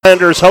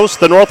Defenders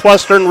host the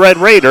Northwestern Red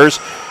Raiders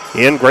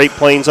in Great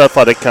Plains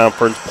Athletic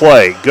Conference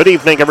play. Good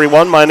evening,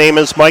 everyone. My name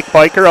is Mike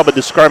Biker. I'll be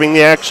describing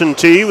the action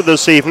to you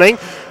this evening.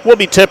 We'll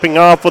be tipping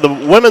off with a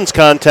women's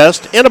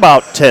contest in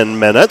about 10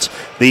 minutes.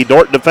 The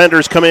Dordt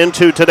Defenders come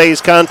into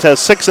today's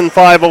contest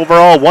 6-5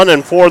 overall,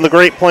 1-4 in the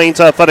Great Plains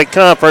Athletic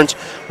Conference,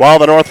 while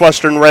the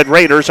Northwestern Red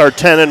Raiders are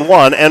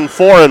 10-1 and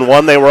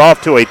 4-1. They were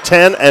off to a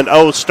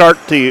 10-0 start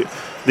to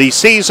the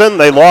season.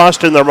 They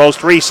lost in their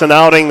most recent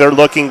outing. They're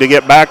looking to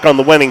get back on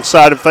the winning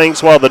side of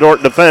things, while the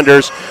Dordt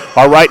Defenders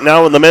are right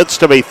now in the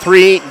midst of a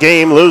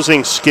 3-game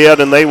losing skid,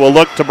 and they will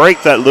look to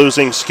break that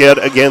losing skid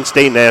against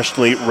a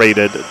nationally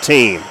rated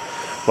team.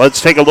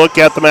 Let's take a look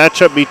at the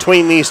matchup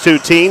between these two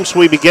teams.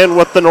 We begin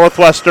with the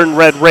Northwestern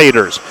Red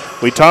Raiders.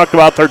 We talked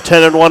about their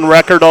 10-1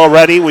 record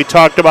already. We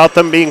talked about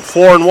them being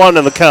 4-1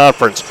 in the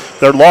conference.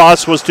 Their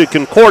loss was to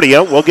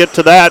Concordia. We'll get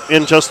to that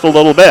in just a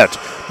little bit.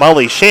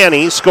 Molly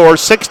Shanny scores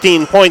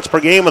 16 points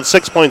per game with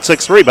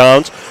 6.6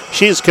 rebounds.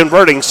 She's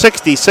converting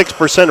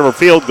 66% of her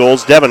field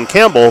goals. Devin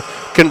Campbell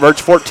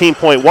converts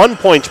 14.1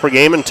 points per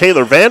game, and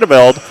Taylor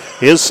Vandeveld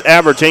is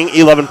averaging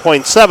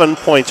 11.7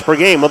 points per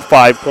game with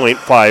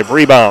 5.5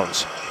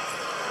 rebounds.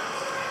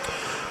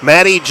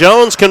 Maddie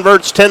Jones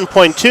converts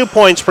 10.2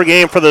 points per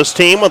game for this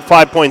team with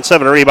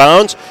 5.7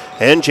 rebounds,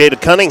 and Jada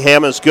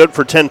Cunningham is good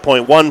for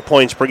 10.1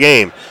 points per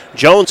game.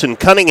 Jones and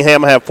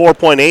Cunningham have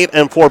 4.8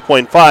 and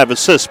 4.5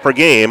 assists per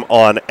game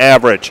on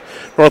average.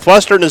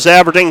 Northwestern is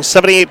averaging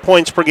 78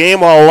 points per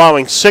game while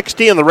allowing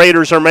 60, and the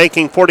Raiders are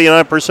making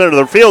 49% of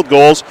their field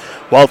goals,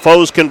 while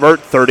foes convert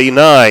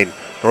 39.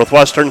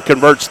 Northwestern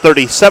converts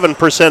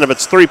 37% of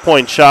its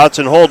three-point shots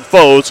and hold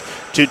foes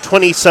to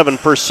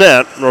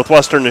 27%.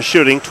 Northwestern is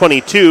shooting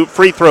 22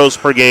 free throws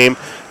per game,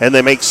 and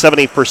they make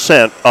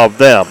 70% of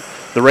them.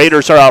 The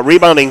Raiders are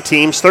out-rebounding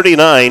teams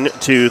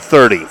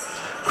 39-30.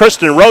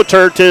 Kristen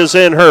Rotert is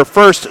in her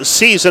first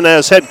season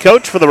as head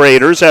coach for the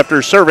Raiders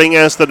after serving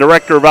as the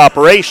director of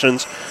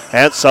operations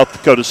at South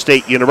Dakota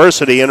State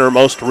University in her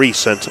most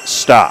recent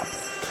stop.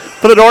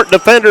 For the Dordt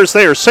Defenders,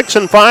 they are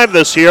 6-5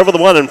 this year with a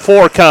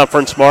 1-4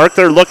 conference mark.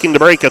 They're looking to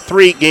break a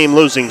 3-game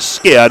losing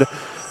skid.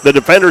 The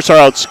Defenders are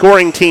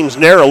outscoring teams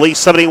narrowly,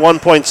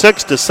 71.6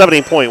 to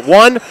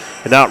 70.1,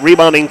 and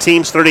out-rebounding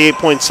teams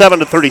 38.7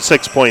 to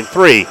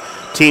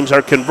 36.3. Teams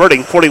are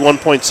converting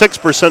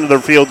 41.6% of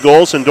their field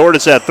goals, and Dordt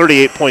is at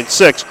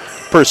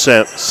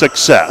 38.6%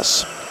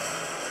 success.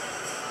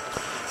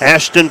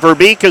 Ashton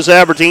Verbeek is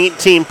averaging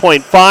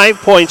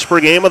 18.5 points per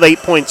game with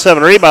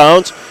 8.7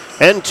 rebounds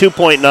and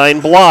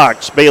 2.9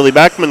 blocks. Bailey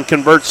Beckman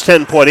converts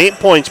 10.8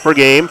 points per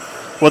game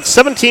with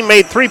 17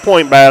 made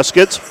three-point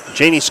baskets.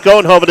 Janie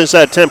Schoenhoven is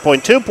at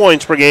 10.2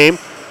 points per game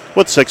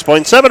with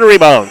 6.7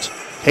 rebounds.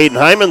 Hayden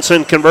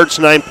Hymanson converts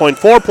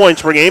 9.4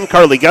 points per game.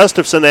 Carly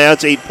Gustafson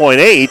adds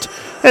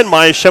 8.8, and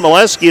Maya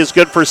Shemileski is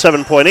good for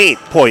 7.8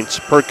 points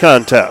per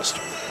contest.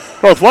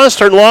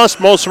 Northwestern lost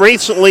most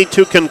recently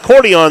to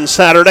Concordia on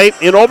Saturday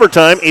in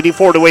overtime,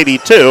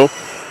 84-82.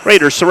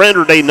 Raiders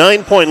surrendered a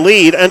 9-point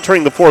lead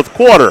entering the fourth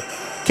quarter.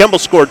 Kemble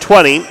scored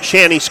 20.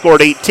 Shanny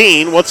scored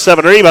 18 with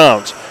 7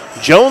 rebounds.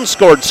 Jones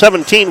scored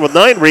 17 with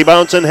 9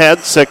 rebounds and had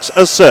 6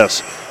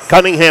 assists.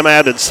 Cunningham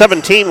added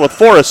 17 with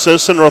 4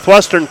 assists, and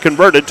Northwestern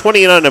converted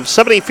 29 of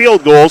 70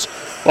 field goals,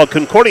 while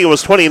Concordia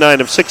was 29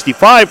 of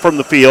 65 from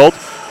the field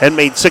and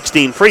made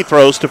 16 free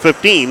throws to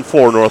 15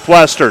 for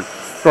Northwestern.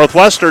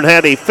 Northwestern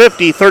had a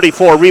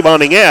 50-34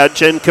 rebounding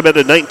edge and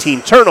committed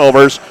 19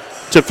 turnovers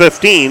to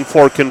 15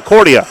 for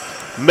Concordia.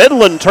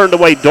 Midland turned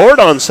away Dordt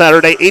on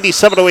Saturday,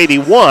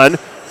 87-81.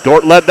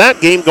 Dordt led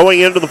that game going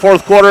into the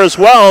fourth quarter as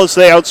well, as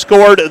they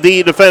outscored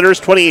the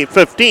Defenders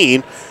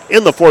 28-15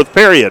 in the fourth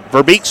period.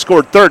 Verbeek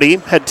scored 30,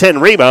 had 10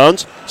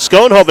 rebounds.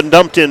 Schoenhoven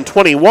dumped in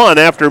 21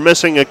 after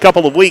missing a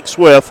couple of weeks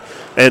with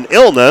an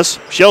illness.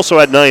 She also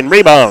had 9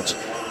 rebounds.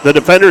 The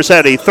Defenders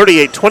had a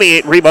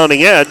 38-28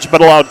 rebounding edge,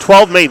 but allowed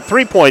 12 made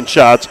three-point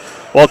shots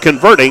while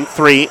converting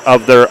 3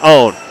 of their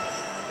own.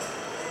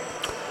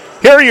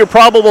 Here are your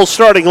probable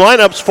starting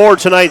lineups for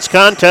tonight's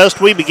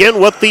contest. We begin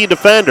with the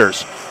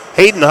Defenders.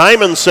 Hayden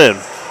Hymanson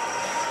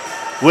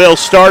will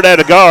start at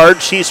a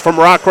guard. She's from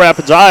Rock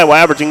Rapids, Iowa,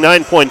 averaging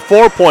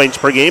 9.4 points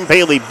per game.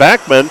 Bailey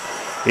Beckman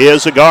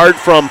is a guard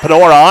from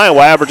Panora,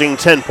 Iowa, averaging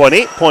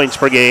 10.8 points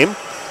per game.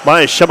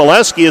 Maya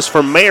Shemileski is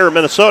from Mayer,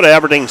 Minnesota,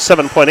 averaging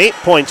 7.8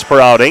 points per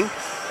outing.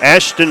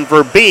 Ashton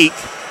Verbeek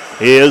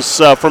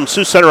is from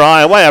Sioux Center,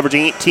 Iowa,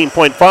 averaging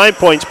 18.5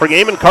 points per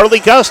game. And Carly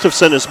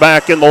Gustafson is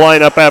back in the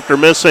lineup after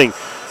missing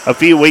a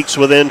few weeks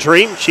with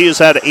injury. She has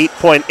had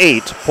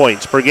 8.8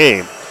 points per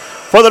game.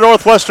 For the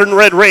Northwestern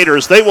Red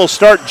Raiders, they will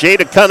start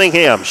Jada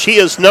Cunningham. She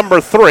is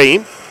number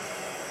 3.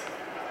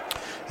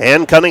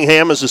 And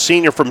Cunningham is a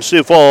senior from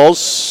Sioux Falls.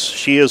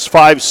 She is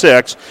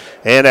 5'6",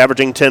 and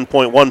averaging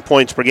 10.1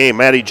 points per game.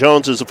 Maddie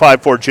Jones is a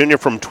 5'4" junior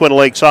from Twin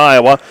Lakes,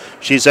 Iowa.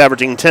 She's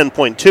averaging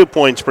 10.2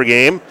 points per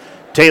game.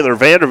 Taylor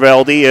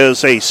Vandervelde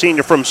is a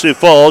senior from Sioux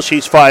Falls.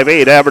 She's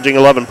 5'8", averaging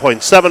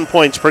 11.7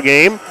 points per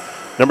game.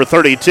 Number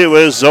 32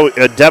 is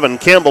Devin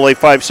Campbell, a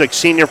 5'6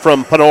 senior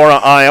from Panora,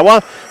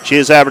 Iowa. She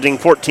is averaging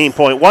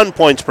 14.1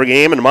 points per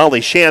game. And Molly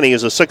Shanny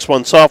is a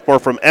 6'1 sophomore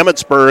from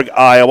Emmitsburg,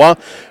 Iowa.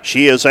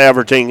 She is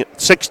averaging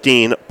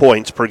 16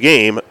 points per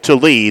game to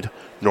lead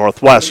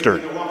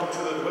Northwestern.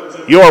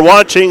 You are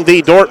watching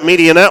the Dordt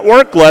Media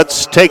Network.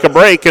 Let's take a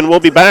break, and we'll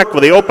be back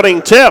with the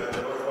opening tip.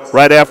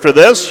 Right after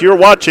this, you're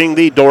watching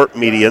the Dordt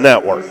Media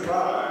Network.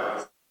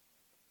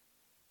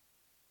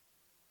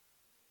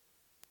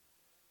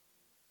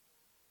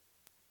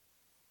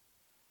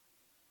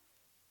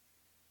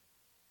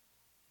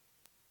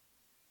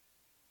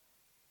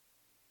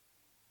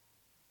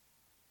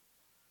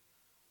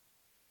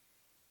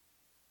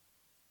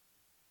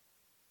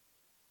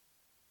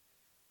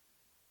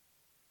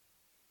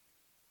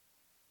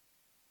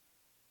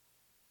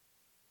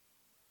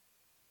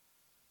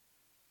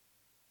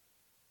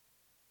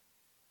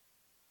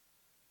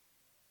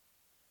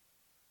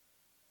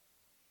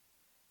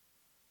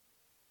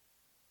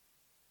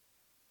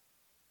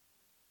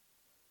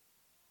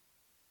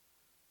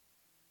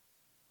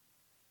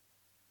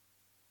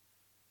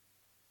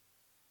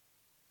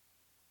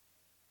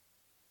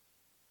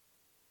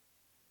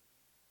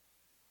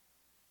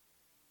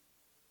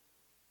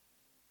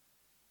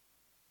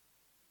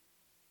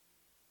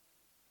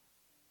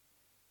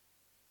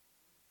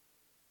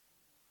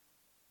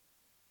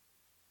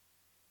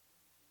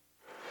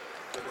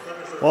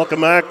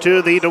 Welcome back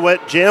to the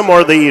DeWitt Gym,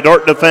 where the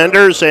Dordt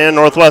Defenders and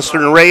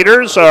Northwestern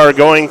Raiders are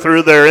going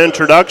through their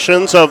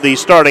introductions of the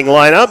starting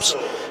lineups.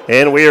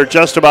 And we are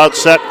just about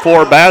set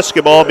for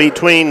basketball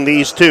between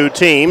these two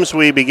teams.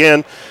 We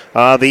begin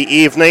the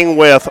evening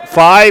with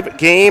 5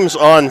 games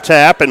on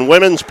tap in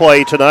women's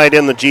play tonight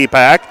in the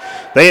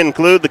GPAC. They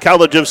include the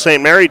College of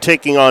St. Mary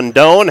taking on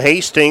Doane.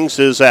 Hastings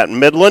is at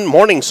Midland.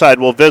 Morningside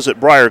will visit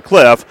Briar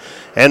Cliff.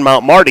 And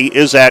Mount Marty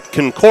is at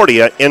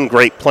Concordia in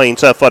Great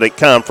Plains Athletic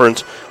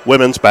Conference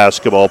women's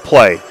basketball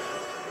play.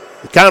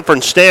 The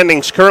conference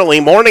standings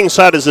currently,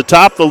 Morningside is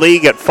atop the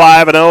league at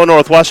 5-0.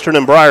 Northwestern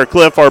and Briar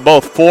Cliff are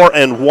both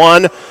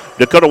 4-1.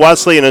 Dakota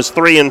Wesleyan is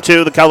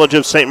 3-2. The College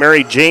of St.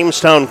 Mary,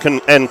 Jamestown,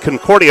 and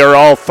Concordia are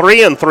all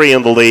 3-3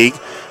 in the league.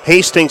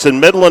 Hastings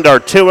and Midland are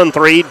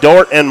 2-3.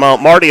 Dordt and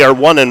Mount Marty are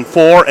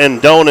 1-4,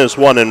 and Doane is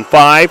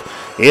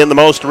 1-5. In the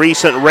most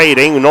recent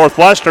rating,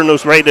 Northwestern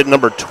was rated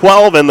number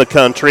 12 in the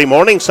country.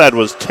 Morningside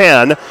was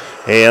 10,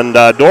 and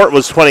Dordt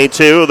was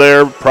 22.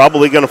 They're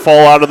probably going to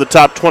fall out of the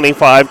top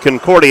 25.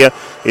 Concordia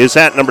is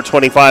at number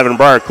 25, and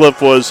Briar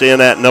Cliff was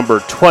in at number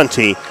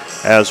 20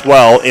 as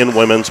well in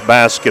women's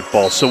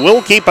basketball. So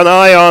we'll keep an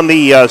eye on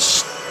the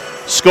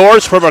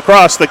scores from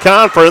across the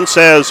conference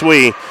as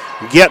we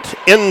get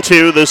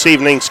into this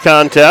evening's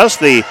contest.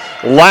 The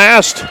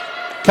last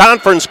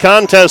conference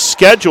contest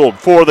scheduled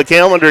for the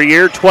calendar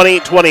year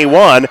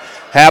 2021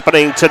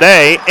 happening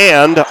today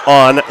and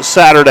on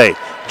Saturday.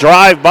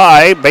 Drive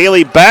by,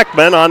 Bailey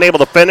Beckman unable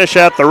to finish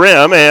at the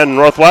rim, and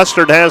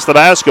Northwestern has the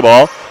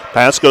basketball.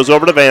 Pass goes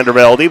over to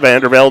Vandervelde.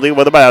 Vandervelde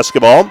with the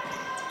basketball.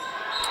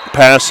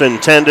 Pass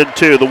intended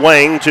to the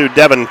wing to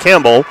Devin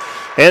Campbell,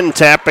 and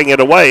tapping it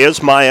away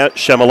is Maya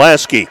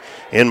Shemileski.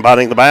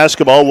 Inbounding the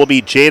basketball will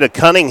be Jada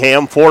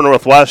Cunningham for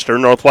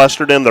Northwestern.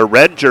 Northwestern in their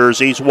red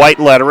jerseys, white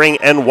lettering,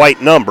 and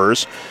white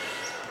numbers.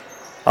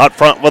 Out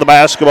front with the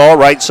basketball,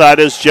 right side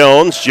is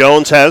Jones.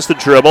 Jones has the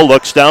dribble,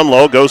 looks down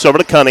low, goes over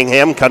to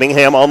Cunningham.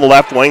 Cunningham on the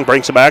left wing,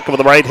 brings it back with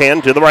the right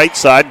hand to the right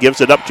side,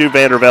 gives it up to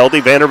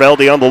Vandervelde.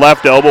 Vandervelde on the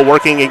left elbow,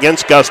 working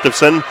against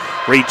Gustafson.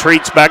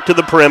 Retreats back to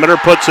the perimeter,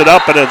 puts it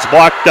up, and it's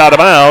blocked out of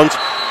bounds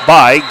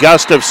by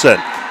Gustafson.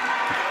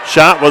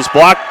 Shot was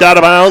blocked out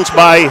of bounds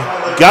by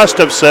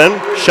Gustafson.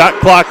 Shot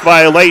clock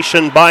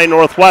violation by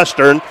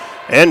Northwestern.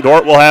 And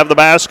Dordt will have the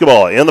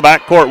basketball. In the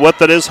backcourt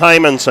with it is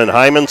Hymanson.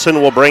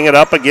 Hymanson will bring it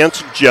up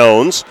against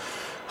Jones.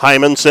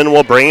 Hymanson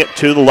will bring it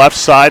to the left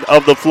side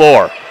of the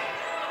floor.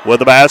 With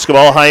the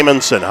basketball,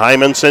 Hymanson.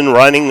 Hymanson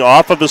running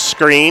off of a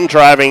screen,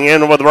 driving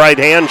in with the right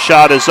hand.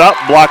 Shot is up,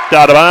 blocked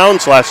out of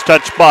bounds. Last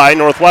touch by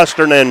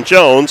Northwestern and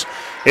Jones.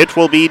 It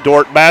will be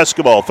Dordt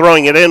basketball.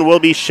 Throwing it in will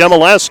be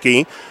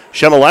Shemileski.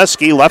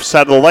 Shemileski left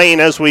side of the lane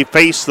as we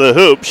face the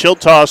hoop. She'll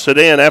toss it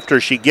in after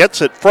she gets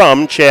it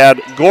from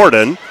Chad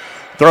Gordon.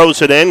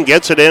 Throws it in,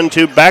 gets it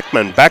into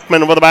Beckman.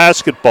 Beckman with the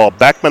basketball.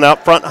 Beckman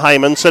out front,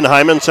 Hymanson.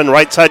 Hymanson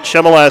right side,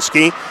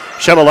 Shemileski.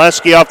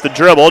 Shemileski off the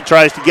dribble,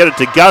 tries to get it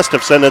to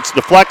Gustafson. It's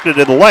deflected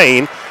in the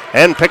lane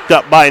and picked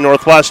up by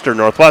Northwestern.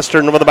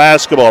 Northwestern with the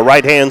basketball.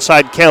 Right hand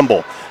side,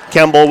 Kemble.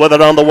 Kemble with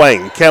it on the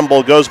wing.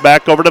 Kemble goes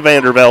back over to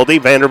Vandervelde.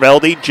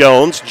 Vandervelde,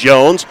 Jones.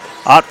 Jones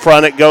out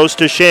front, it goes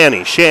to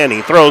Shanny.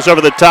 Shanny throws over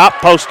the top,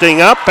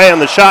 posting up,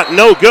 and the shot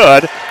no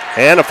good.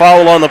 And a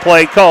foul on the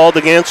play called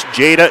against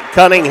Jada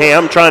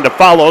Cunningham, trying to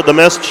follow the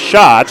missed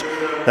shot.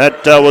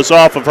 That was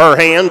off of her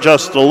hand,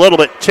 just a little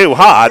bit too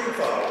hot.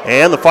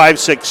 And the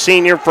 5'6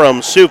 senior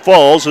from Sioux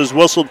Falls is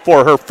whistled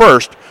for her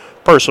first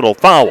personal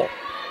foul.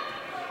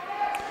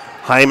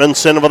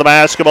 Hymanson with the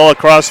basketball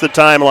across the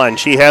timeline.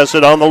 She has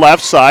it on the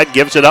left side,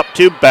 gives it up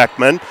to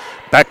Beckman.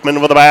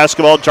 Beckman with the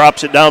basketball,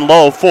 drops it down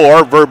low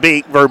for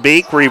Verbeek.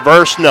 Verbeek,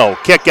 reverse, no.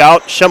 Kick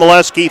out,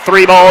 Shemileski,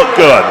 3-ball,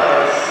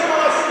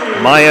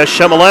 good. Maya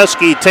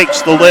Shemileski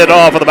takes the lid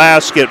off of the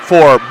basket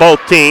for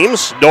both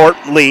teams.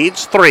 Dordt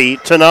leads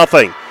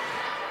 3-0.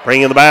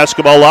 Bringing the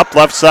basketball up,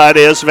 left side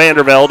is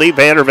Vandervelde.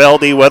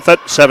 Vandervelde with it,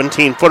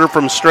 17-footer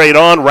from straight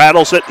on,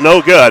 rattles it,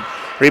 no good.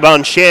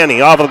 Rebound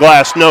Shanny, off of the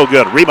glass, no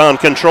good. Rebound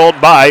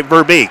controlled by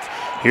Verbeek.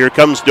 Here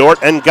comes Dordt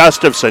and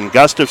Gustafson.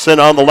 Gustafson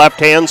on the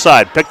left-hand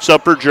side. Picks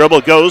up her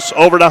dribble, goes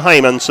over to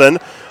Hymanson.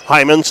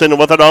 Hymanson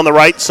with it on the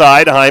right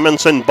side.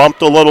 Hymanson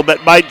bumped a little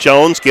bit by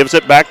Jones. Gives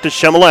it back to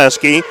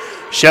Shemileski.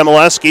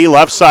 Shemileski,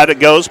 left side it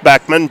goes.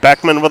 Beckman.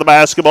 Beckman with the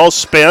basketball.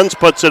 Spins,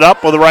 puts it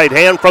up with the right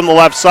hand from the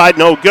left side.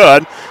 No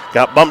good.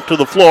 Got bumped to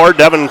the floor.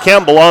 Devin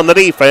Kemble on the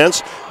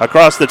defense.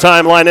 Across the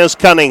timeline is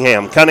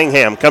Cunningham.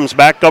 Cunningham comes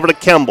back over to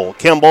Kemble.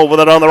 Kemble with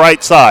it on the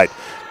right side.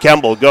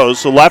 Kemble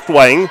goes to left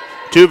wing.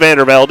 To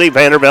Vandervelde.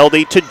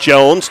 Vandervelde to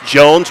Jones.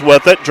 Jones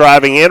with it,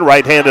 driving in.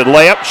 Right-handed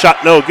layup.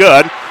 Shot no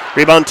good.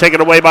 Rebound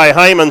taken away by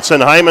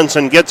Hymanson.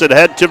 Hymanson gets it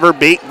ahead to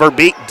Verbeek.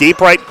 Verbeek,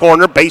 deep right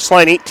corner.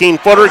 Baseline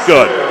 18-footer.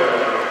 Good.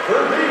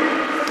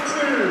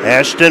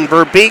 Ashton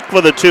Verbeek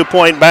with a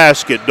 2-point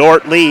basket.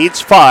 Dordt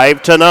leads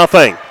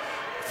 5-0.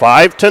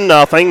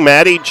 5-0.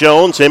 Maddie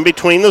Jones in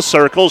between the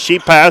circles. She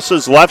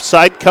passes left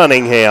side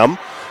Cunningham.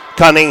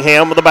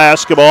 Cunningham with the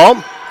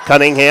basketball.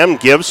 Cunningham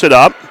gives it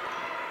up.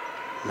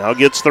 Now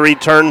gets the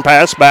return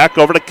pass back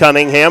over to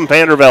Cunningham.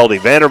 Vandervelde.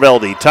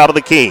 Vandervelde, top of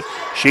the key.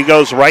 She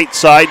goes right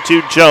side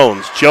to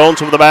Jones. Jones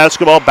with the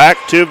basketball back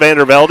to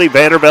Vandervelde.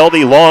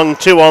 Vandervelde, long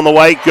two on the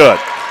way. Good.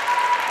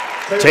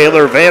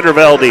 Taylor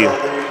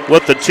Vandervelde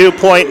with the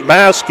 2-point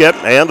basket,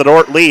 and the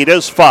Dordt lead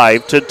is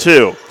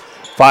 5-2.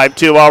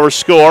 5-2 our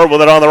score.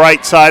 With it on the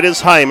right side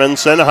is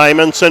Hymanson.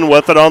 Hymanson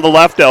with it on the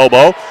left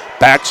elbow.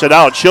 Backs it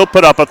out. She'll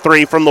put up a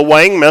three from the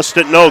wing. Missed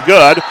it, no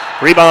good.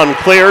 Rebound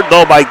cleared,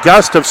 though, by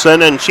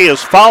Gustafson, and she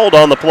is fouled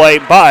on the play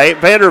by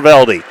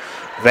Vandervelde.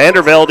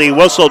 Vandervelde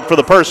whistled for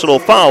the personal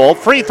foul.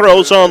 Free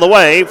throws on the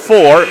way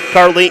for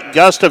Carly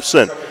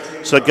Gustafson.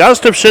 So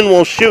Gustafson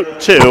will shoot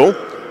two.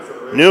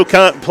 New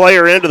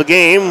player into the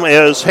game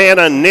is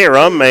Hannah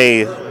Neerum,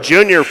 a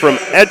junior from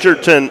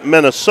Edgerton,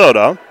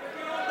 Minnesota.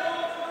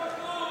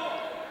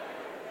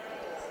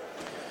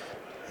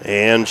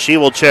 And she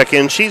will check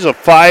in. She's a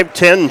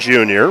 5'10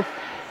 junior.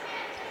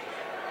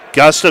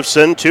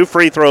 Gustafson, 2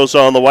 free throws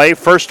on the way.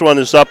 First one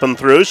is up and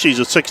through. She's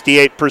a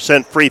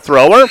 68% free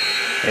thrower.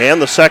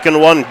 And the second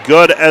one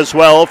good as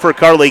well for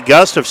Carly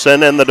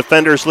Gustafson, and the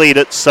defenders lead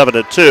at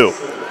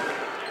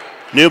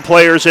 7-2. New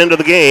players into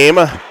the game.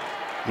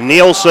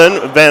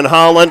 Nielsen, Van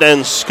Holland,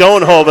 and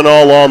Schoenhoven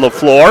all on the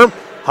floor.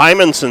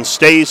 Hymanson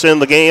stays in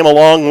the game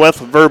along with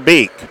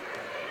Verbeek.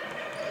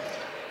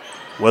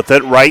 With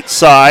it right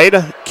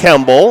side,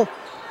 Kemble.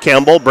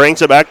 Kemble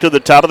brings it back to the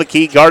top of the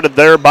key, guarded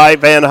there by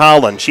Van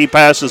Holland. She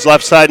passes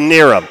left side,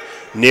 Neerum.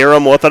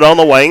 Neerum with it on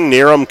the wing.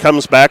 Neerum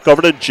comes back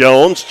over to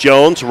Jones.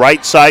 Jones,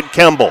 right side,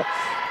 Kemble.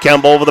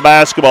 Kemble with the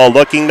basketball,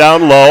 looking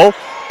down low.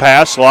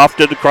 Pass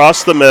lofted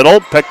across the middle,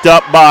 picked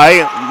up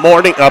by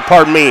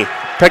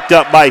picked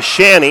up by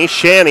Shanny.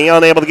 Shanny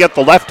unable to get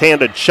the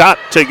left-handed shot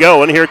to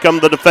go, and here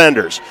come the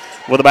defenders.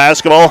 With the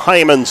basketball,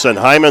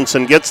 Hymanson.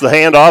 Hymanson gets the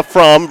handoff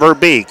from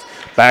Verbeek.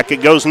 Back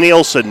it goes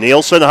Nielsen.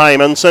 Nielsen,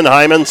 Hymanson.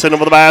 Hymanson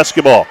with the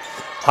basketball.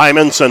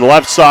 Hymanson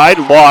left side,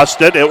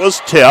 lost it. It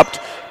was tipped.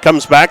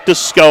 Comes back to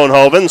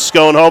Schoenhoven.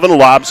 Schoenhoven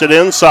lobs it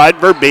inside.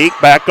 Verbeek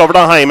back over to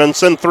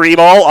Hymanson.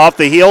 3-ball off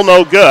the heel,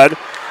 no good.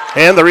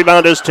 And the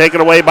rebound is taken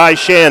away by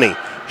Shanny.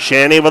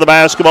 Shanny with the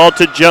basketball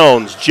to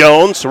Jones.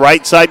 Jones,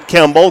 right side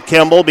Kemble.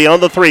 Kemble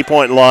beyond the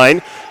 3-point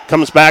line.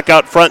 Comes back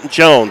out front,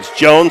 Jones.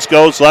 Jones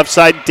goes left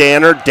side,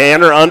 Danner.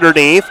 Danner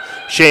underneath.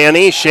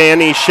 Shanny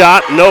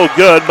shot, no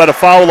good, but a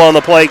foul on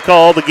the play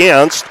called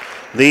against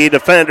the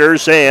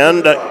defenders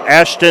and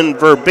Ashton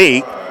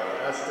Verbeek.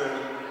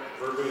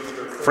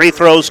 Free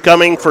throws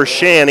coming for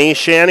Shanny.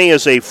 Shanny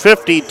is a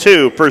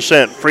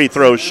 52% free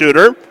throw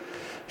shooter.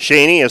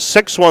 Shanny is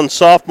 6'1"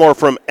 sophomore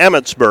from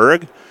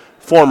Emmetsburg,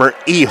 former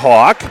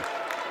E-Hawk.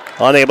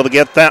 Unable to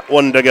get that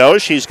one to go.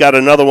 She's got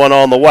another one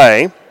on the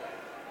way.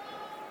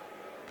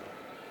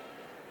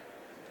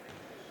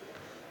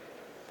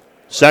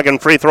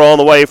 Second free throw on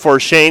the way for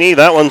Shaney.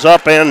 That one's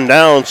up and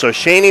down, so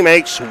Shaney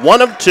makes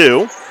 1 of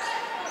 2.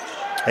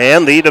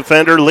 And the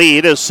defender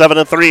lead is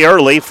 7-3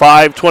 early,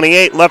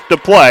 5:28 left to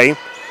play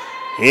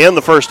in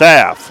the first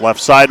half. Left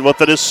side with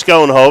it is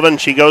Schoenhoven.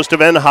 She goes to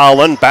Van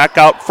Holland, back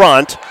out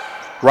front,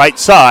 right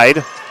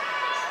side.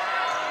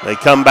 They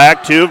come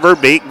back to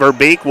Verbeek.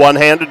 Verbeek,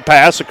 one-handed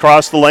pass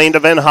across the lane to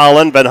Van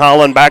Holland. Van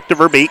Holland back to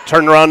Verbeek,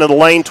 turned around to the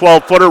lane,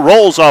 12-footer,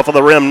 rolls off of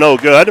the rim, no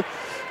good.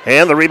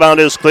 And the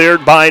rebound is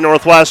cleared by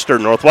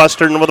Northwestern.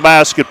 Northwestern with the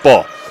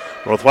basketball.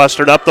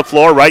 Northwestern up the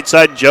floor, right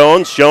side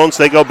Jones. Jones,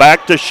 they go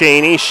back to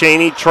Shaney.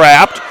 Shaney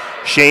trapped.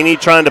 Shaney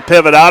trying to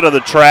pivot out of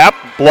the trap.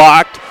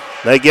 Blocked.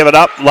 They give it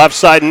up. Left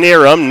side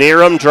Neerum.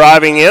 Neerum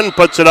driving in,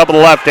 puts it up with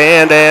the left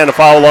hand, and a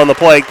foul on the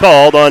play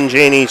called on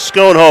Janie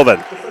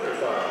Schoenhoven.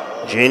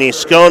 Janie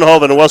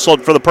Schoenhoven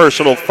whistled for the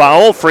personal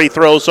foul. Free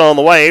throws on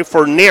the way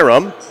for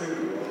Nerum.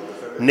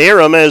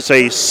 Nerum is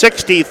a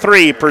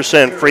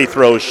 63% free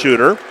throw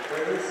shooter.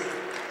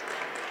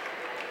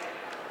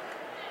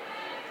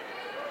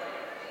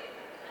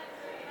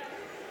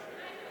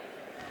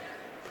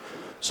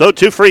 So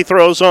 2 free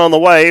throws on the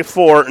way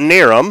for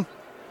Nerum.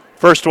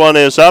 First one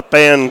is up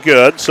and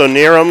good, so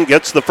Nerum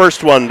gets the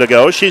first one to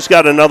go. She's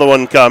got another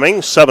one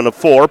coming,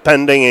 7-4,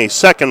 pending a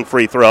second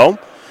free throw.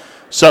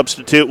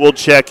 Substitute will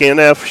check in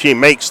if she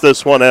makes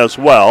this one as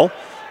well,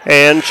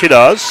 and she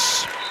does.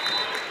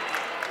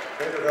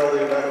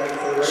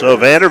 So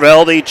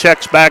Vandervelde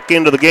checks back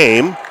into the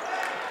game.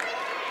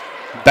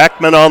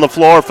 Beckman on the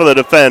floor for the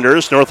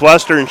defenders.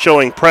 Northwestern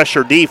showing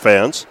pressure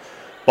defense.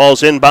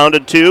 Ball's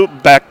inbounded to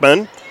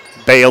Beckman.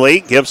 Bailey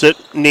gives it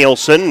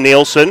Nielsen.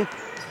 Nielsen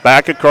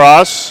back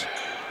across.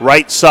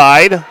 Right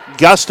side.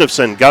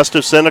 Gustafson.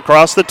 Gustafson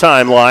across the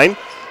timeline.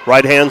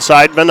 Right-hand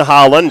side, Van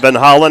Hollen. Van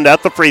Hollen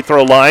at the free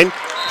throw line.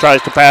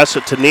 Tries to pass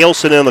it to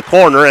Nielsen in the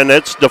corner, and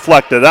it's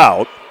deflected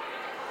out.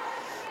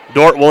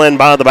 Dort will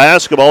inbound the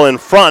basketball in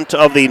front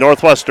of the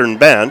Northwestern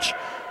bench.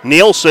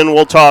 Nielsen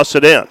will toss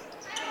it in.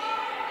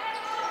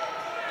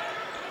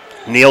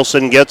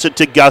 Nielsen gets it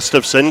to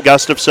Gustafson.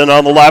 Gustafson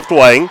on the left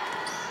wing.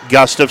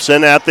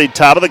 Gustafson at the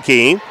top of the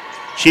key.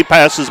 She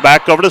passes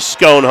back over to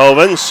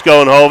Schoenhoven.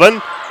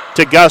 Schoenhoven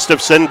to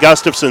Gustafson.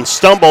 Gustafson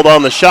stumbled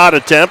on the shot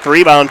attempt.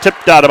 Rebound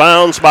tipped out of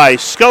bounds by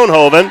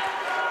Schoenhoven.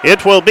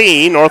 It will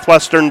be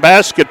Northwestern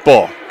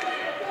basketball.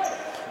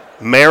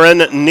 Marin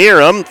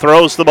Nerum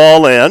throws the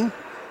ball in.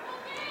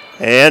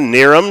 And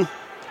Nerum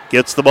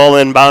gets the ball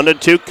inbounded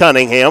to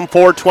Cunningham.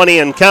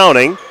 4:20 and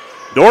counting.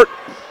 Dort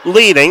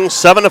leading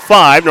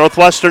 7-5.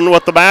 Northwestern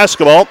with the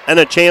basketball and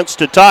a chance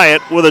to tie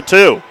it with a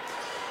 2.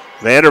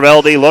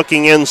 Vandervelde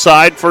looking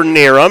inside for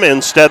Nerum.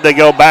 Instead, they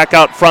go back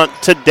out front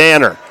to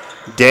Danner.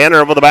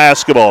 Danner with the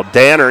basketball.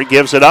 Danner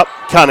gives it up.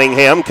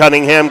 Cunningham.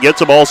 Cunningham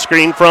gets a ball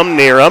screen from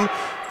Nerum.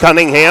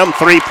 Cunningham,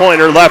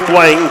 three-pointer left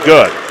wing,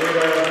 good.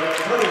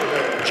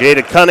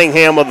 Jada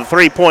Cunningham with a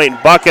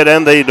three-point bucket,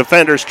 and the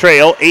defenders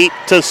trail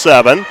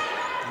 8-7.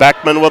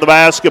 Beckman with the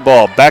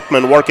basketball.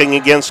 Beckman working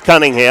against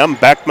Cunningham.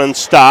 Beckman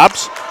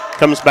stops.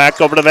 Comes back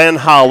over to Van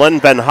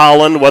Hollen. Van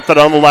Hollen with it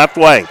on the left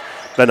wing.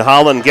 Van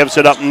Hollen gives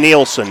it up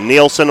Nielsen.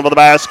 Nielsen with the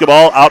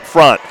basketball out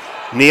front.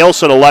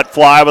 Nielsen will let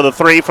fly with a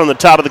 3 from the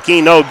top of the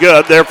key. No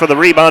good. There for the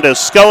rebound is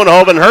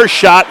Schoenhoven. Her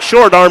shot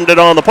short-armed it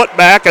on the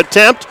putback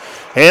attempt.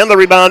 And the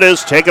rebound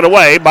is taken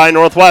away by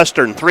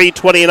Northwestern.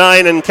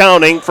 3:29 and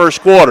counting,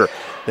 first quarter.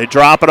 They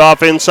drop it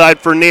off inside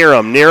for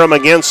Nerum. Nerum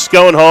against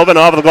Schoenhoven.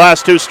 Off the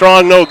glass, too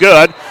strong, no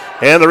good.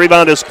 And the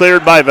rebound is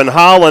cleared by Van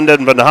Hollen,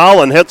 and Van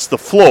Hollen hits the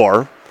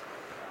floor.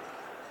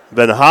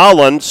 Van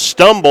Hollen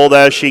stumbled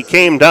as she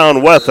came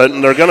down with it,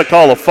 and they're going to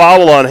call a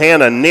foul on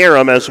Hannah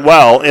Nerum as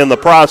well in the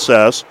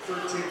process.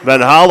 Van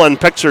Hollen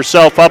picks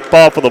herself up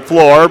off of the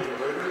floor.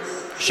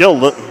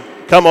 She'll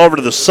come over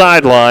to the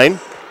sideline.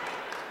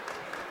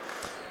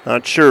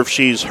 Not sure if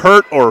she's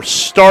hurt or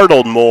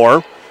startled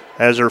more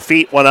as her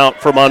feet went out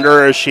from under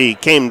her as she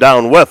came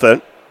down with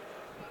it.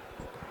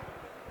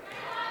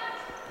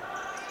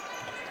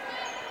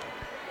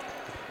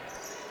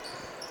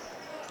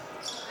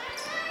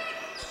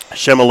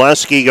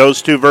 Shemileski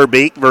goes to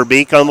Verbeek.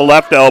 Verbeek on the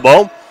left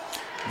elbow.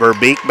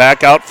 Verbeek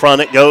back out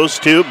front. It goes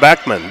to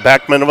Beckman.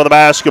 Beckman with the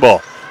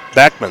basketball.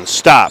 Beckman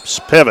stops,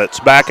 pivots,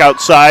 back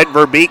outside.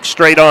 Verbeek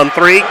straight on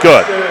 3.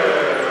 Good.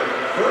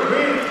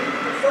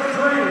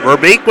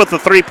 Verbeek with the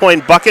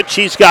three-point bucket.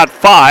 She's got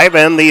 5,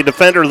 and the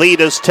defender lead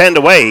is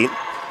 10-8.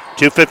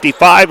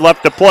 2:55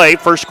 left to play,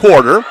 first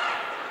quarter.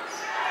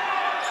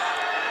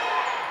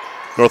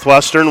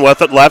 Northwestern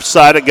with it, left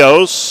side it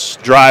goes.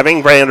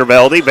 Driving,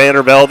 Vandervelde.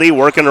 Vandervelde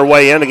working her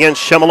way in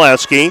against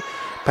Shemileski.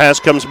 Pass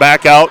comes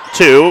back out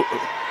to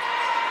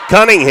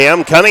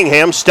Cunningham.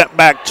 Cunningham step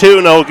back 2,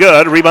 no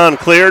good. Rebound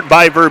cleared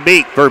by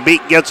Verbeek.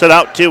 Verbeek gets it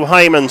out to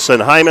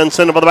Hymanson.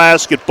 Hymanson with the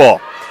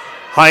basketball.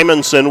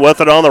 Hymanson with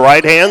it on the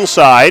right-hand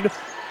side.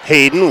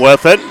 Hayden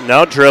with it.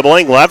 Now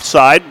dribbling left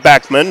side.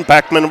 Beckman.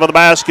 Beckman with the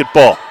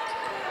basketball.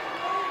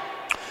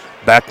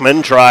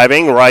 Beckman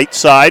driving right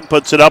side.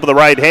 Puts it up with the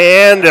right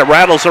hand. It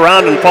rattles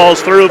around and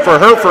falls through for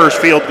her first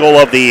field goal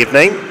of the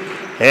evening.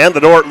 And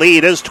the Dort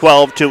lead is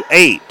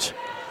 12-8.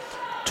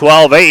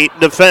 12-8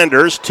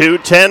 defenders.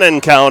 2:10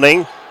 and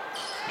counting.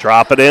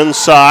 Drop it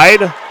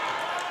inside.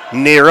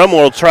 Nerum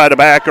will try to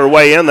back her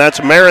way in.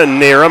 That's Marin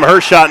Nerum.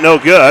 Her shot no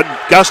good.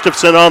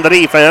 Gustafson on the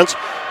defense.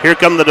 Here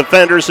come the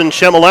defenders and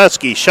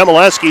Shemileski.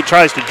 Shemileski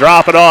tries to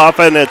drop it off,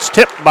 and it's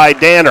tipped by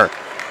Danner.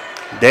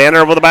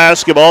 Danner with the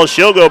basketball.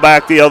 She'll go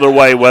back the other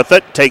way with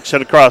it. Takes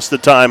it across the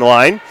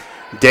timeline.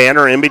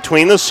 Danner in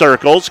between the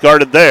circles.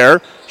 Guarded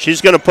there.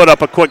 She's going to put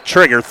up a quick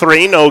trigger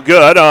 3. No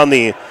good on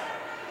the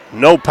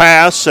no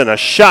pass and a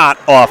shot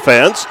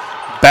offense.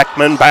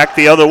 Beckman back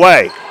the other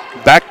way.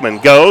 Beckman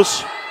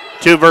goes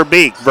to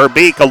Verbeek.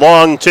 Verbeek a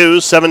long 2,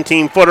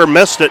 17-footer,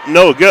 missed it,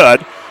 no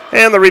good.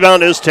 And the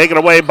rebound is taken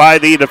away by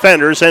the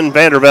defenders and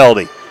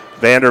Vandervelde.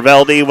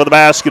 Vandervelde with the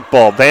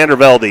basketball.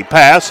 Vandervelde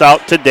pass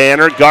out to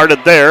Danner, guarded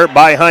there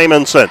by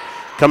Hymanson.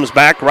 Comes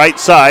back right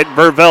side.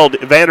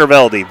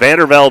 Vandervelde.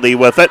 Vandervelde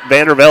with it.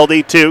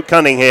 Vandervelde to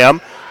Cunningham.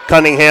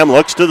 Cunningham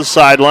looks to the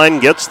sideline,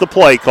 gets the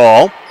play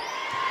call.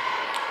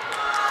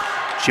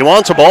 She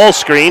wants a ball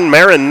screen.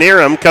 Marin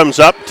Neerum comes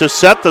up to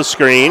set the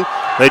screen.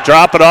 They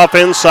drop it off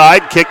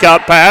inside. Kick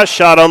out pass.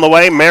 Shot on the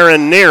way.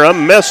 Marin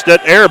Neerum missed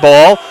it. Air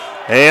ball.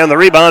 And the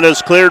rebound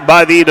is cleared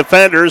by the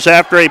defenders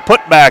after a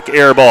putback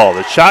air ball.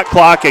 The shot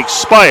clock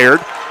expired.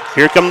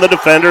 Here come the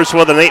defenders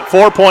with an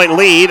 4-point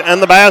lead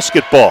and the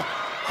basketball.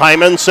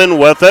 Hymanson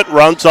with it.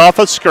 Runs off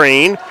a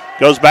screen.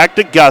 Goes back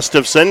to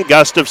Gustafson.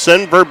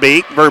 Gustafson,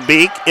 Verbeek.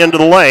 Verbeek into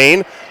the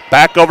lane.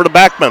 Back over to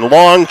Beckman.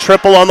 Long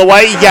triple on the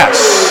way. Yes!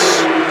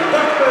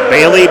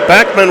 Bailey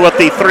Beckman with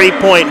the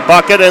 3-point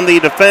bucket, and the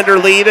defender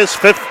lead is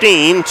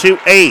 15-8.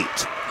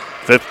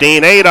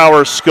 15-8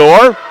 our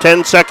score.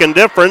 10-second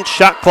difference,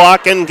 shot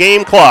clock and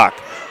game clock.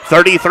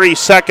 33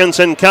 seconds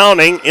and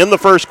counting in the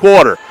first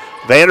quarter.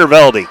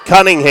 Vandervelde,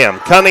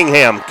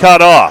 Cunningham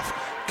cut off.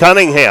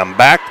 Cunningham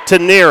back to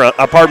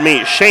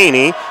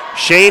Shaney.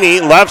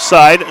 Shaney left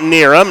side,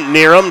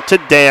 Neerum to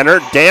Danner.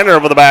 Danner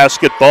with the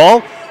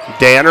basketball.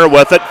 Danner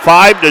with it,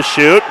 5 to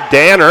shoot.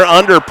 Danner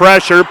under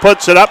pressure,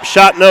 puts it up,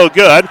 shot no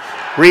good.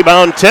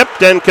 Rebound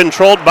tipped and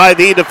controlled by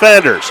the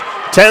defenders.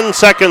 10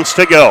 seconds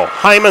to go.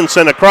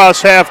 Hymanson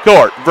across half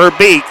court.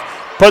 Verbeek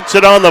puts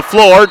it on the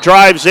floor,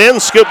 drives in,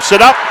 scoops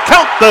it up,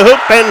 count the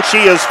hoop, and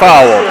she is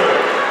fouled.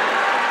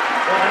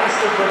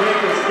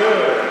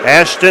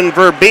 Ashton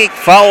Verbeek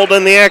fouled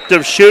in the act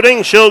of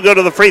shooting. She'll go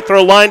to the free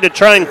throw line to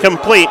try and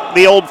complete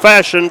the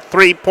old-fashioned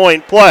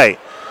 3-point play.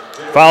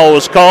 Foul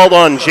was called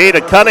on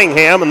Jada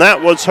Cunningham, and that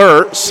was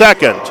her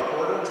second.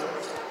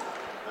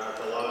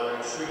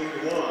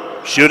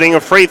 Shooting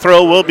a free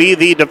throw will be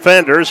the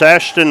defenders.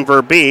 Ashton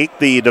Verbeek,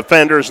 the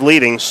defenders'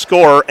 leading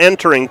scorer,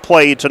 entering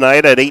play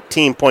tonight at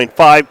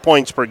 18.5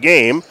 points per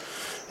game.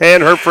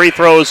 And her free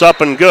throw is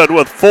up and good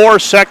with 4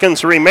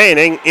 seconds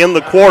remaining in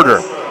the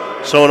quarter.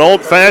 So an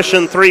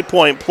old-fashioned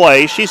 3-point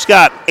play. She's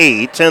got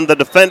 8, and the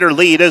defender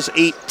lead is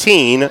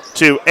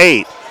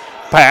 18-8.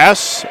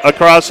 Pass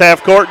across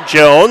half court,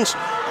 Jones.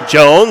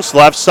 Jones,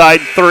 left side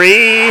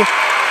 3.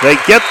 They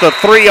get the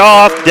 3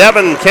 off.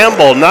 Devin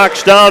Kemble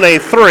knocks down a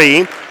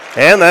 3.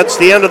 And that's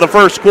the end of the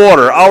first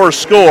quarter. Our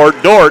score,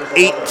 Dordt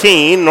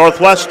 18,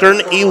 Northwestern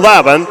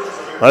 11.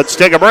 Let's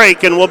take a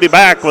break, and we'll be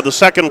back with the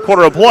second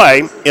quarter of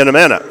play in a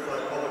minute.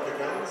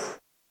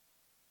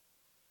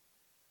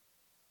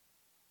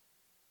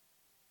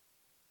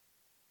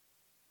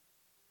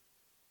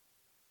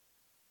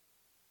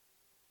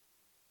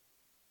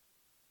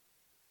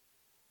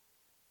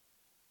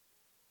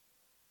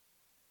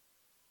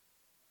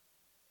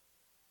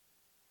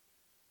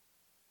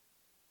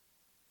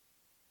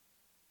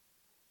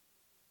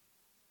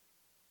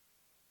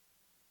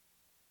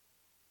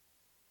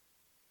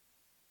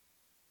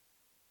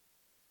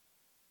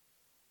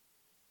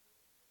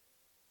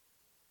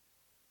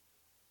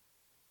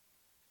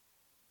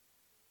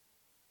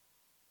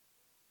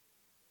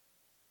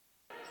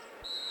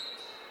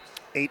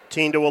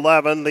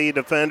 (18-11), the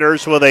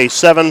defenders with a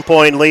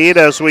 7-point lead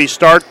as we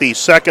start the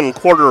second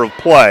quarter of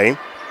play.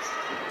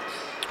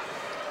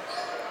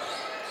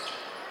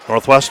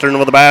 Northwestern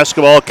with the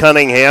basketball.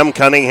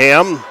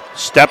 Cunningham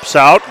steps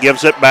out,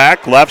 gives it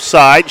back. Left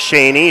side,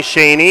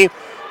 Shaney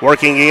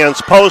working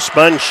against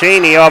Postman.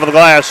 Shaney off of the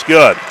glass,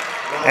 good.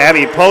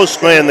 Abby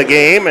Postman in the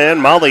game, and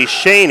Molly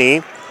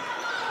Shaney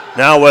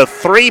now with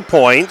 3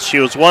 points. She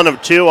was 1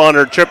 of 2 on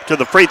her trip to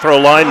the free throw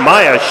line.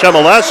 Maya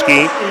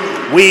Shemileski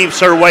weaves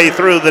her way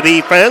through the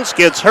defense,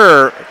 gets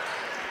her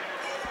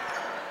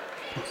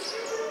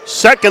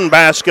second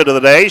basket of the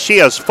day. She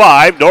has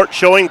 5. Dordt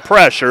showing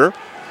pressure.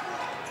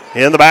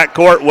 In the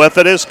backcourt with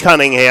it is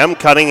Cunningham.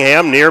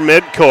 Cunningham near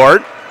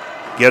midcourt.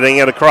 Getting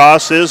it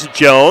across is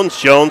Jones.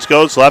 Jones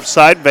goes left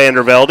side,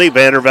 Vandervelde.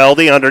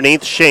 Vandervelde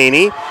underneath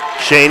Shaney.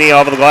 Shaney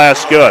off of the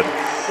glass, good.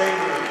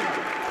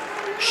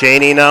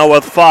 Shaney now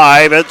with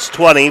 5. It's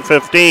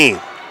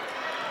 20-15.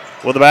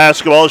 With the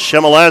basketball,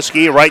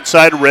 Shemileski, right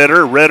side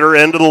Ritter. Ritter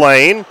into the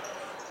lane.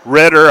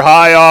 Ritter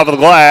high off of the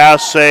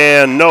glass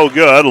and no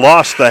good.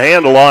 Lost the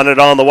handle on it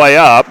on the way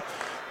up.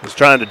 Was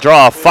trying to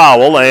draw a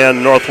foul,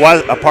 and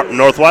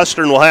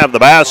Northwestern will have the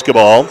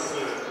basketball.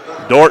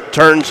 Dordt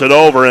turns it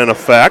over in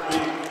effect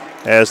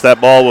as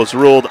that ball was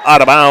ruled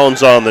out of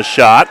bounds on the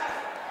shot.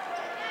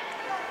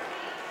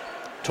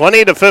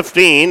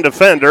 20-15,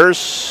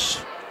 defenders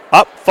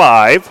up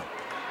 5.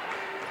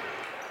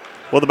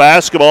 With the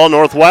basketball,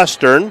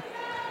 Northwestern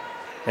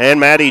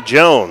and Maddie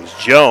Jones.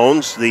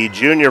 Jones, the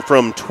junior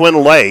from Twin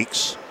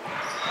Lakes.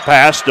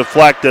 Pass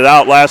deflected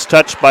out, last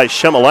touch by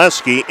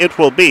Shemileski. It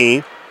will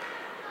be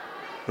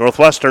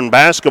Northwestern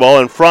basketball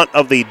in front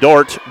of the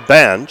Dordt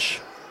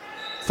bench.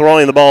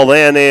 Throwing the ball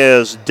in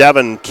is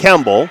Devin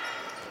Kemble.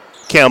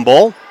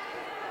 Kemble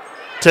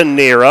to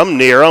Neerum.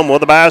 Neerum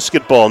with the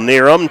basketball.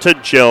 Neerum to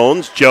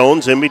Jones.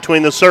 Jones in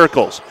between the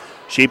circles.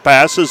 She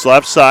passes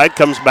left side,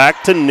 comes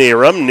back to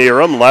Neerum.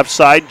 Neerum left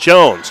side,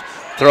 Jones.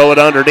 Throw it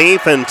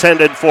underneath,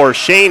 intended for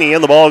Shaney,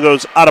 and the ball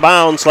goes out of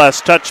bounds.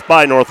 Last touch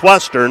by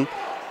Northwestern.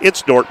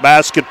 It's Dordt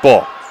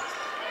basketball.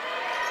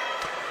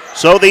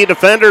 So the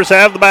defenders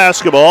have the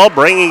basketball.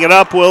 Bringing it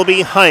up will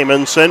be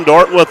Hymanson.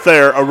 Dordt with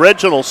their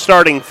original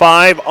starting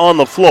five on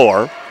the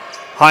floor.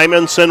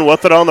 Hymanson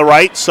with it on the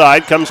right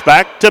side. Comes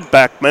back to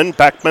Beckman.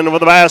 Beckman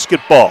with the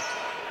basketball.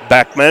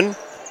 Beckman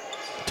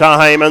to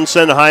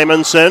Hymanson.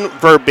 Hymanson.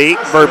 Verbeek.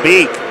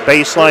 Verbeek.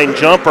 Baseline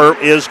jumper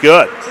is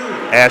good.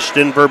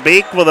 Ashton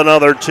Verbeek with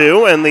another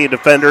two, and the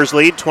defenders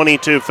lead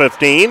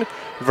 22-15.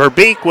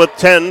 Verbeek with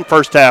 10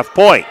 first half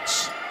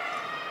points.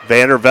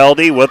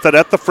 Vandervelde with it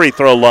at the free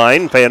throw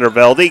line.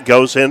 Vandervelde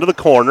goes into the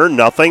corner,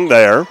 nothing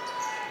there.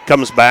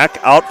 Comes back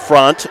out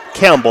front,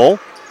 Kemble.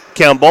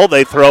 Kemble,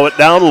 they throw it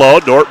down low.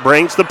 Dordt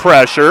brings the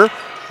pressure.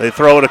 They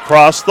throw it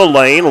across the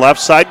lane, left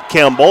side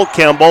Kemble.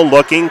 Kemble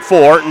looking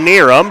for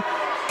Neerum.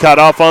 Cut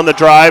off on the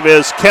drive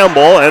is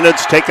Kemble, and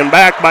it's taken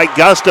back by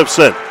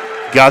Gustafson.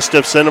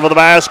 Gustafson with the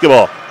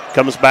basketball.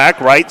 Comes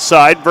back right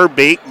side,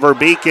 Verbeek.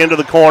 Verbeek into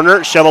the corner.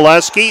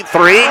 Shemileski,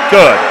 three,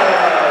 good.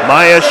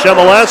 Maya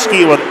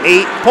Shemileski with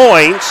 8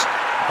 points,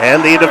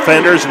 and the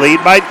defenders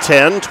lead by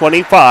 10,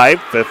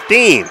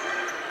 25-15.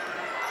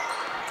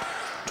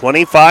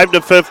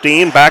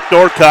 25-15,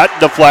 backdoor cut,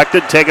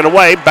 deflected, taken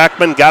away.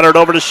 Beckman got it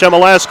over to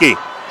Shemileski.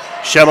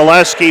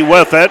 Shemileski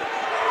with it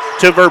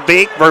to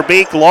Verbeek.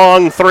 Verbeek,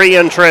 long three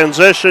in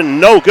transition,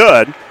 no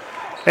good.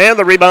 And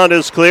the rebound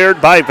is cleared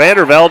by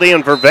Vandervelde,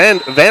 and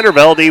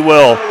Vandervelde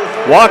will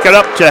walk it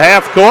up to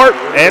half court,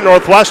 and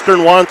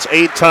Northwestern wants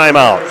a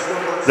timeout.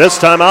 This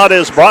timeout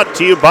is brought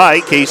to you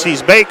by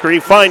Casey's Bakery.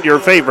 Find your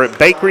favorite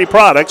bakery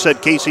products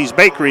at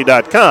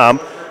caseysbakery.com.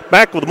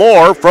 Back with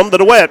more from the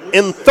DeWitt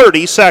in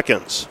 30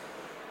 seconds.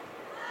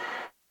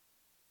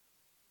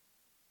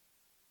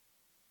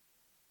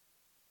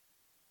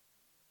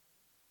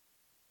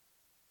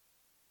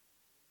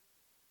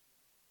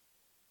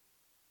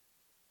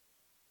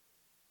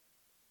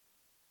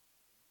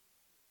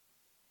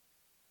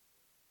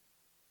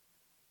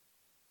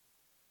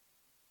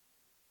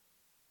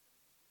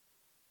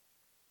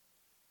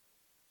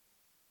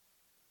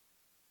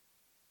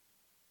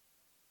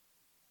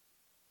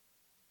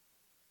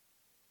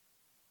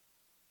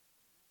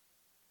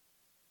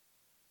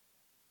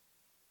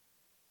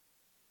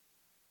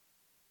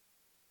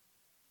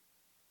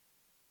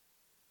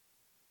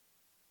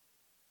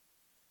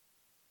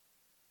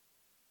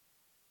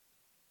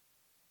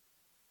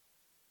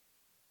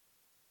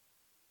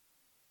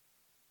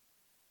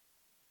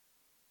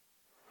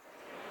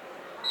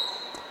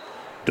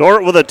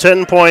 Dordt with a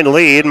 10-point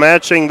lead,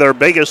 matching their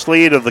biggest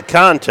lead of the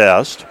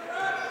contest.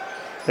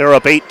 They're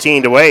up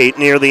 18-8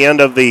 near the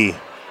end of the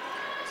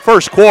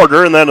first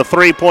quarter, and then a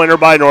three-pointer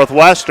by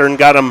Northwestern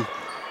got them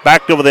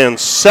back to within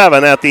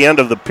 7 at the end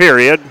of the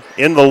period.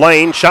 In the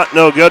lane, shot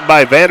no good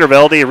by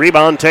Vandervelde.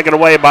 Rebound taken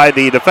away by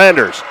the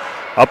defenders.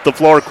 Up the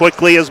floor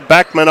quickly is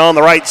Beckman on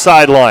the right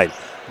sideline.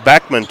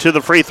 Beckman to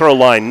the free throw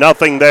line,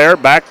 nothing there.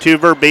 Back to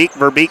Verbeek.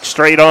 Verbeek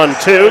straight on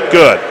two,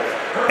 good.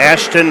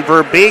 Ashton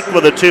Verbeek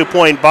with a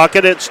 2-point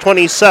bucket. It's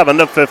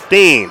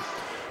 27-15.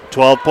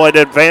 12-point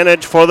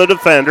advantage for the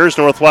defenders.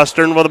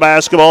 Northwestern with the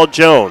basketball.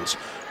 Jones.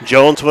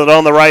 Jones with it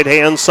on the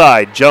right-hand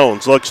side.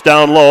 Jones looks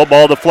down low.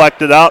 Ball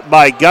deflected out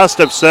by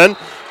Gustafson.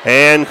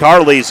 And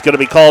Carley's going to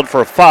be called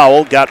for a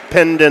foul. Got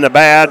pinned in a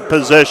bad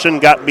position.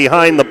 Got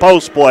behind the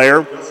post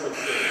player.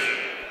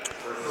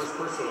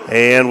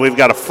 And we've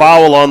got a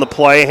foul on the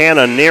play.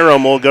 Hannah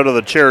Neerum will go to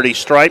the charity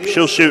stripe.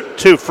 She'll shoot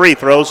 2 free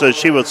throws as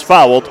she was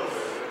fouled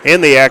in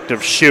the act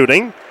of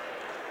shooting.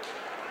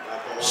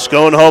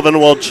 Schoenhoven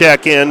will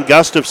check in.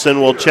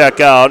 Gustafson will check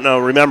out. Now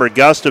remember,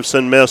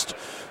 Gustafson missed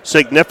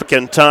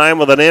significant time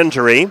with an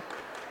injury. I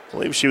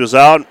believe she was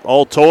out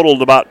all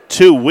totaled about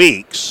 2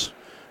 weeks.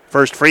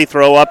 First free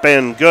throw up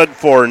and good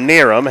for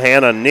Neerum.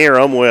 Hannah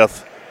Neerum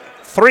with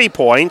 3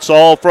 points,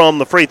 all from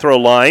the free throw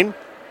line.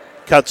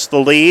 Cuts the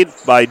lead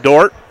by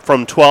Dordt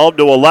from 12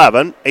 to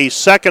 11. A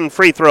second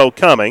free throw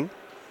coming.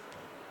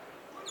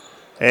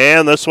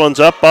 And this one's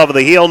up over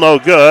the heel, no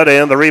good,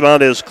 and the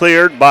rebound is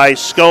cleared by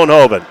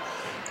Schoenhoven.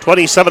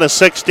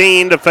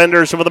 27-16,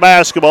 defenders with the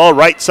basketball.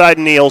 Right side,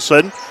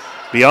 Nielsen.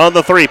 Beyond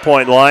the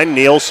three-point line,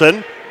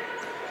 Nielsen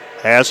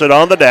has it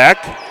on the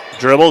deck.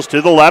 Dribbles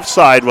to the left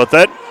side with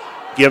it.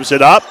 Gives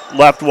it up.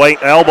 Left wing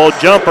elbow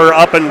jumper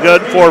up and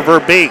good for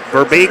Verbeek.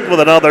 Verbeek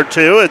with another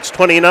two. It's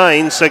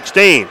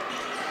 29-16.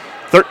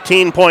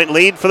 13-point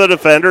lead for the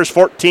defenders,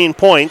 14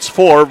 points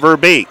for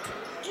Verbeek.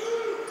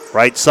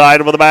 Right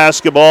side of the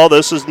basketball,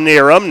 this is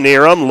Neerum.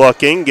 Neerum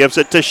looking, gives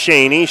it to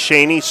Shaney.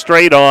 Shaney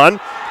straight on.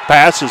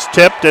 Pass is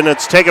tipped, and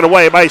it's taken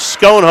away by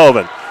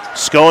Schoenhoven.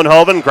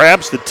 Schoenhoven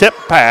grabs the tip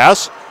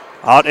pass.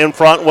 Out in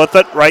front with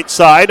it, right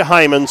side,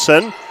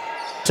 Hymanson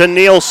to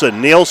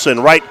Nielsen. Nielsen,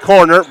 right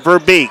corner,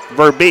 Verbeek.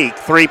 Verbeek,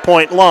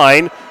 three-point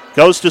line.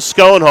 Goes to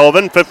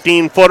Schoenhoven,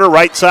 15-footer,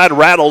 right side,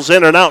 rattles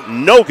in and out.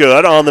 No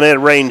good on the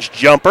mid-range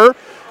jumper.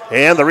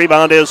 And the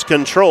rebound is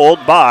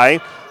controlled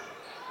by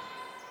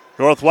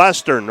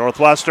Northwestern.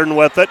 Northwestern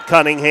with it.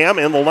 Cunningham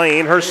in the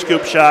lane. Her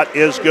scoop shot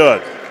is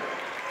good.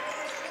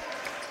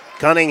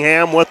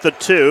 Cunningham with the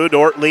two.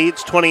 Dordt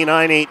leads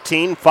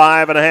 29-18.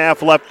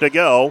 5.5 left to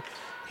go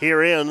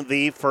here in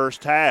the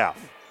first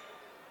half.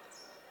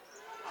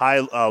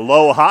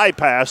 Low high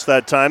pass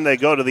that time. They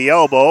go to the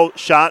elbow.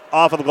 Shot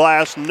off of the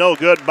glass, no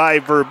good by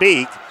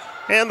Verbeek.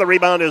 And the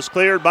rebound is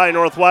cleared by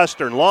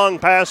Northwestern. Long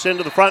pass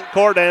into the front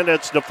court, and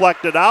it's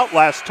deflected out.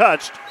 Last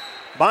touched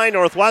by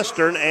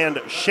Northwestern, and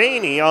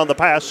Shaney on the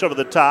pass over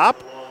the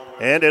top.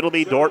 And it'll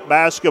be Dordt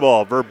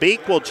basketball.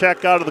 Verbeek will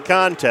check out of the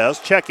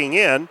contest. Checking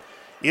in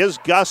is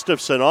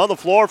Gustafson. On the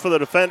floor for the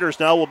defenders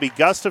now will be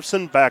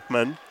Gustafson,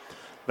 Beckman,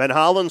 Van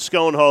Hollen,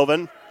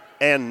 Schoenhoven,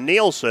 and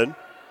Nielsen.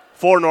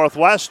 For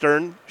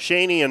Northwestern,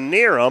 Shaney and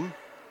Neerum.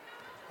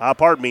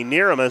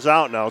 Neerum is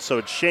out now, so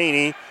it's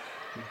Shaney,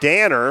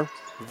 Danner,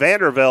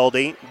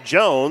 Vandervelde,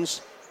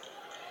 Jones,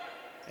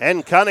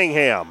 and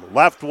Cunningham.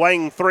 Left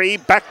wing three,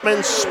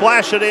 Beckman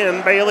splash it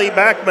in, Bailey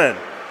Beckman.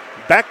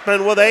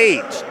 Beckman with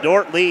 8.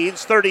 Dordt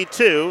leads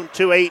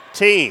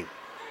 32-18.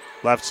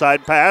 Left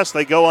side pass,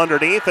 they go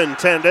underneath,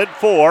 intended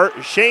for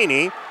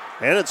Shaney,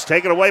 and it's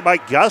taken away by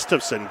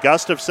Gustafson.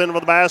 Gustafson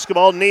with the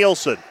basketball,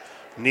 Nielsen.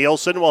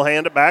 Nielsen will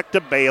hand it back to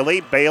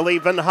Bailey. Bailey,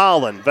 Van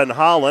Hollen. Van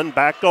Hollen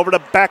back over to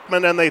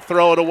Beckman, and they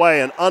throw it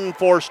away. An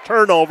unforced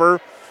turnover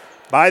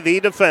by the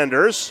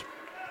defenders.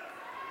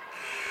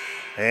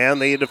 And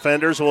the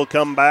defenders will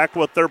come back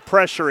with their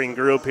pressuring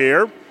group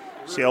here.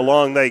 See how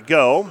long they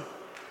go.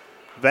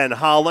 Van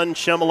Hollen,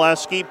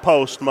 Chmielewski,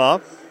 Postma,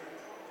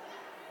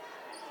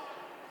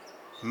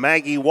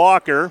 Maggie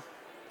Walker,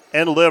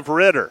 and Liv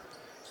Ritter.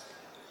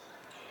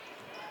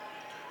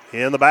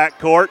 In the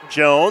backcourt,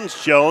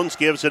 Jones. Jones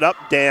gives it up.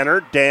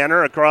 Danner.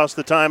 Danner across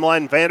the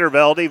timeline.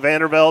 Vandervelde.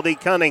 Vandervelde,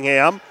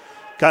 Cunningham.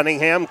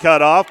 Cunningham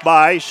cut off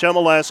by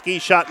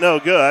Chmielewski. Shot no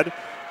good.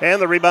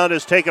 And the rebound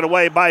is taken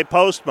away by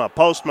Postma.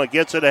 Postma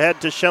gets it ahead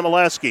to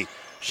Chmielewski.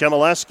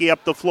 Chmielewski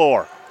up the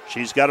floor.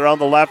 She's got it on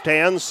the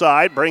left-hand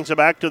side. Brings it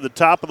back to the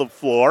top of the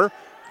floor.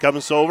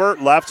 Comes over,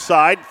 left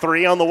side.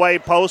 3 on the way.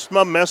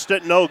 Postma missed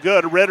it. No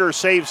good. Ritter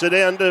saves it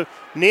in to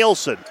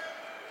Nielsen.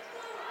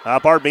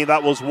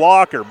 That was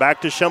Walker. Back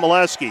to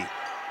Chmielewski.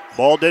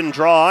 Ball didn't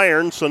draw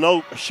iron, so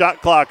no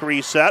shot clock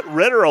reset.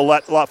 Ritter will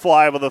let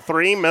fly with a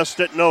 3. Missed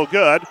it, no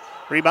good.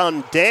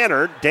 Rebound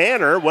Danner.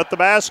 Danner with the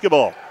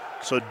basketball.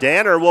 So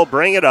Danner will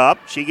bring it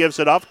up. She gives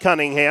it off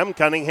Cunningham.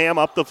 Cunningham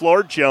up the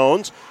floor.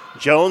 Jones.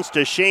 Jones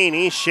to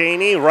Shaney.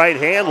 Shaney, right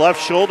hand,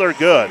 left shoulder,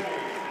 good.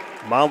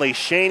 Molly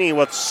Shaney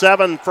with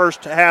 7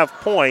 first half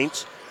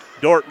points.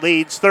 Dordt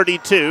leads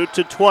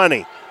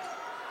 32-20.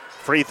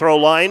 Free throw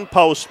line,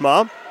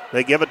 Postma.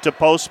 They give it to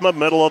Postma,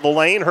 middle of the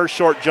lane. Her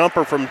short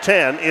jumper from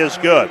 10 is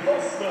good.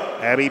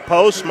 Abby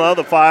Postma,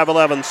 the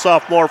 5'11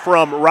 sophomore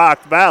from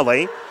Rock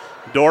Valley.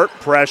 Dordt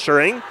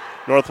pressuring.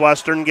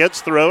 Northwestern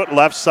gets through it.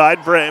 Left side,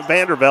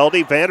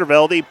 Vandervelde.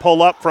 Vandervelde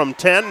pull up from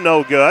 10,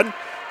 no good.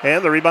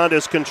 And the rebound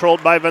is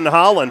controlled by Van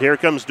Hollen. Here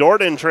comes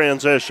Dordt in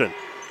transition.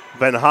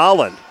 Van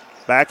Hollen.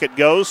 Back it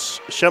goes,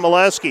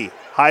 Chmielewski.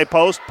 High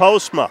post,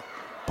 Postma.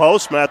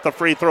 Postma at the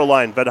free throw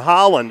line. Van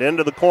Hollen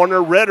into the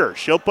corner, Ritter.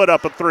 She'll put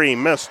up a 3.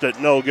 Missed it,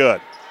 no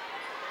good.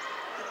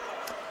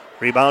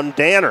 Rebound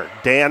Danner.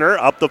 Danner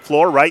up the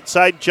floor, right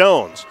side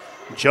Jones.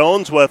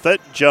 Jones with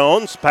it.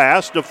 Jones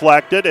pass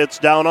deflected. It's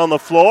down on the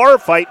floor.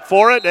 Fight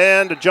for it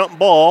and a jump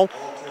ball.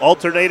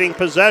 Alternating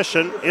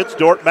possession. It's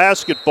Dordt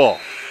basketball.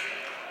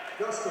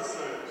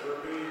 Gustafson,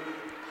 Verbeek,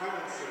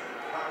 Heinsohn,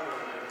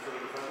 Beckman for the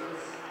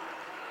defenders.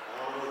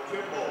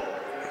 Kimball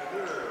and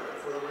Miller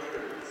for the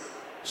Raiders.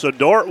 So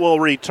Dordt will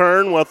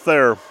return with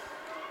their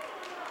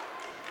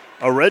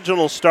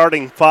original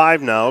starting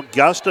 5 now.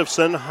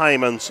 Gustafson,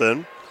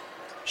 Hymanson,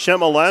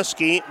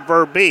 Chmielewski,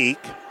 Verbeek,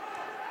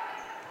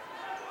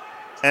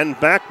 and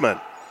Beckman.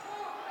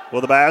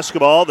 With the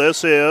basketball,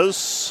 this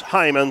is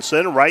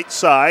Hymanson, right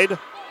side.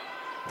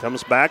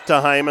 Comes back to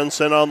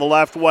Hymanson on the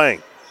left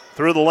wing.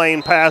 Through the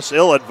lane pass,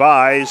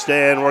 ill-advised,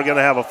 and we're going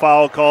to have a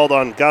foul called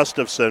on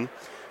Gustafson.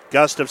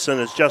 Gustafson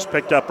has just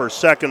picked up her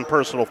second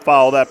personal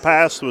foul. That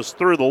pass was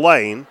through the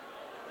lane.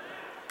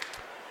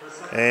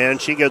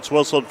 And she gets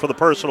whistled for the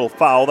personal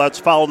foul. That's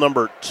foul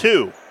number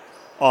 2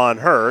 on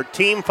her.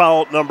 Team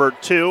foul number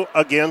 2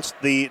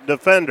 against the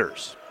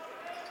defenders.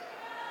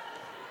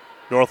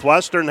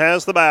 Northwestern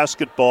has the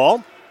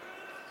basketball.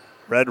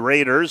 Red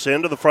Raiders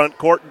into the front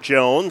court.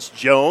 Jones.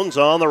 Jones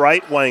on the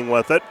right wing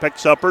with it.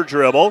 Picks up her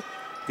dribble.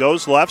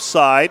 Goes left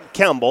side.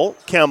 Kemble.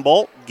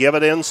 Kemble. Give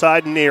it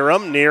inside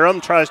Neerum.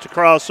 Neerum tries to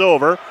cross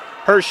over.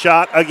 Her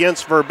shot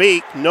against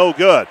Verbeek. No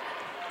good.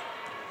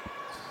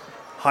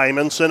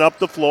 Hymanson up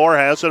the floor.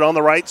 Has it on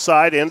the right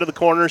side. Into the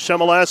corner.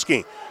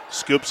 Chmielewski.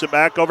 Scoops it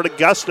back over to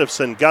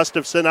Gustafson.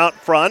 Gustafson out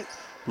front.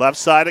 Left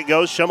side it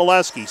goes.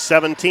 Chmielewski.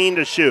 17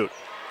 to shoot.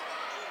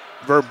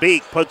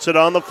 Verbeek puts it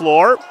on the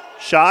floor.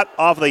 Shot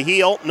off the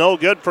heel. No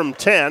good from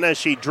 10 as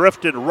she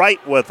drifted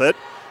right with it.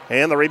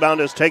 And the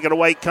rebound is taken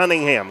away.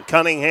 Cunningham.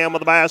 Cunningham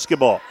with the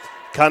basketball.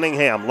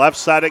 Cunningham. Left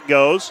side it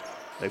goes.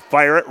 They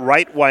fire it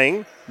right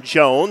wing.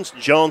 Jones.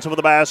 Jones with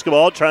the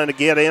basketball trying to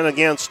get in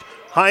against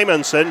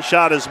Hymanson.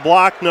 Shot is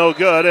blocked. No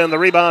good. And the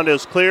rebound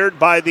is cleared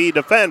by the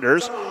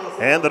defenders.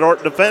 And the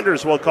Dordt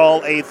defenders will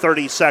call a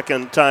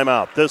 30-second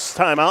timeout. This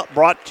timeout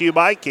brought to you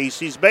by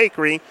Casey's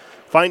Bakery.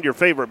 Find your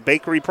favorite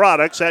bakery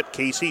products at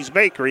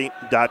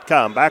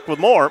caseysbakery.com. Back with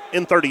more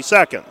in 30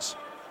 seconds.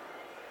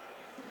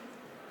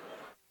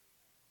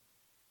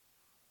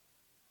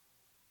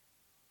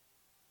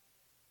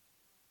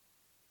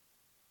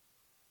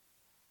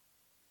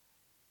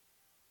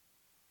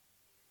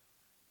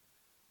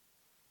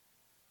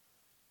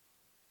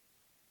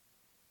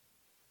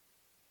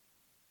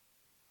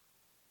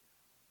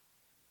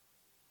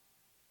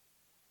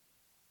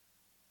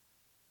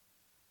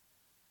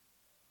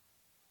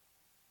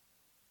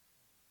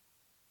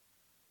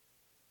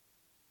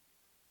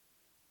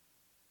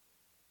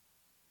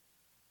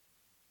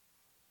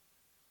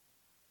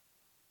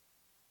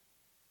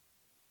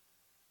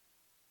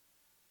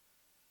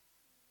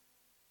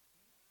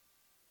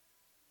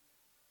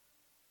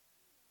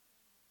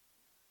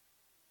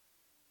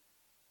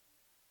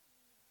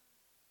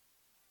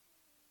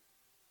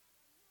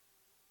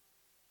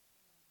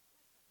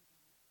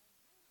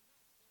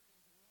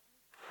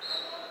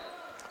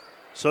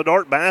 So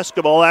Dordt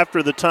basketball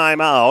after the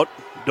timeout.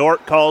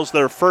 Dordt calls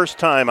their first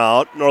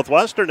timeout.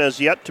 Northwestern has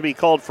yet to be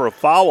called for a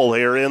foul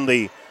here in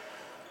the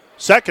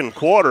second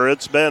quarter.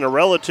 It's been a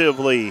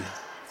relatively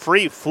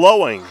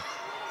free-flowing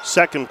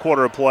second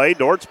quarter of play.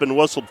 Dort's been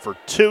whistled for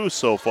 2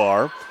 so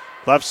far.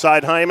 Left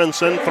side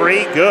Hymanson,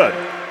 3, good.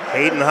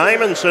 Hayden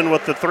Hymanson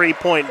with the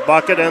 3-point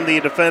bucket, and the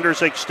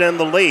defenders extend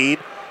the lead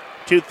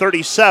to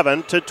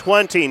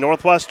 37-20.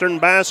 Northwestern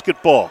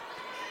basketball.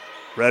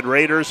 Red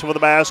Raiders with the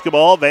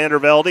basketball.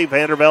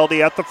 Vandervelde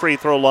at the free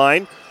throw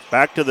line.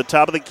 Back to the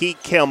top of the key,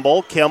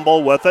 Kimball.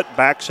 Kimball with it,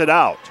 backs it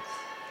out.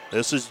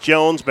 This is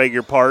Jones, beg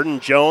your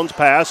pardon. Jones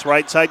pass,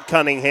 right side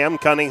Cunningham.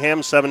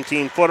 Cunningham,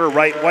 17-footer,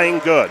 right wing,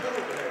 good.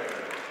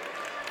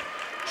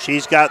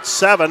 She's got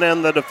 7,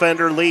 and the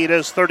defender lead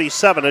is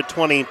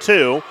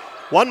 37-22.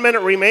 1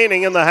 minute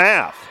remaining in the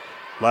half.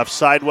 Left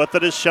side with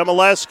it is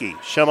Shemileski.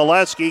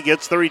 Shemileski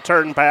gets the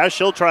return pass.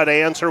 She'll try to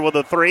answer with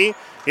a 3.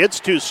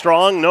 It's too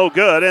strong, no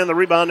good, and the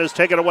rebound is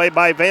taken away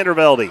by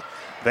Vandervelde.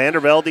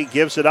 Vandervelde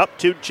gives it up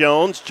to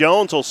Jones.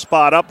 Jones will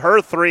spot up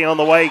her 3 on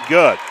the way,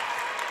 good.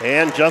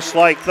 And just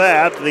like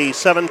that, the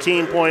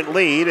 17-point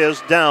lead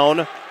is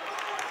down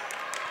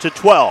to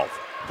 12.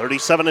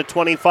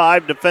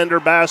 37-25, defender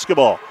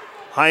basketball.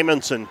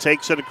 Hymanson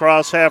takes it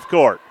across half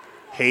court.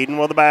 Hayden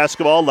with the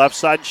basketball, left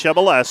side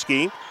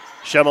Shemileski.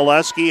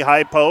 Shemileski,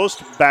 high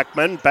post,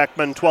 Beckman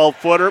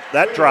 12-footer,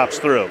 that drops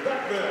through.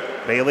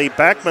 Bailey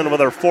Beckman with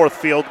her 4th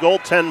field goal,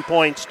 10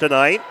 points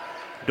tonight.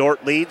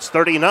 Dordt leads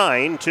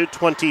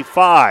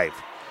 39-25.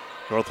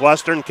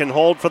 Northwestern can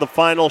hold for the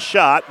final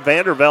shot.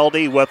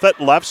 Vandervelde with it,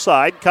 left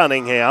side,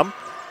 Cunningham.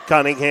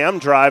 Cunningham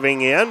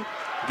driving in,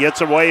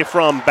 gets away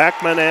from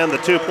Beckman, and the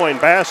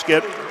 2-point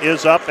basket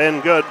is up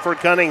and good for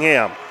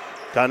Cunningham.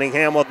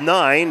 Cunningham with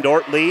 9,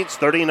 Dordt leads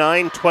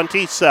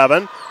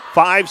 39-27.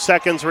 5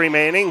 seconds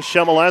remaining.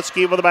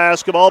 Shemileski with the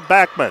basketball.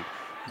 Beckman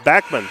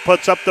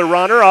puts up the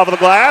runner off of the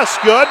glass.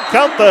 Good.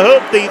 Count the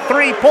hoop. The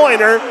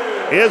 3-pointer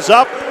is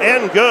up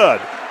and good.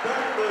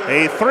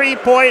 A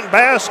 3-point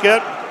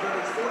basket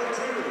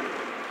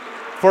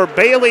for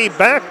Bailey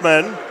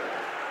Beckman.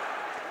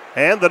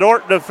 And the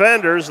Dordt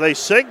defenders, they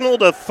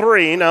signaled a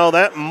 3. Now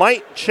that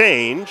might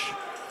change.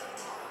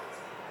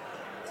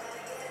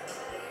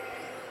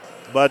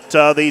 But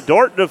the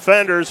Dordt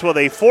defenders with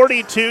a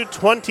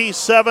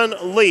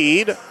 42-27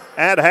 lead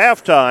at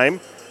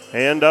halftime.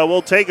 And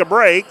we'll take a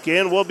break,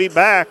 and we'll be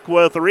back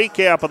with a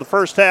recap of the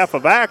first half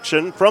of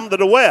action from the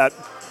DeWitt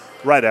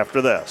right after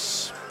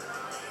this.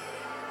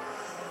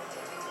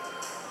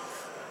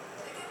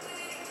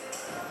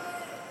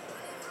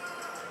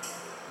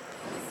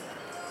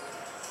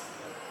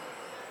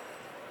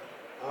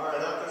 All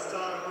right, at this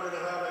time, we're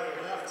going to have a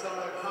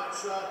halftime hot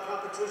shot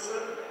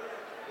competition.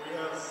 We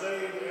have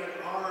Zane and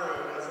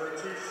Aaron as our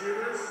 2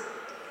 shooters.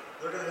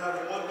 They're going to have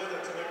 1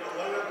 minute to make a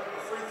layup,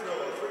 a free throw,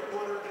 a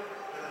 3-pointer,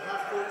 and a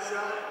half-court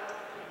shot.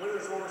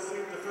 Winners will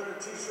receive defender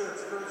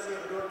T-shirts courtesy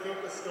of the Dordt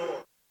Campus Store.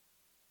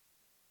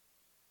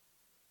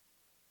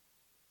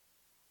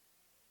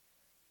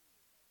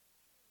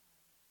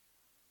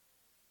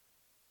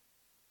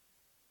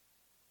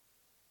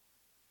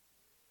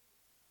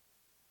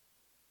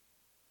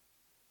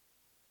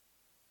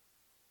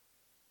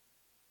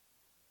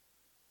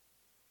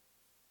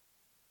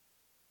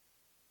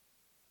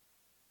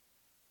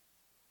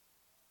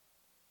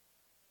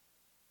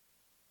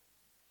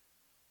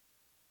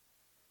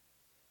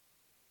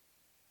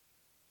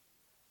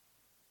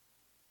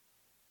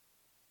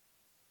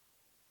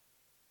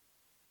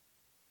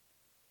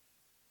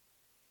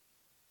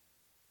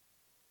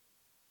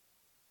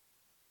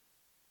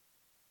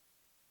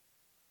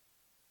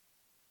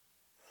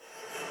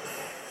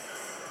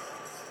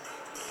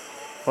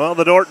 Well,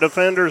 the Dordt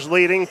defenders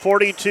leading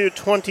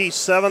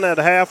 42-27 at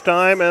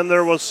halftime, and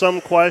there was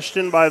some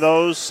question by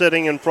those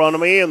sitting in front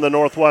of me in the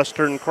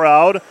Northwestern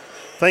crowd,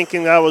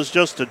 thinking that was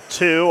just a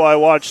 2. I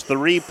watched the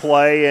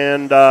replay,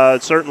 and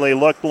it certainly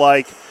looked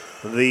like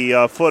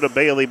the foot of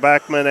Bailey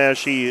Beckman as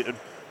she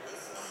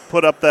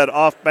put up that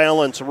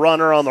off-balance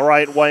runner on the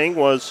right wing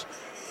was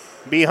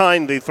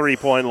behind the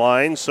three-point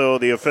line. So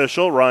the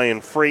official,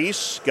 Ryan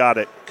Freese, got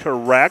it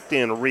correct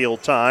in real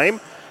time.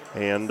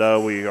 And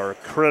we are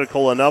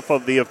critical enough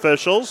of the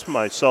officials,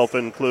 myself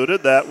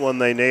included, that when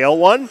they nail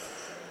one,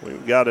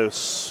 we've got to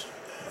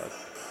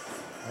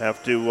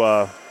have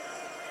to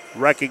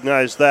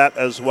recognize that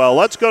as well.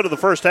 Let's go to the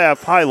first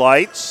half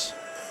highlights.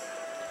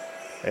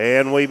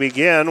 And we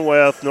begin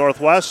with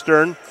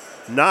Northwestern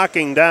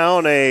knocking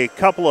down a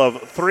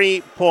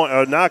three-pointer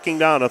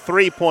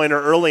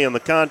early in the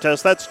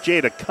contest. That's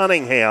Jada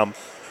Cunningham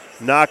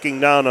knocking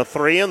down a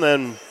three, and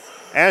then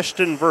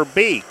Ashton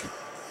Verbeek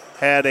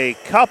had a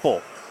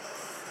couple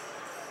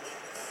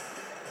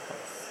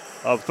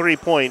of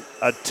three-point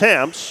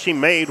attempts. She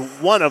made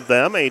one of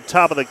them, a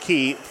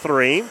top-of-the-key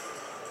three.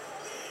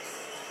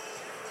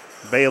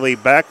 Bailey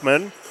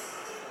Beckman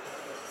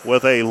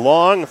with a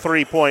long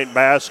three-point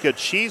basket.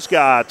 She's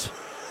got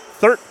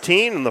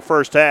 13 in the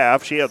first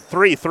half. She had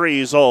 3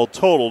 threes all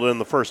totaled in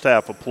the first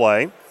half of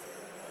play.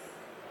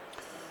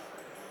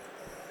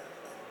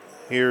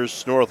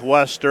 Here's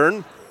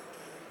Northwestern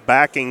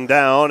backing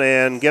down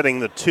and getting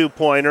the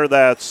two-pointer.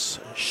 That's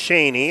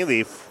Shaney,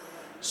 the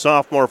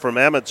sophomore from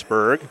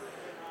Emmetsburg.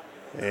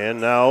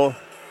 And now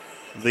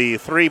the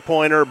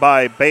three-pointer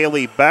by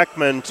Bailey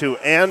Beckman to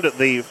end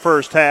the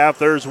first half.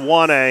 There's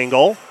one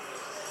angle.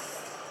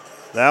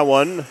 That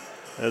one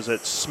as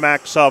it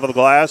smacks off of the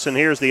glass. And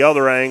here's the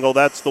other angle.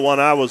 That's the one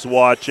I was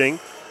watching,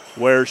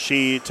 where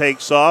she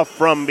takes off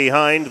from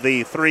behind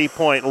the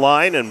three-point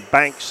line and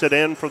banks it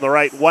in from the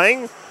right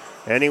wing.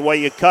 Any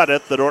way you cut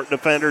it, the Dordt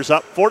defenders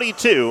up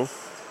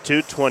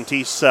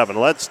 42-27.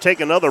 Let's take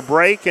another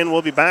break, and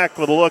we'll be back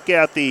with a look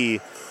at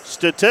the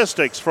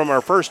statistics from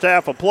our first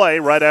half of play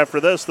right after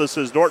this. This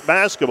is Dordt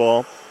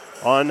basketball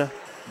on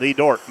the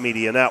Dordt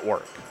Media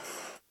Network.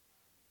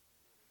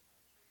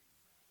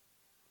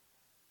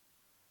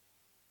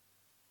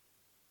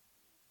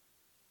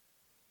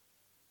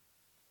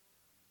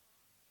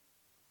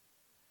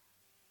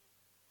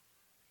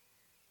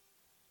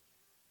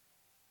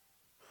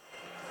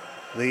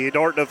 The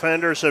Dordt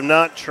defenders have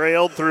not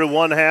trailed through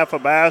one half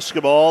of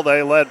basketball.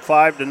 They led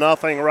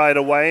 5-0 right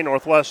away.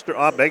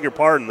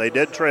 Northwestern, they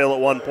did trail at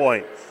one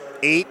point,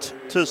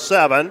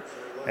 8-7.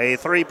 A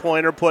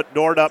three-pointer put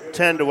Dordt up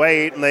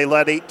 10-8, and they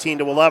led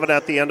 18-11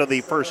 at the end of the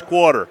first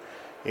quarter.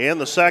 In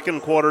the second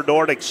quarter,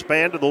 Dordt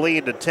expanded the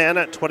lead to 10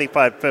 at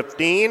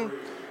 25-15,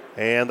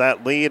 and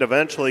that lead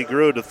eventually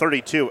grew to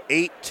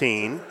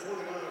 32-18.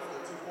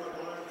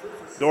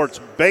 Dort's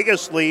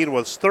biggest lead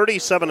was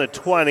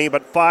 37-20,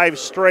 but 5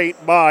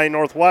 straight by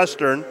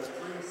Northwestern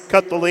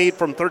cut the lead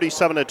from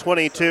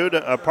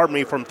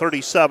 37-22 from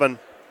 37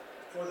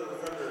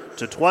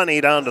 to 20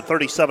 down to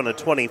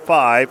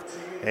 37-25,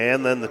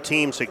 and then the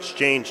teams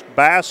exchanged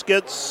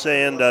baskets,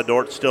 and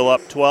Dordt still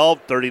up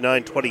 12,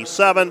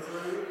 39-27,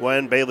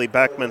 when Bailey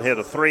Beckman hit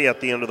a three at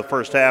the end of the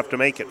first half to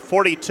make it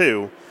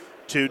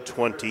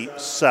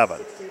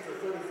 42-27.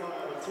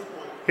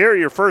 Here are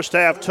your first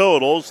half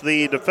totals.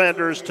 The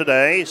defenders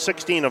today,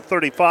 16 of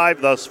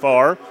 35 thus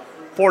far,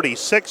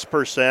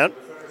 46%.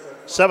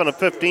 7 of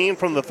 15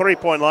 from the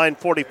three-point line,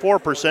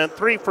 44%.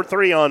 3 for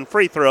 3 on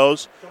free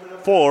throws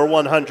for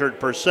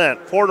 100%.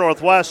 For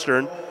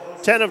Northwestern,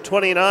 10 of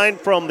 29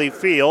 from the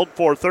field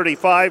for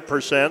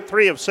 35%.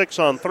 3 of 6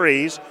 on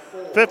threes,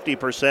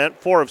 50%.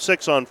 4 of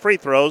 6 on free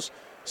throws,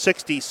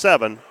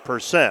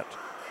 67%.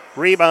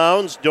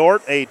 Rebounds,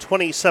 Dordt, a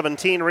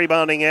 2017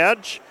 rebounding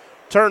edge.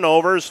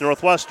 Turnovers,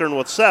 Northwestern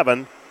with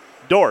 7.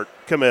 Dordt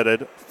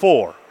committed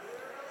 4.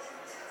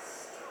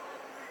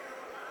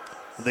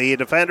 The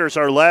defenders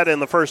are led in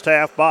the first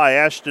half by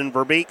Ashton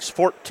Verbeek's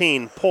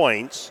 14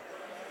 points.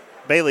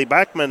 Bailey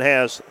Beckman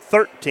has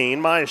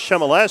 13. Maya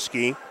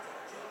Shemileski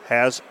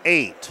has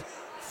 8.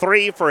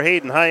 3 for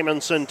Hayden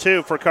Hymanson,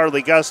 2 for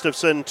Carly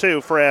Gustafson, 2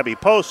 for Abby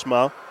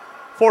Postma,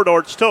 for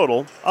Dort's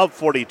total of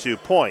 42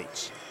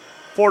 points.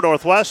 For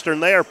Northwestern,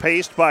 they are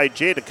paced by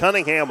Jada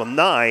Cunningham with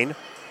 9.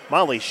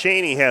 Molly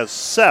Shaney has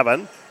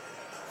 7.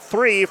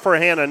 3 for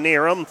Hannah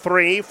Neerum,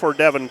 3 for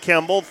Devin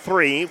Kemble,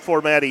 3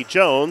 for Maddie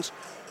Jones,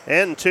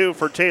 and 2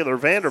 for Taylor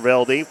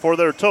Vandervelde for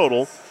their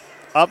total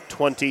of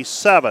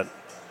 27.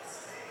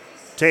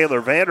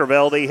 Taylor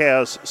Vandervelde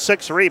has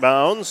 6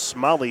 rebounds.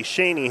 Molly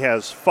Shaney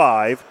has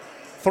 5.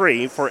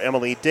 3 for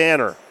Emily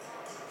Danner.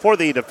 For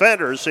the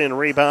defenders in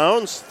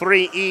rebounds,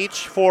 3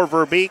 each for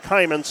Verbeek,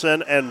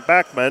 Hymanson, and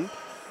Beckman.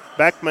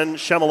 Beckman,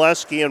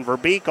 Shemileski, and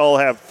Verbeek all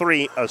have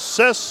 3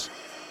 assists.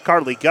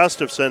 Carly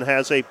Gustafson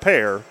has a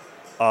pair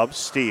of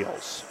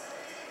steals.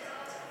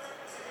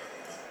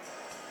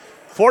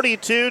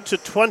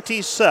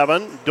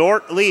 42-27,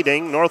 Dordt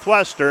leading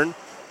Northwestern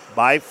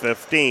by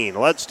 15.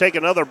 Let's take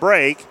another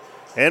break,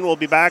 and we'll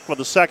be back with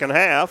the second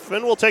half,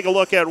 and we'll take a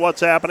look at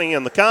what's happening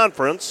in the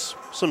conference,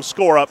 some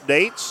score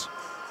updates,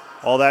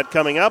 all that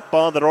coming up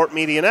on the Dordt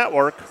Media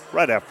Network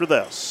right after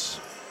this.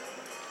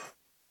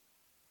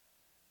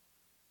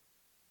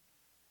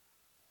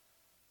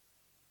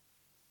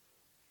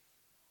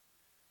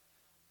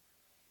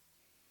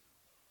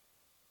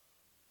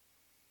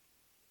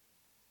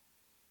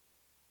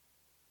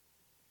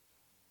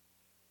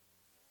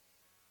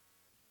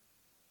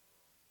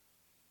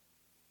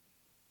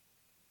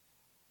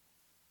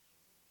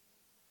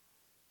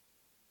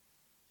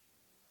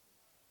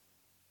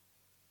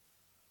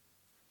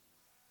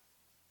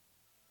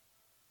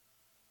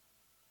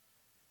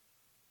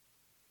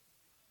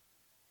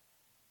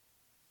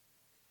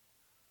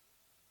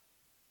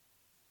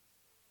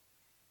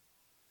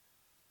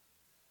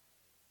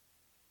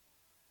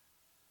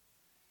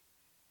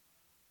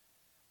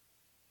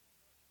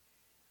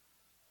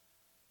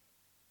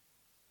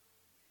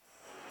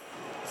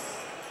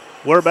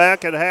 We're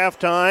back at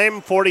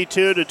halftime,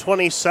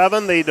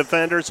 42-27. The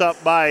Defenders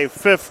up by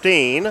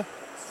 15.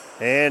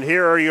 And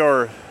here are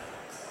your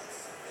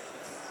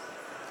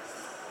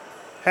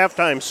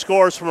halftime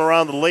scores from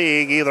around the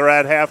league, either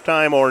at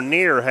halftime or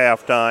near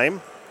halftime.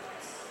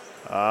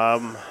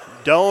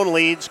 Doane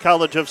leads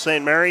College of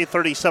St. Mary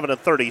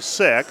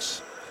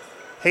 37-36.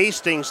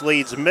 Hastings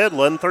leads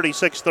Midland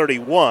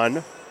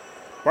 36-31.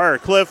 Briar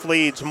Cliff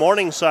leads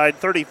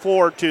Morningside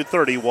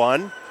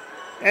 34-31.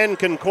 And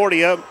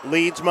Concordia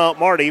leads Mount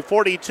Marty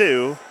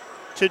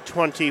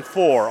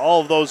 42-24.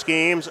 All of those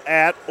games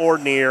at or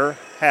near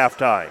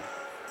halftime.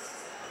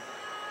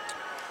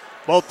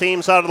 Both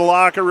teams out of the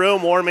locker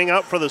room warming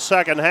up for the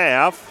second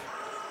half.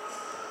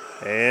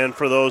 And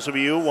for those of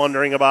you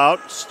wondering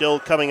about still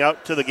coming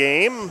out to the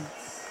game,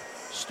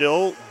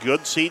 still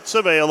good seats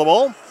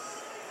available.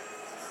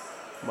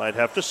 Might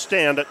have to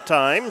stand at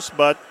times,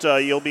 but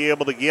you'll be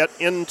able to get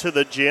into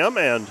the gym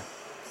and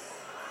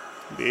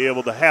be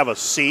able to have a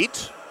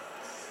seat.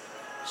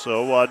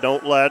 So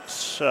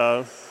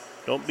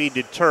don't be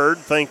deterred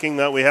thinking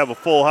that we have a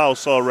full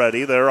house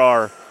already. There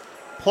are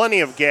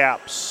plenty of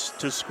gaps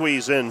to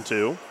squeeze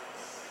into.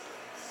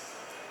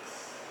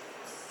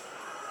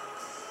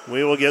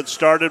 We will get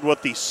started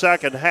with the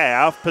second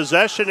half.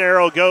 Possession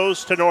arrow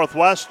goes to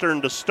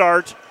Northwestern to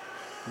start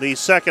the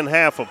second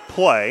half of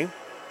play.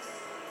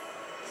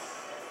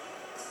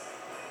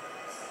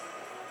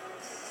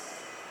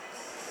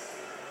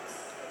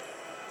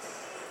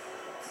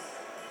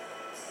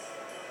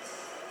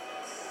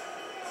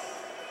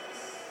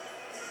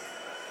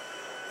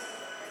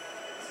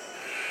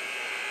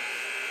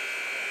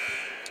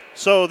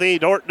 So the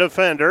Dordt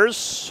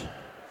Defenders,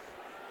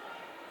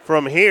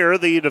 from here,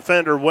 the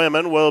Defender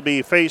women will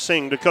be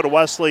facing Dakota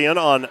Wesleyan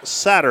on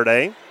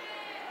Saturday.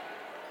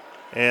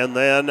 And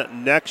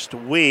then next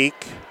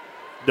week,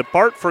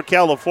 depart for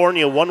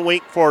California 1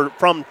 week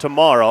from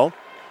tomorrow.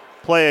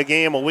 Play a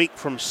game a week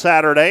from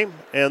Saturday.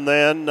 And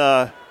then,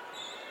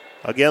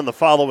 again, the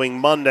following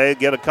Monday,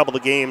 get a couple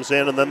of games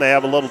in. And then they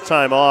have a little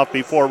time off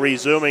before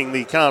resuming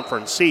the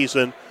conference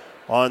season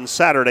on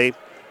Saturday,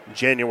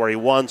 January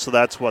 1, so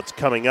that's what's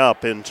coming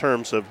up in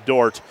terms of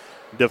Dordt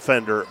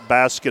Defender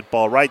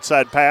basketball. Right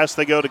side pass,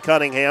 they go to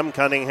Cunningham.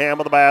 Cunningham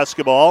with the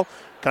basketball.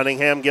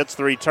 Cunningham gets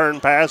the return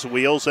pass,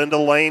 wheels into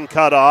the lane,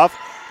 cut off.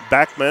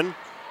 Beckman,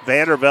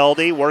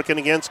 Vandervelde working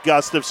against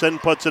Gustafson,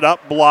 puts it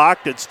up,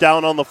 blocked. It's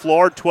down on the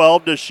floor,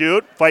 12 to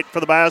shoot. Fight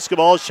for the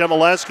basketball.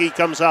 Shemileski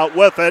comes out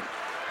with it,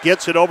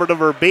 gets it over to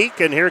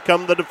Verbeek, and here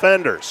come the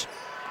Defenders.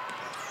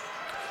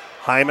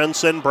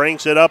 Hymanson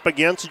brings it up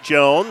against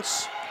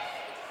Jones.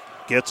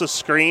 Gets a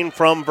screen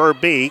from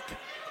Verbeek.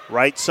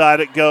 Right side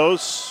it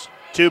goes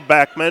to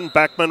Beckman.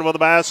 Beckman with the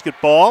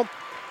basketball.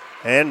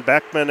 And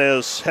Beckman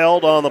is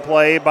held on the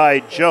play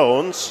by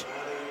Jones.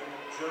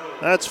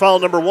 That's foul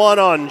number 1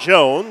 on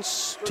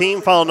Jones.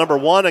 Team foul number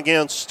 1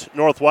 against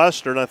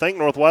Northwestern. I think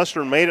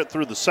Northwestern made it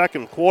through the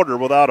second quarter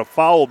without a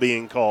foul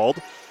being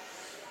called.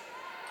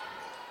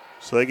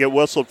 So they get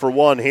whistled for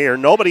 1 here.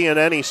 Nobody in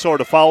any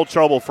sort of foul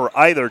trouble for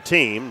either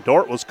team.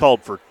 Dordt was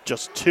called for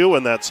just 2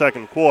 in that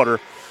second quarter.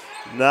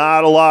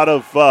 Not a lot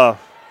of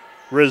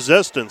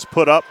resistance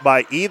put up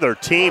by either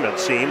team, it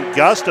seemed.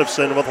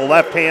 Gustafson with a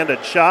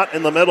left-handed shot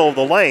in the middle of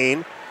the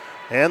lane.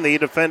 And the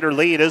Defender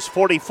lead is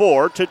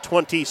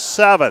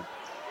 44-27.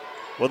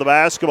 With the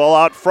basketball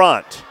out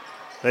front.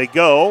 They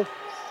go.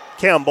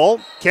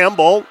 Kemble.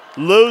 Kemble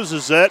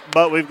loses it,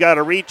 but we've got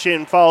a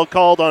reach-in foul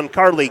called on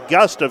Carly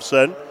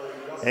Gustafson.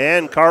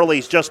 And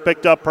Carly's just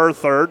picked up her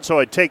third, so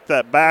I take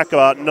that back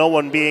about no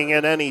one being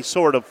in any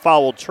sort of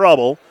foul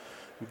trouble.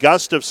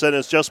 Gustafson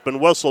has just been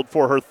whistled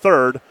for her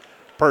third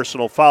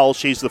personal foul.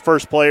 She's the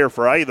first player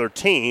for either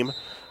team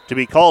to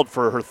be called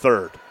for her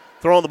third.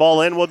 Throwing the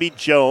ball in will be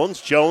Jones.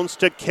 Jones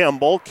to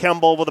Kemble.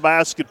 Kemble with the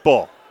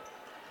basketball.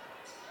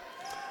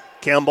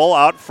 Kemble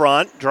out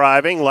front,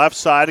 driving left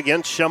side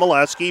against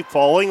Shemileski,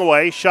 falling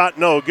away. Shot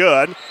no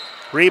good.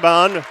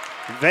 Rebound,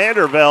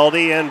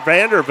 Vandervelde, and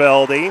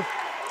Vandervelde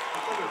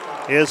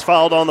is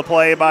fouled on the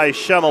play by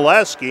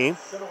Shemileski.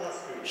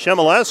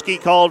 Shemileski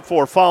called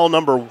for foul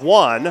number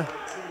 1.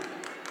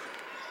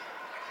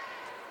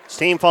 It's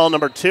team foul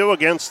number 2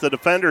 against the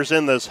Defenders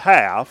in this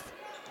half.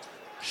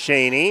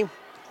 Shaney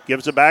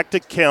gives it back to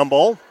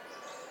Kemble.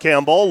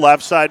 Kemble,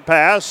 left side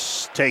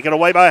pass, taken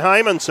away by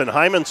Hymanson.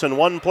 Hymanson,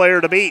 one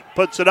player to beat,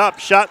 puts it up,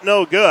 shot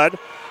no good.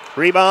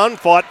 Rebound,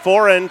 fought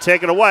for and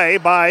taken away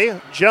by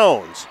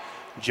Jones.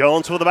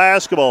 Jones with the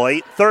basketball,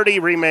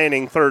 8:30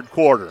 remaining third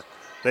quarter.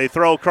 They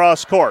throw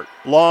cross court.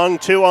 Long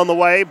 2 on the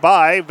way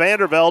by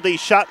Vandervelde,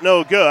 shot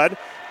no good.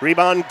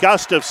 Rebound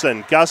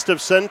Gustafson.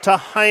 Gustafson to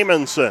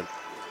Hymanson.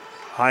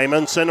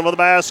 Hymanson with the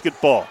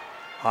basketball.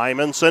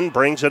 Hymanson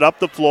brings it up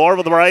the floor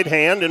with the right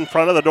hand in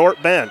front of the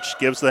Dordt bench.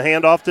 Gives the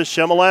handoff to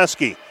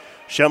Shemileski.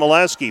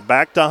 Shemileski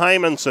back to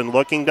Hymanson,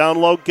 looking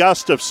down low,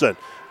 Gustafson.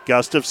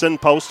 Gustafson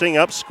posting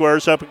up,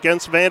 squares up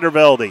against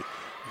Vandervelde.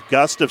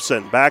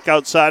 Gustafson, back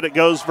outside it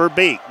goes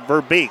Verbeek.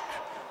 Verbeek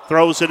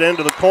throws it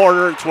into the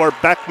corner. It's where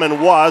Beckman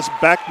was.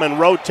 Beckman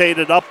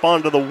rotated up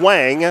onto the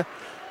wing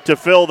to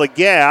fill the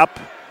gap.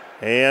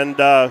 And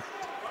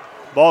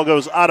ball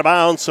goes out of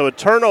bounds, so a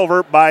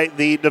turnover by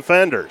the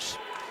defenders.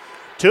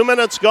 2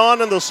 minutes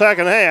gone in the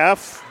second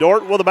half.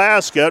 Dordt with a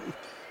basket.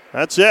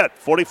 That's it.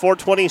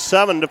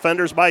 44-27,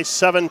 defenders by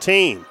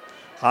 17.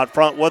 Out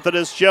front with it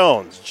is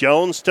Jones.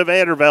 Jones to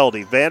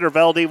Vandervelde.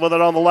 Vandervelde with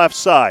it on the left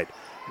side.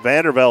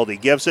 Vandervelde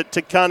gives it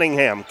to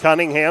Cunningham.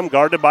 Cunningham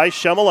guarded by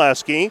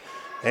Shemileski.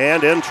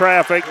 And in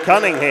traffic,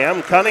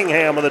 Cunningham.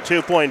 Cunningham with a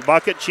 2-point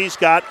bucket. She's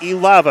got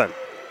 11.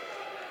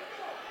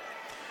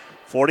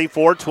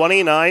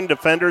 44-29,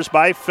 defenders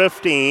by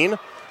 15.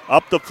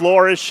 Up the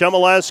floor is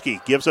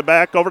Shemileski. Gives it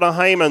back over to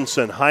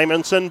Hymanson.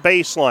 Hymanson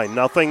baseline.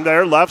 Nothing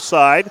there. Left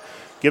side.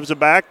 Gives it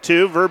back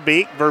to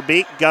Verbeek.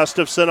 Verbeek,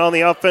 Gustafson on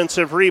the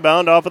offensive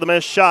rebound off of the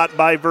missed shot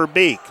by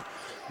Verbeek.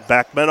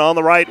 Beckman on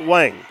the right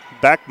wing.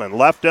 Beckman,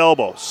 left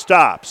elbow,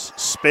 stops,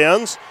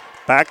 spins,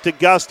 back to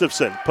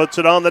Gustafson, puts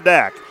it on the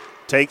deck.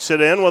 Takes it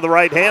in with the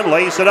right hand,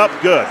 lays it up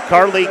good.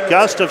 Carly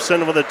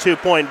Gustafson with a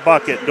 2-point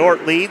bucket.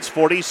 Dordt leads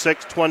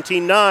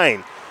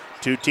 46-29.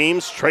 Two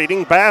teams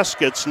trading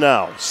baskets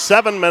now.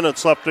 7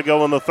 minutes left to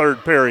go in the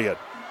third period.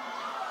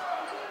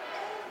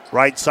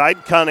 Right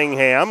side,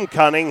 Cunningham.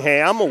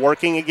 Cunningham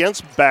working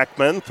against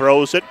Beckman.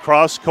 Throws it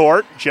cross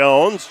court.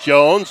 Jones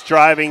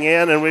driving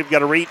in, and we've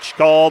got a reach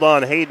called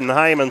on Hayden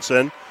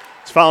Hymanson.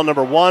 It's foul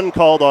number 1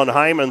 called on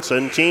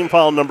Hymanson. Team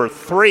foul number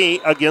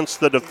 3 against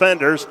the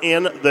defenders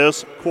in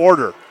this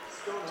quarter.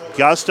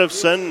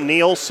 Gustafson,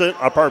 Beckman,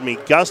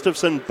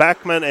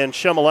 and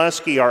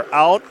Shemileski are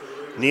out.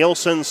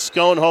 Nielsen,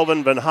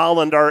 Schoenhoven, Van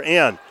Holland are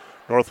in.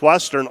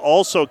 Northwestern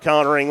also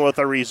countering with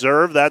a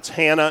reserve. That's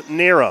Hannah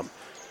Neerum.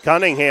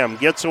 Cunningham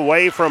gets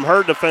away from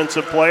her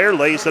defensive player,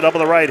 lays it up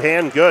with the right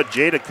hand. Good.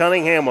 Jada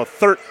Cunningham with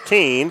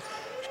 13.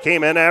 She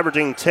came in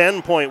averaging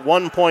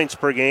 10.1 points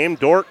per game.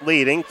 Dordt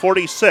leading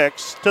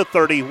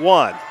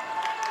 46-31.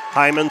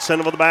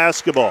 Hymanson with the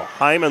basketball.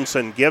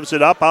 Hymanson gives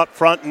it up out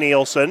front.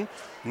 Nielsen,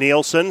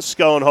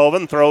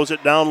 Schoenhoven throws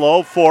it down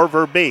low for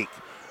Verbeek.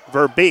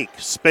 Verbeek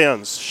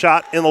spins.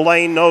 Shot in the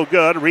lane, no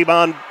good.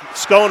 Rebound,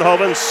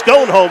 Schoenhoven.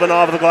 Schoenhoven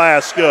off the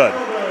glass, good.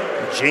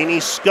 Janie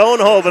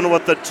Schoenhoven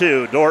with the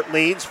 2. Dordt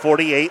leads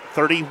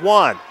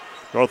 48-31.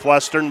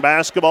 Northwestern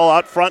basketball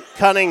out front,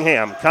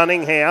 Cunningham.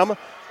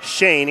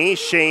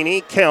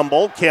 Shaney,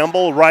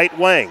 Kemble right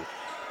wing.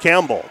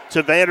 Kemble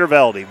to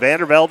Vandervelde.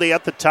 Vandervelde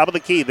at the top of the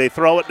key. They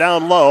throw it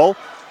down low.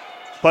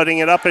 Putting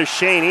it up is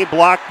Shaney,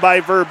 blocked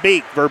by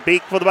Verbeek.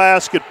 Verbeek with the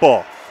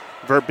basketball.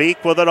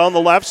 Verbeek with it on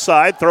the left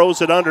side,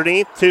 throws it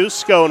underneath to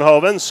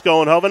Schoenhoven.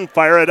 Schoenhoven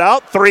fire it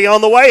out. 3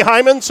 on the way.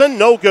 Hymanson,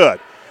 no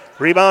good.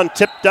 Rebound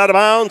tipped out of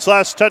bounds.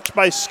 Last touch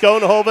by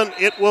Schoenhoven.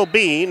 It will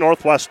be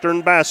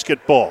Northwestern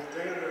basketball.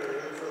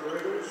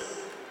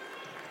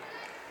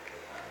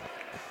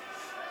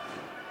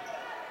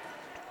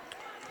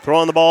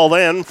 Throwing the ball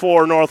in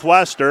for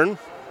Northwestern.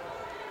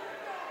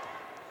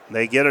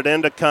 They get it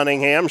into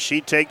Cunningham.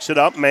 She takes it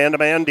up.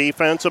 Man-to-man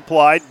defense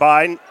applied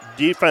by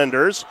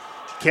defenders.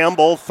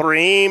 Kemble,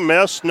 3,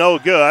 missed, no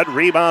good.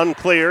 Rebound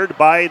cleared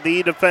by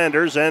the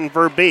defenders and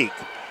Verbeek.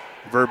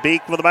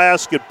 Verbeek with the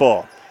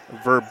basketball.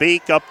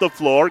 Verbeek up the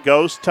floor,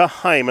 goes to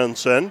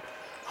Hymanson.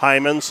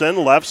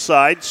 Hymanson, left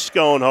side,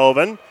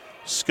 Schoenhoven.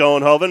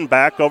 Schoenhoven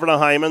back over to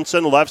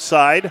Hymanson, left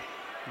side,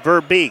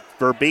 Verbeek.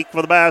 Verbeek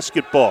with the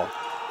basketball.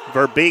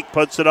 Verbeek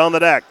puts it on the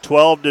deck,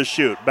 12 to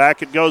shoot.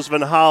 Back it goes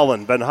Van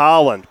Holland. Van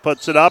Holland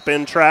puts it up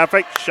in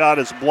traffic. Shot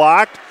is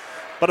blocked,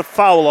 but a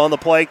foul on the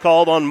play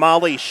called on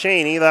Molly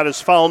Shaney. That is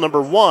foul number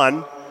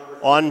 1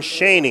 on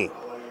Shaney.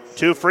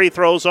 2 free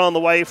throws on the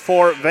way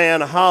for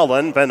Van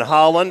Holland. Van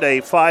Holland, a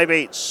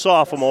 5'8"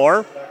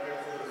 sophomore.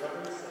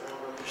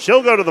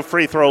 She'll go to the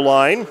free throw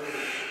line.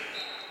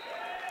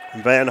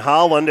 Van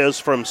Holland is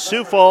from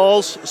Sioux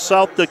Falls,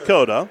 South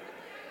Dakota.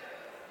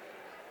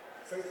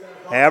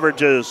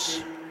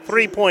 Averages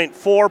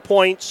 3.4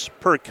 points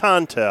per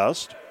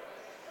contest.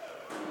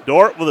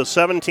 Dordt with a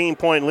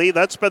 17-point lead.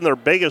 That's been their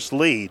biggest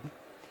lead.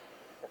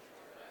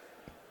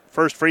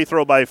 First free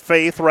throw by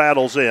Faith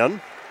rattles in.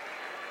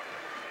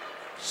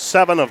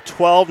 7 of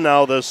 12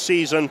 now this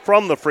season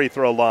from the free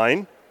throw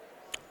line.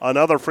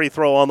 Another free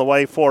throw on the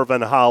way for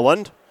Van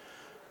Holland.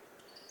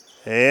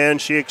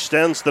 And she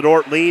extends the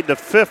Dordt lead to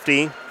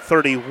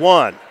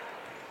 50-31.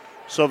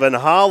 So Van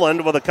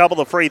Holland with a couple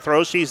of free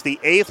throws. She's the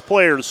 8th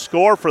player to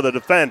score for the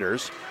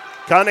defenders.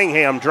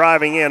 Cunningham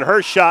driving in.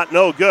 Her shot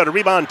no good. A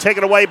rebound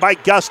taken away by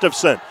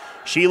Gustafson.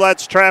 She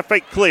lets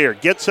traffic clear.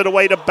 Gets it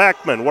away to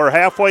Beckman. We're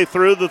halfway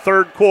through the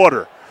third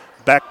quarter.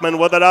 Beckman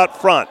with it out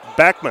front.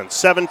 Beckman,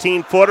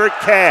 17-footer,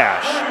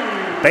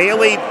 cash.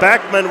 Bailey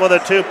Beckman with a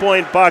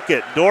 2-point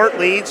bucket. Dordt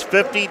leads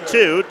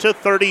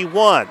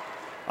 52-31.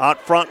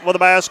 Out front with the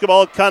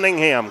basketball,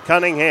 Cunningham.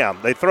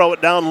 They throw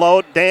it down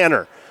low,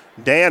 Danner.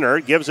 Danner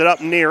gives it up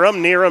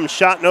Neerum. Neerum's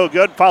shot no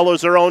good.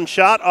 Follows her own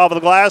shot. Off of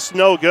the glass,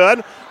 no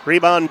good.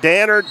 Rebound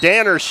Danner.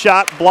 Danner's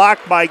shot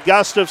blocked by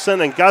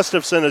Gustafson, and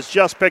Gustafson has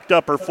just picked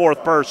up her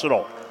 4th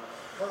personal.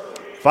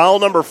 Foul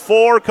number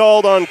 4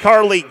 called on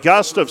Carly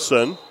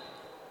Gustafson.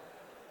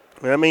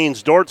 That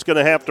means Dordt's going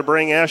to have to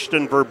bring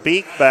Ashton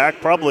Verbeek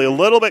back probably a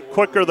little bit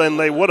quicker than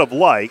they would have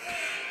liked.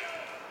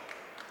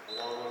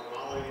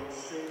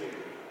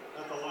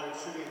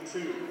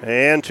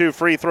 And 2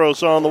 free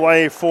throws on the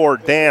way for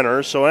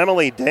Danner. So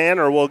Emily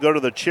Danner will go to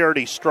the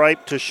charity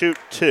stripe to shoot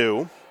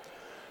 2.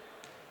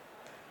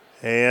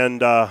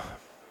 And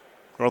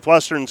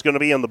Northwestern's going to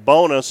be in the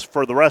bonus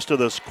for the rest of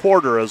this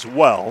quarter as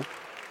well.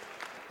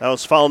 That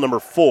was foul number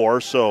 4.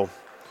 So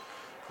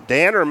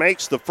Danner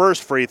makes the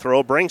first free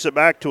throw, brings it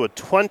back to a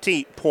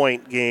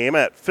 20-point game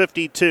at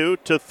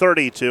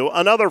 52-32.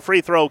 Another free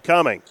throw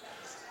coming.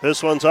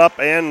 This one's up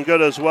and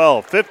good as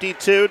well.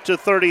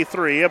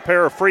 52-33, a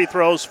pair of free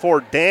throws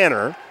for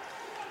Danner.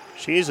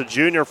 She's a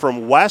junior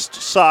from West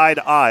Side,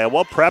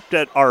 Iowa, prepped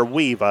at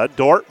Arweva.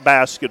 Dordt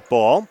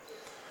basketball.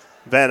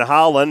 Van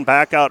Hollen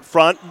back out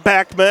front.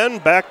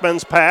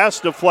 Beckman's pass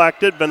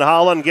deflected. Van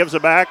Hollen gives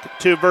it back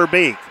to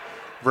Verbeek.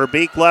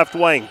 Verbeek left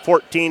wing,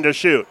 14 to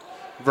shoot.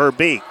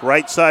 Verbeek,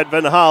 right side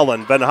Van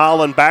Hollen. Van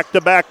Hollen back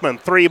to Beckman.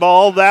 3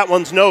 ball, that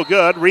one's no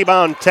good.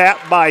 Rebound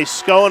tapped by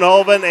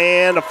Schoenhoven,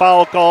 and a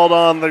foul called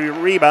on the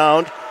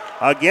rebound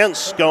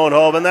against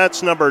Schoenhoven.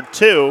 That's number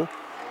 2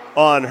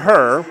 on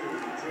her.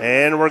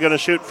 And we're going to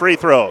shoot free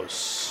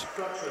throws.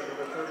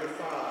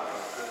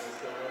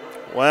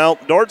 Well,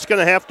 Dordt's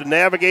going to have to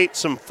navigate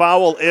some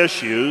foul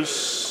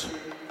issues.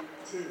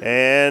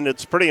 And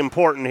it's pretty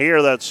important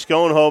here that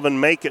Schoenhoven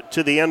make it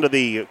to the end of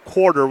the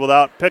quarter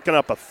without picking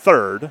up a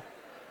third.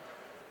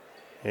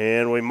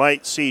 And we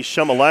might see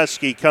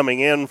Shumaleski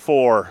coming in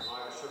for,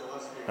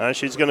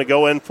 she's going to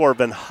go in for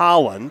Van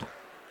Hollen.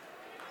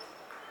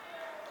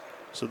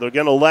 So they're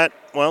going to let,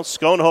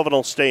 Schoenhoven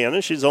will stay in,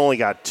 and she's only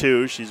got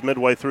 2. She's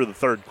midway through the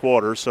third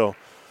quarter, so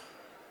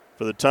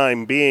for the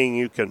time being,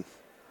 you can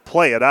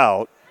play it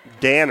out.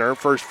 Danner,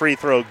 first free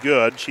throw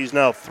good. She's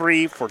now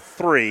 3 for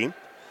 3.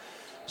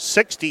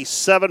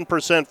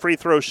 67% free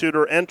throw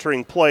shooter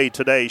entering play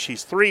today.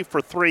 She's 3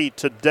 for 3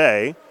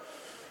 today.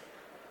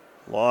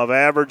 Law of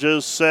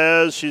averages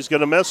says she's going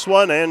to miss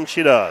one, and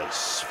she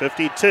does.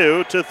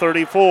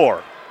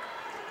 52-34.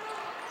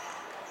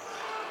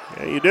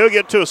 Yeah, you do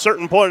get to a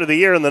certain point of the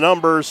year, and the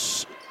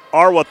numbers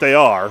are what they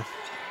are.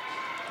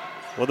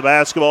 With the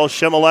basketball,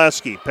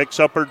 Shumaleski picks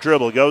up her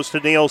dribble, goes to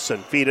Nielsen,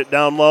 feed it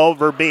down low.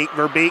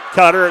 Verbeek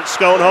cutter at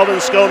Schoenhoven.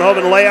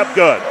 Schoenhoven layup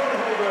good.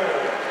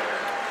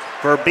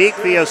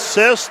 Verbeek the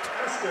assist,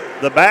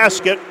 the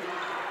basket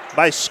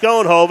by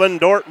Schoenhoven.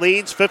 Dordt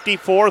leads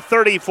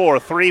 54-34,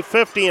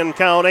 3:50 and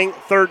counting,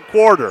 third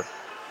quarter.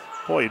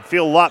 Boy, you'd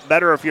feel a lot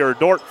better if you're a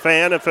Dordt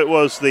fan if it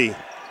was the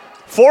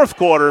fourth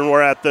quarter and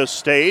we're at this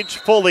stage.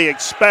 Fully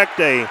expect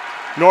a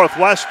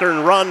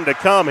Northwestern run to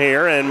come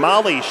here, and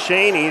Molly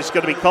Shaney's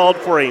going to be called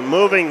for a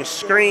moving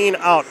screen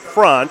out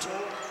front.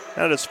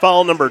 That is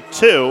foul number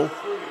 2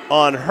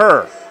 on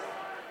her.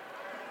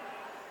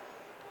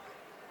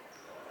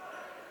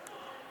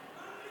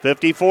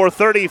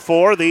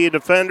 54-34, the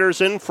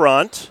defenders in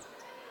front.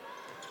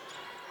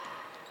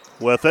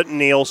 With it,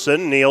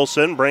 Nielsen.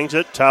 Nielsen brings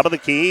it top of the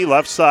key,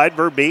 left side,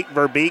 Verbeek,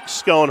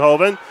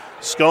 Schoenhoven.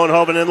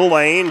 Schoenhoven in the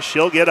lane.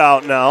 She'll get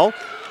out now.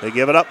 They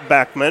give it up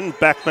Beckman.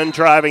 Beckman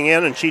driving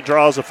in, and she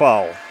draws a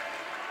foul.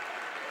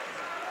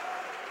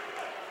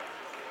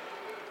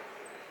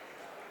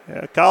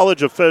 Yeah,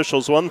 college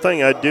officials, one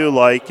thing I do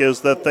like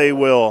is that they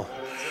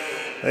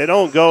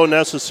don't go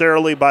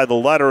necessarily by the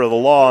letter of the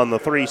law on the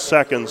 3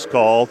 seconds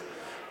call.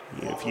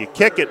 If you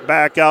kick it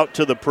back out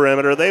to the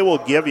perimeter, they will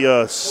give you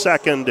a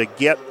second to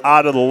get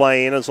out of the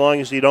lane as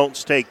long as you don't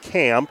stay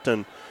camped.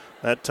 And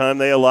that time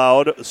they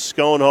allowed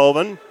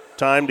Schoenhoven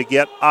time to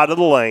get out of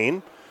the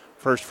lane.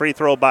 First free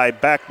throw by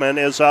Beckman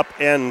is up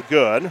and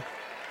good.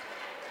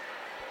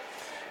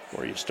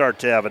 Where you start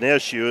to have an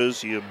issue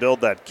is you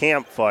build that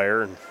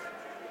campfire and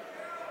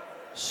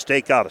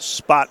stake out a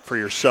spot for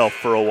yourself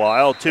for a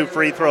while. 2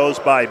 free throws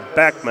by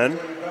Beckman.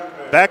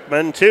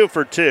 Beckman 2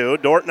 for 2.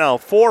 Dordt now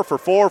 4 for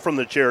 4 from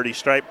the charity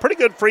stripe. Pretty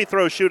good free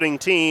throw shooting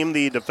team,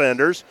 the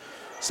defenders.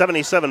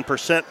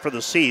 77% for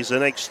the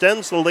season.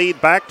 Extends the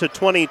lead back to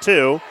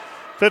 22.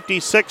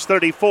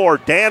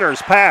 56-34.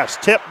 Danner's pass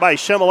tipped by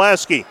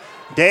Shumaleski.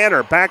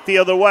 Danner back the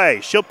other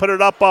way. She'll put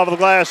it up off the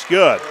glass.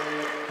 Good.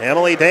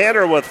 Emily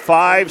Danner with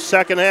 5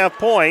 second-half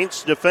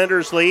points.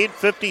 Defenders lead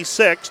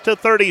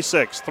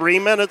 56-36. 3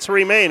 minutes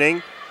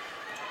remaining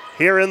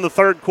here in the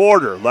third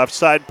quarter. Left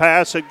side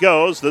pass it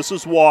goes. This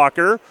is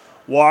Walker.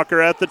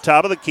 Walker at the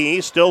top of the key.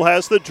 Still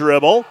has the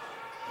dribble.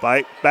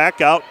 Back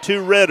out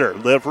to Ritter.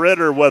 Liv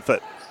Ritter with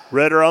it.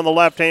 Ritter on the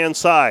left-hand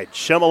side.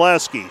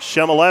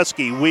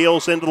 Shumaleski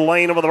wheels into the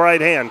lane with the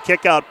right hand.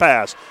 Kick out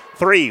pass.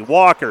 3,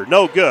 Walker,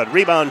 no good.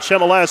 Rebound,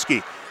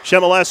 Shumaleski.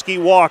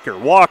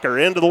 Walker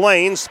into the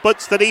lane,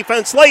 splits the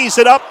defense, lays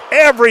it up.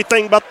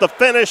 Everything but the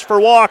finish for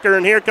Walker,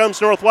 and here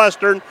comes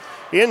Northwestern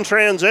in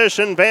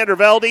transition.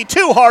 Vandervelde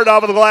too hard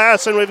off of the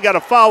glass, and we've got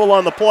a foul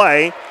on the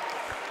play.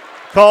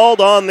 Called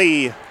on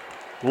the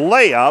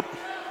layup.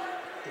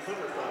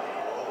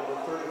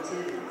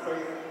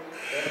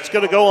 It's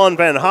going to go on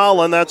Van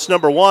Hollen. That's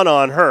number 1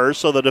 on her,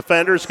 so the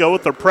defenders go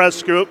with their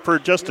press group for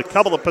just a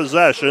couple of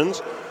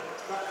possessions.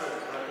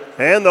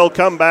 And they'll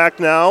come back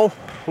now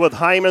with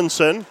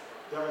Hymanson,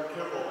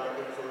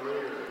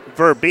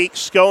 Verbeek,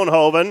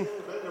 Schoenhoven,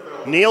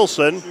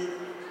 Nielsen,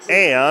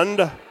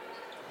 and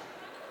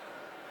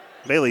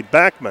Bailey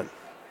Beckman.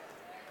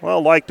 Well,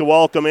 I'd like to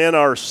welcome in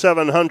our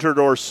 700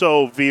 or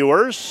so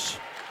viewers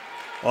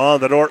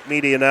on the Dordt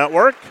Media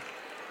Network.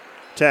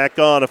 Tack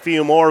on a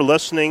few more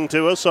listening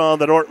to us on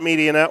the Dordt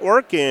Media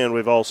Network, and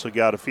we've also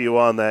got a few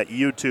on that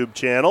YouTube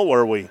channel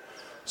where we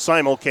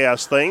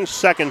simulcast things.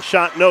 Second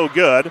shot, no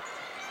good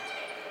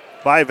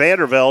by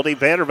Vandervelde.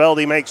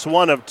 Vandervelde makes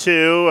one of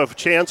two, a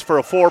chance for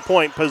a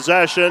 4-point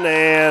possession,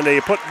 and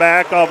a put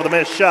back off of the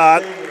missed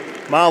shot,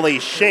 Molly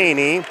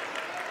Shaney.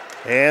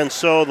 And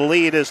so the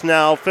lead is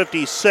now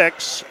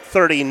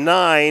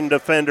 56-39,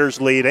 defenders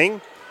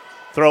leading.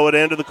 Throw it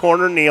into the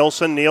corner,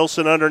 Nielsen.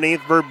 Nielsen underneath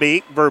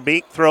Verbeek.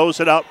 Verbeek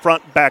throws it out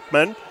front,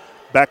 Beckman.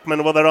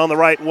 Beckman with it on the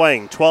right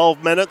wing.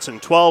 12 minutes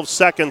and 12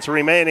 seconds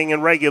remaining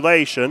in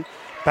regulation.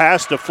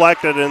 Pass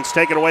deflected, and it's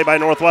taken away by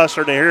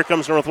Northwestern. And here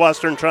comes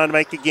Northwestern trying to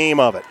make a game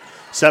of it.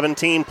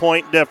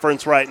 17-point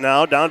difference right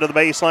now. Down to the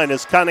baseline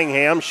is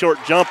Cunningham. Short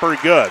jumper,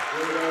 good.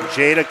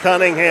 Jada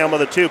Cunningham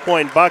with a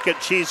 2-point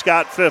bucket. She's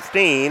got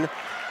 15.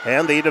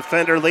 And the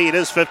defender lead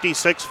is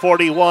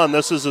 56-41.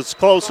 This is as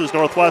close as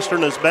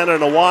Northwestern has been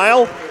in a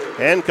while.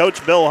 And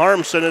Coach Bill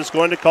Harmson is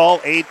going to call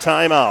a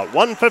timeout.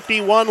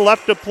 1:51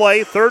 left to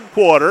play, third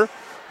quarter.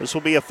 This will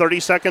be a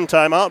 30-second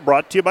timeout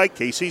brought to you by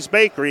Casey's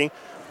Bakery.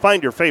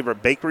 Find your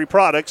favorite bakery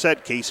products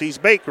at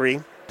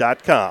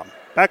caseysbakery.com.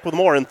 Back with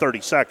more in 30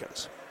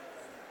 seconds.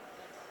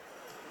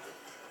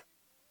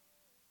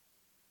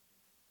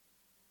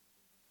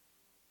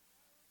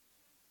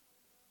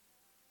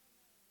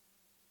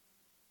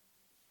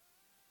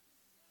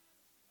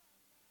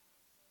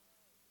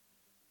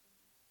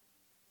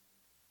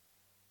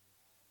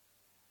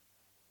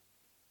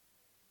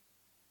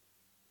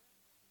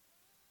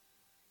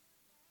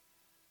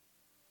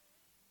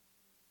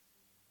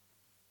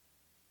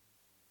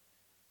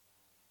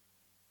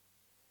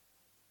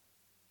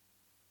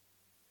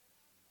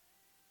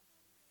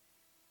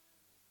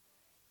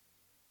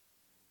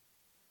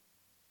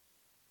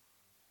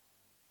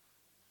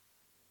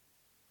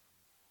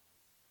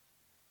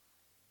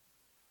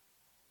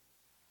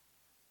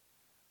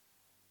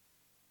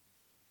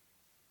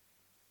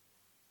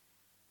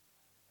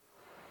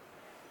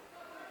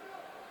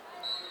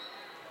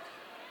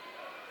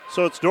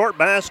 So it's Dordt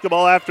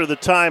basketball after the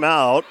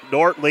timeout.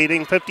 Dordt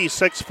leading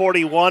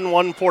 56-41,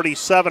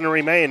 1:47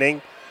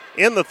 remaining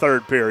in the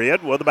third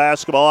period with the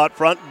basketball out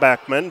front.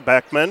 Beckman.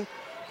 Beckman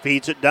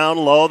feeds it down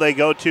low. They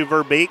go to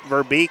Verbeek.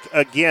 Verbeek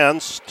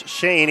against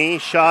Shaney.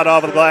 Shot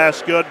off the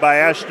glass, good by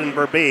Ashton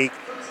Verbeek.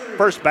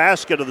 First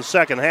basket of the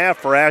second half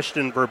for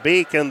Ashton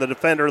Verbeek, and the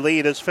defender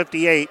lead is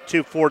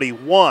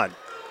 58-41.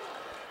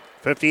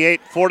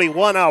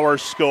 58-41 our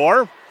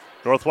score.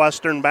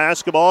 Northwestern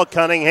basketball.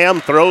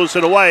 Cunningham throws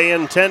it away,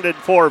 intended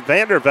for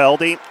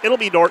Vandervelde. It'll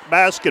be Dordt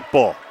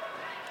basketball.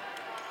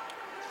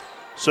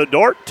 So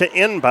Dordt to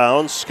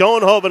inbound.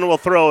 Schoenhoven will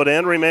throw it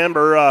in.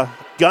 Remember,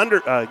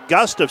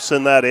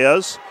 Gustafson, that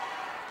is,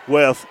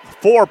 with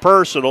 4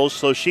 personals,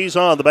 so she's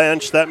on the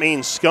bench. That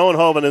means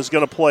Schoenhoven is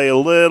going to play a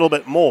little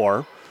bit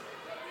more.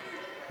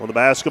 With the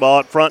basketball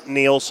up front,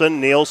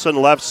 Nielsen. Nielsen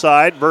left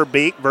side,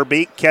 Verbeek.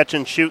 Verbeek catch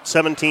and shoot,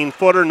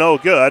 17-footer, no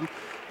good.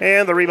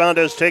 And the rebound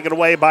is taken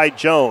away by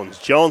Jones.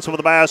 Jones with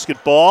the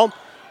basketball.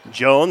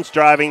 Jones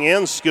driving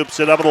in, scoops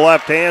it up with the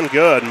left hand.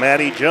 Good.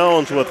 Maddie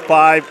Jones with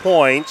 5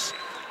 points.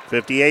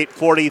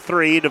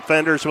 58-43.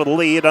 Defenders with a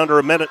lead under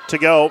a minute to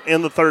go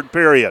in the third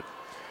period.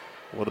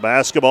 With the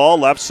basketball,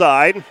 left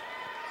side.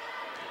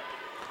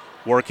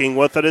 Working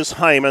with it is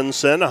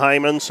Hymanson.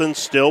 Hymanson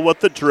still with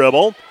the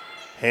dribble.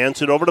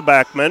 Hands it over to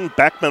Beckman.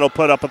 Beckman will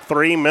put up a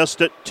 3.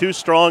 Missed it. Too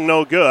strong,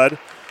 no good.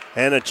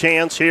 And a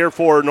chance here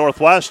for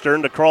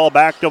Northwestern to crawl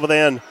back to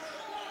within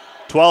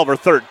 12 or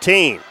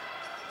 13.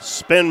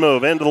 Spin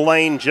move into the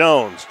lane,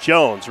 Jones.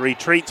 Jones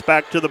retreats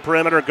back to the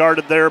perimeter,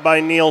 guarded there by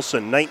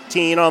Nielsen.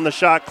 19 on the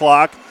shot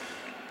clock,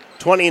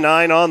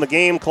 29 on the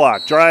game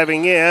clock.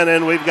 Driving in,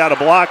 and we've got a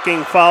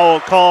blocking foul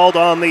called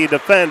on the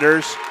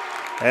defenders,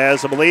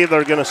 as I believe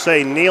they're going to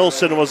say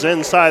Nielsen was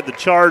inside the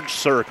charge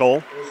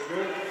circle.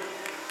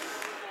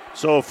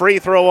 So a free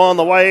throw on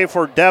the way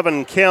for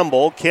Devin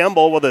Kimball.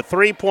 Kimball with a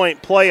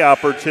 3-point play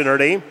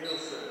opportunity.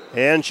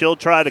 And she'll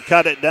try to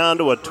cut it down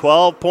to a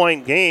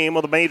 12-point game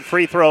with a made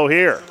free throw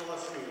here.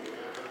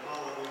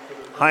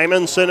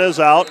 Hymanson is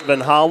out.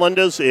 Van Holland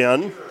is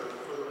in.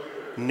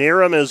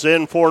 Needham is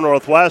in for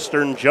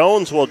Northwestern.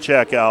 Jones will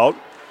check out.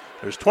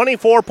 There's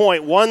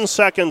 24.1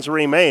 seconds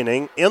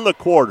remaining in the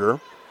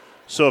quarter.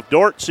 So if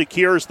Dordt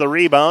secures the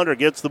rebound or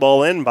gets the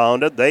ball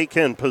inbounded, they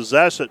can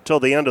possess it till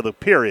the end of the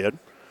period.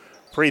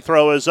 Free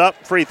throw is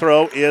up. Free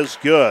throw is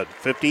good.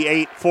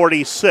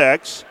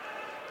 58-46.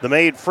 The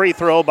made free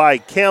throw by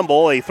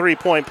Kimball. A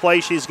 3-point play.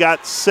 She's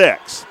got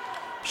 6.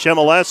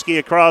 Shimoleski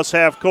across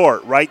half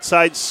court. Right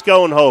side,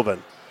 Schoenhoven.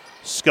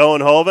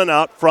 Schoenhoven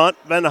out front,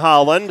 Van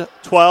Holland.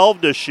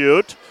 12 to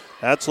shoot.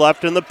 That's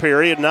left in the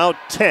period. Now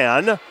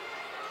 10.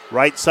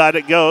 Right side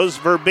it goes.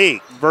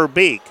 Verbeek.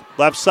 Verbeek.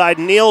 Left side,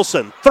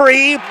 Nielsen.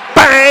 3.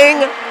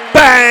 Bang!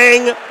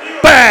 Bang!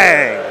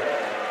 Bang!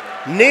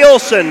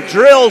 Nielsen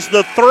drills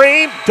the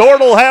 3. Dordt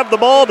will have the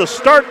ball to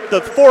start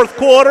the fourth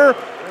quarter.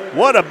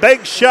 What a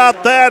big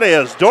shot that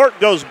is. Dordt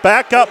goes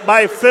back up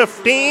by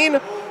 15,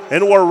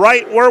 and we're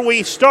right where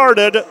we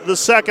started the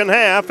second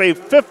half. A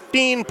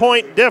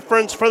 15-point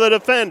difference for the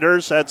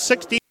defenders at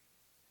 60.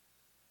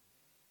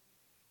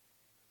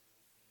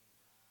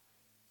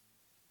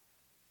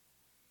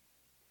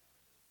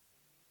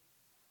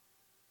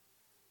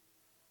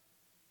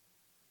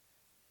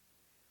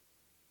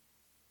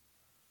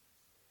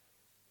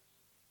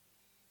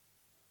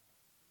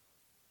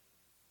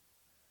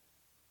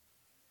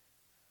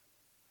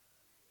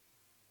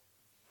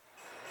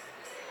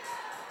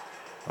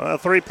 A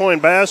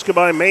three-point basket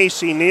by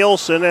Macy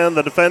Nielsen, and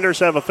the defenders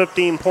have a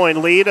 15-point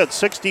lead at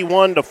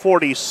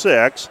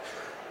 61-46.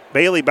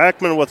 Bailey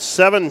Beckman with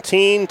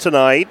 17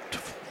 tonight.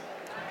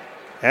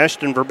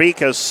 Ashton Verbeek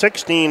has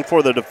 16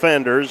 for the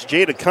defenders.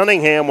 Jada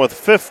Cunningham with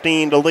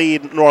 15 to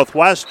lead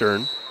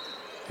Northwestern.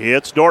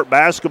 It's Dordt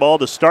basketball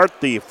to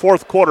start the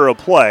fourth quarter of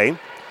play.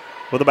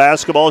 With the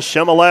basketball,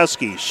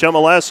 Shemileski.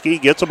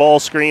 Shemileski gets a ball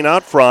screen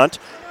out front.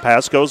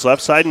 Pass goes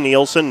left side,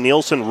 Nielsen.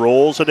 Nielsen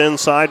rolls it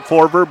inside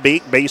for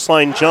Verbeek.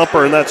 Baseline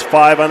jumper, and that's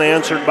 5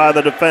 unanswered by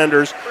the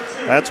defenders.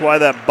 That's why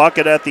that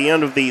bucket at the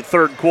end of the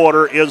third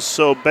quarter is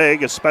so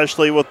big,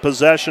 especially with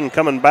possession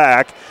coming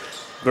back.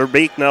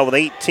 Verbeek now with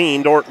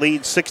 18. Dordt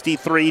leads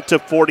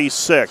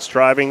 63-46.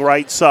 Driving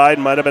right side,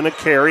 might have been a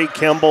carry.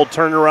 Kimball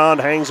turnaround,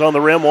 hangs on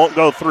the rim, won't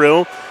go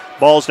through.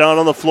 Ball's down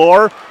on the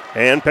floor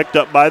and picked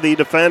up by the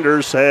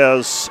defenders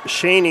as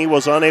Shaney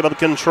was unable to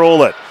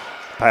control it.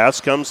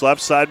 Pass comes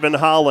left side, Van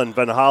Hollen.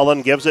 Van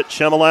Hollen gives it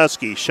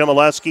Shemileski.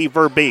 Shemileski,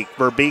 Verbeek.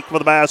 Verbeek with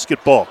the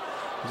basketball.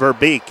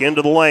 Verbeek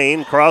into the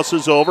lane,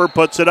 crosses over,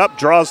 puts it up,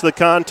 draws the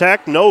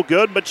contact. No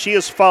good, but she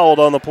is fouled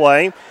on the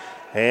play.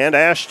 And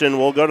Ashton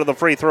will go to the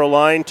free throw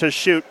line to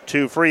shoot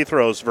 2 free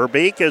throws.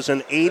 Verbeek is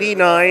an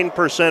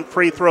 89%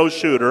 free throw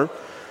shooter.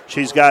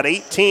 She's got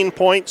 18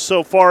 points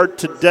so far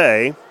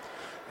today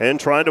and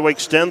trying to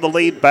extend the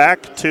lead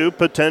back to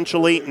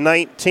potentially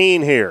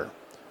 19 here.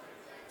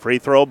 Free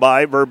throw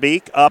by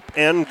Verbeek, up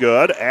and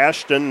good.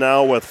 Ashton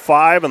now with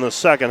 5 in the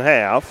second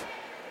half.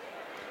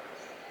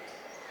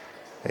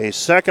 A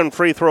second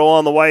free throw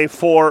on the way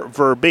for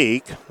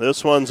Verbeek.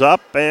 This one's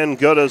up and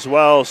good as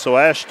well. So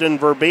Ashton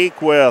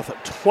Verbeek with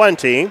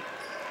 20.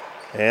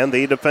 And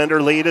the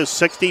defender lead is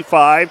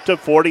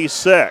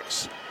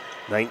 65-46.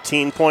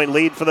 19-point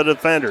lead for the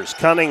defenders.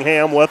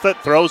 Cunningham with it,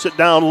 throws it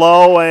down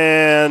low,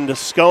 and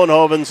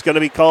Schoenhoven's going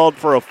to be called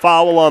for a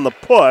foul on the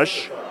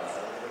push.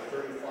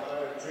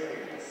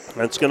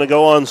 That's going to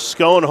go on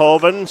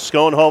Schoenhoven.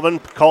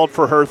 Schoenhoven called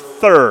for her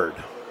third.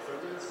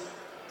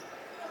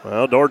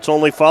 Well, Dordt's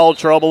only foul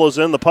trouble is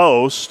in the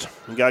post.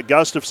 We got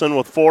Gustafson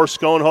with 4,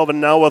 Schoenhoven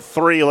now with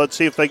 3. Let's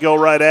see if they go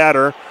right at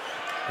her.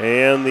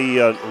 And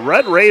the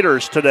Red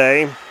Raiders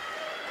today,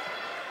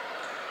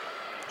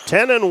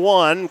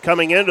 10-1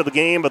 coming into the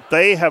game, but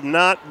they have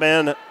not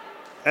been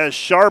as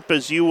sharp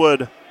as you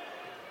would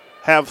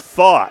have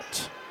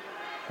thought.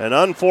 An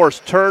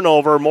unforced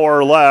turnover, more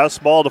or less.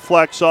 Ball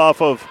deflects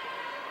off of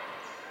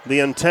the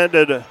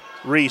intended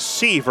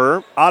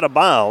receiver, out of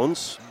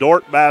bounds.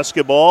 Dordt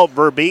basketball.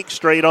 Verbeek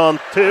straight on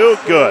 2.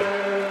 Good.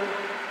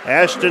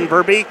 Ashton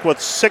Verbeek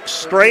with 6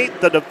 straight.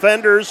 The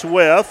defenders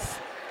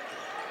with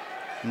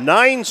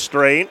 9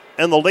 straight.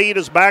 And the lead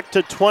is back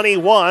to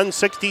 21,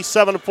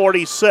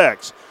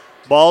 67-46.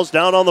 Ball's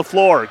down on the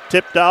floor.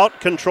 Tipped out,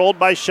 controlled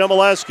by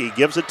Shemileski.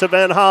 Gives it to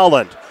Van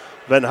Holland.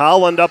 Van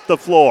Holland up the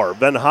floor.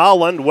 Van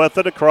Holland with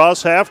it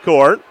across half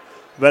court.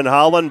 Van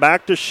Hollen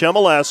back to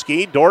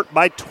Shemileski. Dordt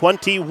by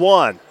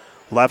 21.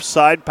 Left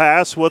side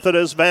pass with it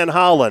is Van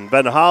Hollen.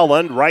 Van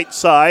Hollen, right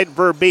side,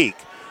 Verbeek.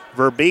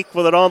 Verbeek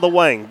with it on the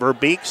wing.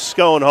 Verbeek,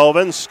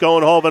 Schoenhoven.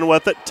 Schoenhoven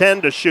with it,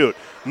 10 to shoot.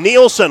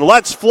 Nielsen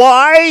lets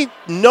fly.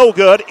 No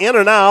good. In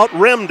and out.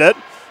 Rimmed it.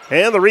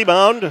 And the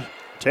rebound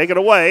taken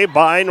away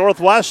by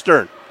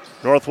Northwestern.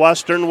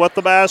 Northwestern with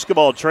the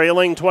basketball,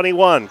 trailing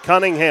 21.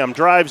 Cunningham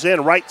drives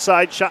in. Right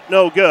side shot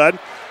no good.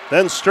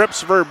 Then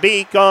strips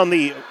Verbeek on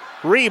the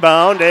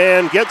rebound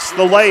and gets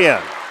the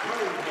lay-in.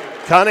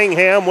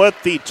 Cunningham with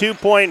the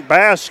 2-point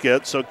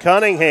basket. So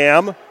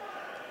Cunningham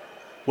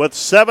with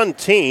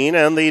 17,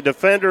 and the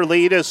defender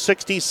lead is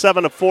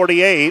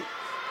 67-48.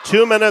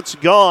 2 minutes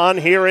gone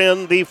here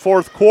in the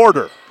fourth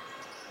quarter.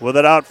 With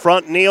it out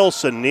front,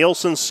 Nielsen.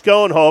 Nielsen,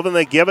 Schoenhoven.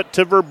 They give it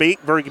to Verbeek.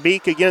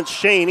 Verbeek against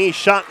Shaney.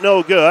 Shot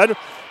no good.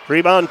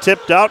 Rebound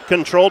tipped out,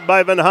 controlled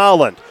by Van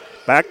Holland.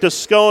 Back to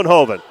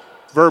Schoenhoven.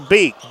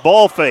 Verbeek,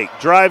 ball fake,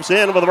 drives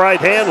in with the right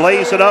hand,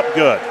 lays it up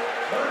good.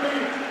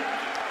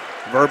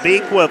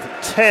 Verbeek with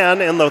 10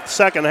 in the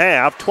second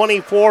half,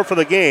 24 for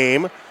the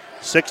game.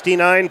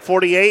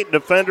 69-48,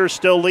 defenders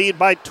still lead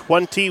by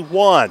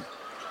 21.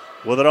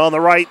 With it on the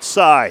right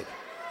side,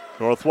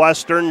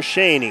 Northwestern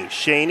Shaney.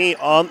 Shaney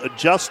on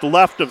just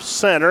left of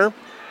center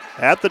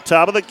at the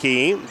top of the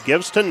key.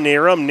 Gives to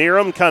Neerum.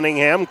 Neerum,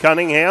 Cunningham.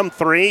 Cunningham,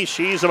 3.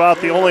 She's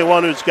about the only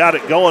one who's got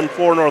it going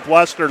for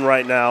Northwestern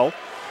right now.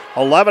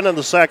 11 in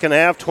the second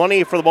half,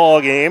 20 for the ball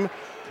game.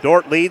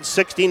 Dordt leads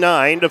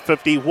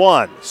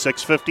 69-51.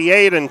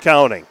 6:58 and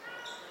counting.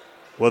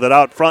 With it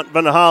out front,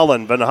 Van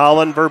Hollen. Van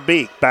Hollen,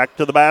 Verbeek. Back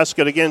to the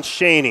basket against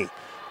Shaney.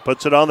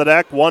 Puts it on the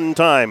deck one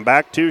time.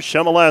 Back to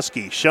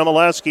Shemileski.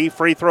 Shemileski,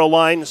 free throw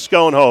line,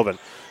 Schoenhoven.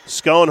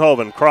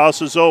 Schoenhoven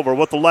crosses over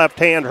with the left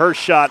hand. Her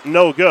shot,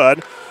 no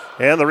good.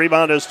 And the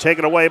rebound is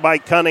taken away by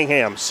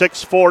Cunningham.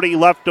 6:40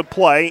 left to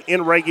play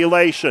in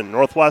regulation.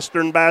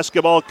 Northwestern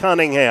basketball,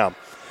 Cunningham.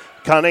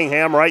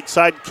 Cunningham, right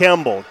side,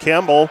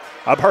 Danner.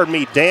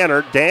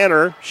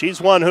 Danner, she's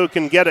one who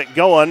can get it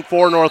going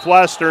for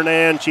Northwestern,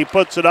 and she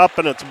puts it up,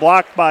 and it's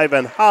blocked by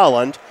Van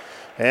Hollen.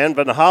 And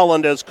Van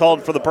Hollen is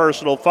called for the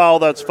personal foul.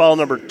 That's foul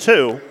number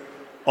 2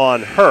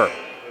 on her.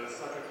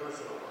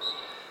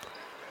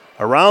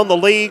 Around the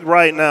league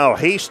right now,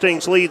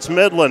 Hastings leads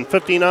Midland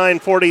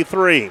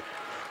 59-43.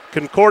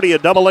 Concordia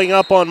doubling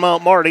up on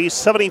Mount Marty,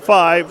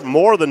 75,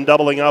 more than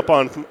doubling up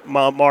on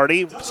Mount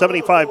Marty,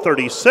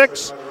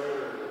 75-36.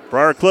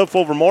 Briarcliff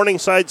over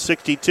Morningside,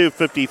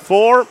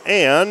 62-54.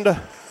 And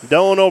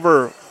Doane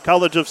over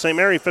College of St.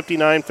 Mary,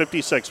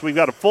 59-56. We've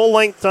got a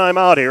full-length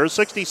timeout here,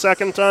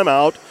 60-second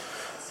timeout.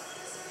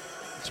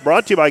 It's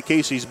brought to you by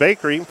Casey's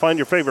Bakery. Find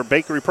your favorite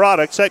bakery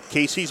products at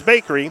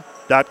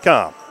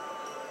caseysbakery.com.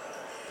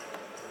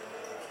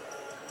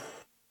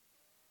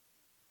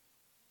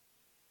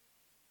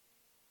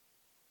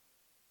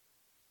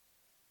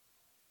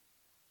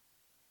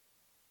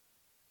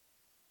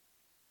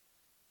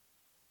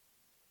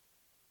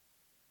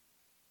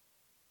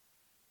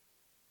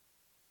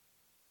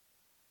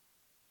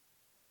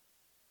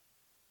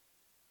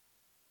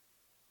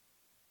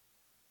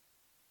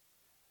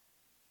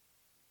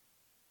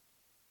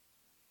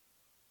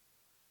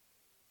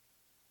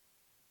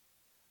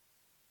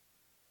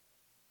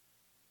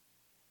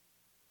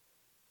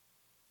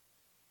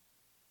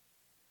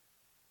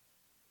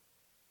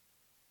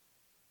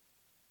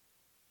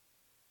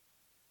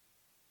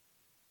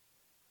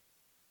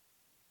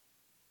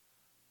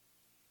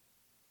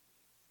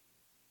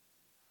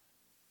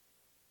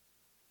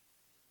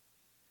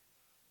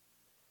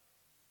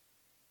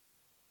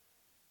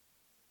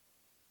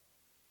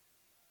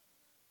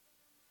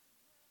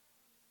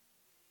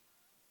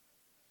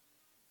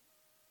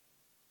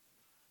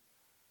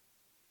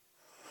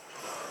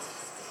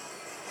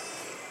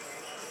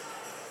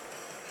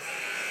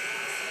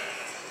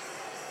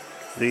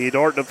 The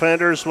Dordt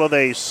defenders with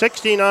a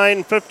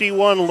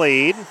 69-51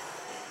 lead.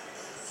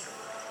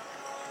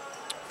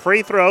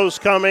 Free throws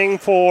coming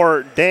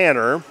for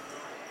Danner.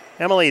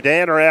 Emily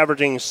Danner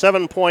averaging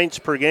 7 points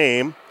per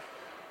game.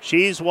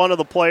 She's one of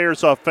the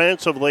players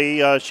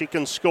offensively. She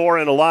can score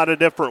in a lot of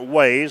different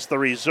ways. The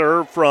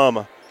reserve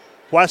from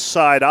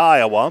Westside,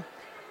 Iowa.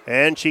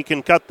 And she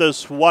can cut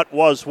this, what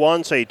was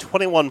once a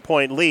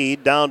 21-point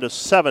lead, down to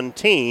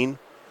 17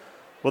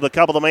 with a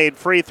couple of made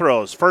free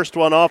throws. First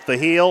one off the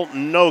heel,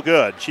 no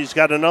good. She's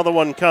got another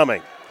one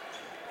coming.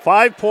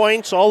 5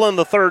 points all in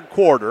the third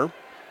quarter.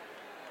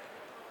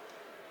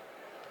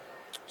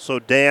 So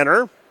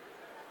Danner,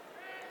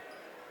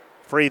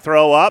 free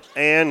throw up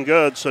and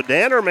good. So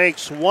Danner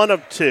makes 1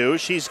 of 2.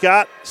 She's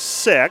got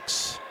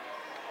 6.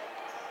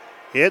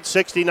 It's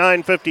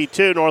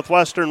 69-52.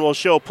 Northwestern will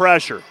show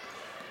pressure.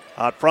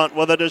 Out front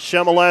with it is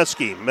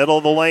Shemileski. Middle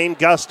of the lane,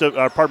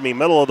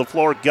 middle of the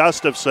floor,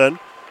 Gustafson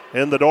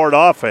in the Dordt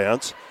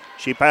offense.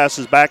 She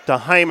passes back to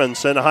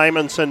Hymanson.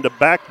 Hymanson to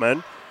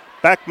Beckman.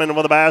 Beckman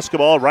with the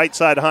basketball. Right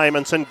side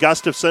Hymanson.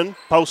 Gustafson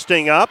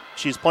posting up.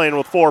 She's playing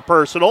with 4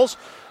 personals.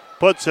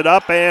 Puts it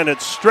up, and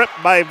it's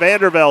stripped by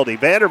Vandervelde.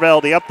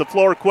 Vandervelde up the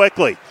floor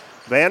quickly.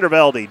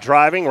 Vandervelde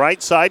driving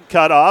right side,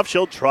 cut off.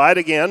 She'll try it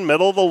again,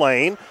 middle of the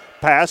lane.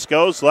 Pass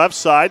goes left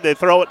side. They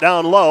throw it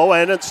down low,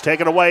 and it's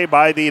taken away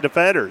by the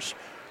defenders.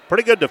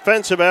 Pretty good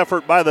defensive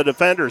effort by the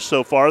defenders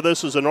so far.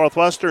 This is a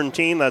Northwestern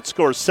team that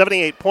scores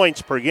 78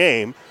 points per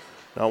game.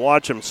 Now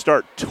watch them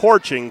start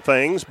torching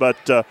things, but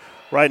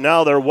right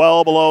now they're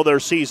well below their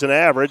season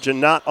average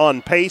and not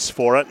on pace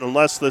for it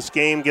unless this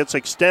game gets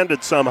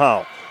extended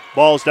somehow.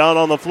 Ball's down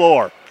on the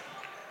floor.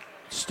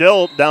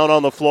 Still down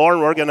on the floor,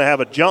 and we're going to have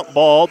a jump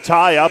ball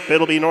tie-up.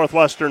 It'll be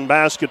Northwestern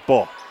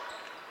basketball.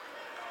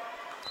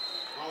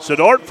 So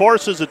Dordt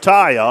forces a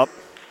tie-up.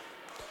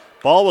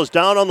 Ball was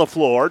down on the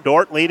floor.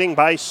 Dordt leading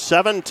by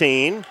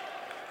 17,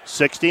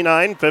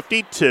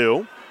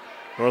 69-52.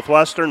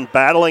 Northwestern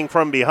battling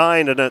from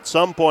behind, and at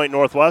some point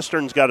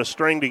Northwestern's got to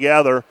string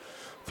together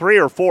 3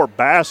 or 4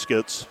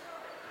 baskets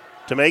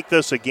to make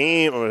this a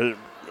game,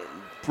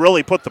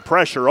 really put the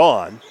pressure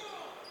on.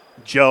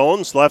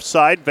 Jones, left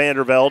side,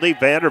 Vandervelde.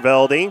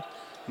 Vandervelde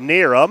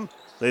near him.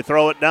 They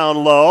throw it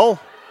down low.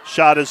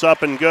 Shot is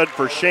up and good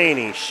for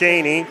Shaney.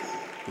 Shaney,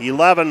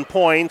 11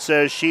 points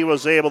as she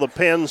was able to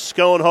pin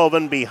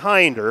Schoenhoven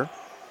behind her.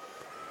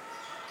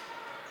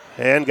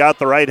 And got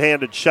the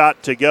right-handed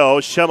shot to go.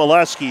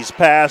 Shemileski's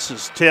pass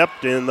is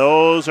tipped, and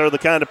those are the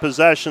kind of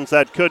possessions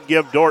that could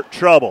give Dordt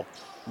trouble.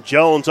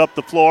 Jones up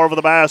the floor with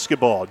the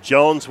basketball.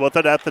 Jones with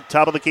it at the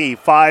top of the key.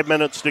 5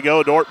 minutes to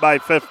go. Dordt by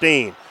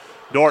 15.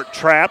 Dordt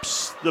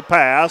traps the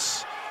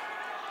pass.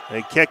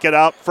 They kick it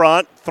out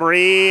front.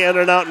 3 in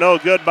and out, no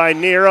good by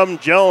Needham.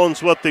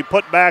 Jones with the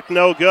putback,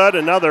 no good.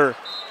 Another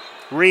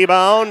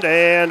Rebound,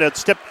 and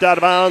it's tipped out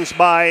of bounds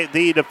by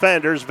the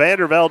defenders.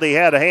 Vandervelde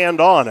had a hand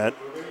on it.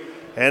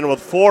 And with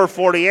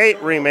 4:48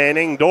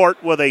 remaining,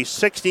 Dordt with a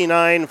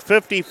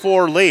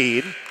 69-54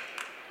 lead.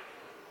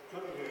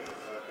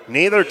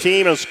 Neither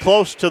team is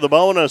close to the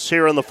bonus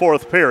here in the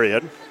fourth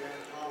period.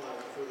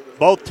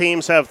 Both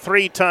teams have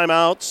 3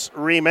 timeouts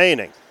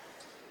remaining.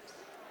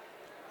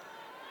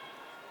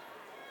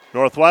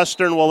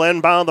 Northwestern will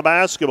inbound the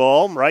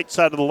basketball, right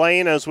side of the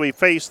lane as we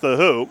face the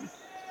hoop.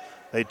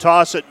 They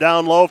toss it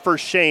down low for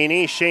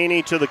Shaney.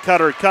 Shaney to the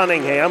cutter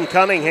Cunningham.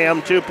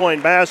 Cunningham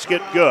 2-point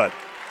basket, good.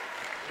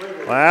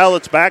 Well,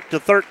 it's back to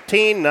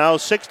 13 now,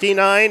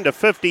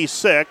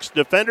 69-56.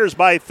 Defenders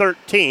by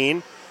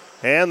 13.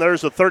 And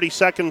there's a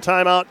 30-second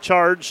timeout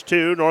charge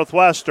to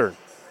Northwestern.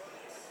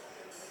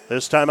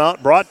 This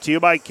timeout brought to you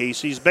by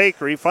Casey's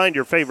Bakery. Find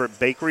your favorite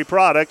bakery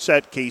products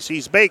at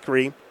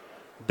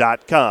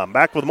caseysbakery.com.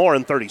 Back with more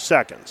in 30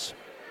 seconds.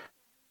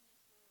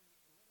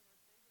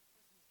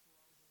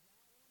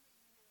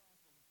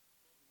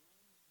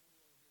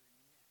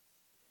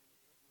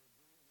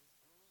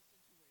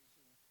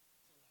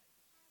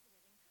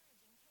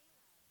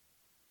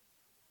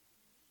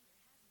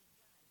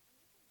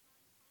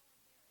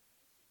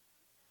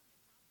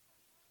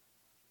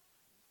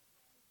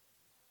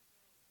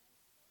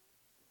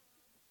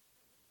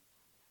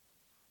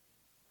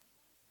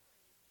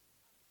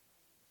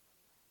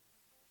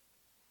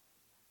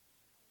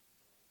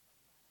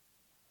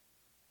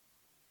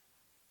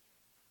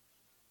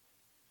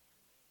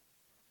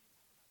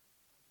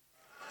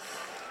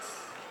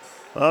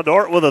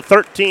 Dordt with a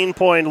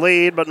 13-point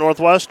lead, but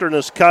Northwestern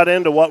has cut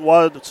into what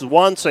was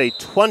once a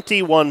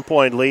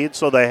 21-point lead,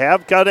 so they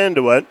have cut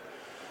into it.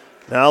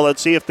 Now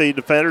let's see if the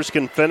defenders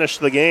can finish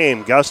the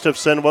game.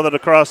 Gustafson with it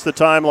across the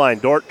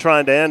timeline. Dordt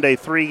trying to end a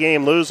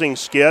 3-game losing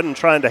skid and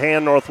trying to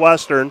hand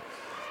Northwestern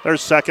their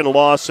second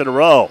loss in a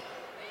row.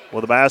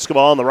 With the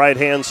basketball on the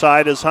right-hand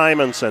side is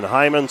Hymanson.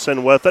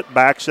 Hymanson with it,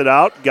 backs it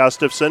out.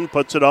 Gustafson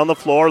puts it on the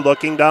floor,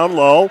 looking down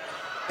low.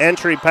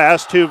 Entry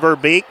pass to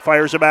Verbeek,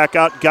 fires it back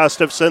out.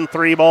 Gustafson,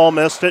 3-ball,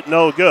 missed it,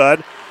 no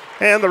good.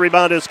 And the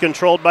rebound is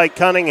controlled by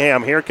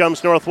Cunningham. Here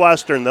comes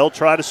Northwestern. They'll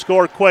try to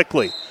score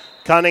quickly.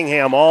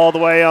 Cunningham all the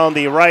way on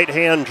the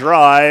right-hand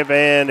drive,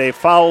 and a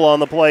foul on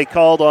the play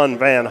called on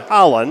Van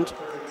Holland.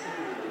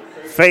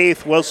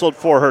 Faith whistled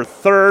for her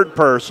third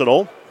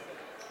personal.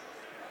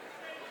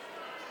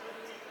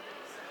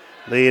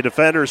 The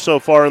defenders so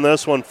far in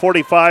this one,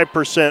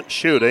 45%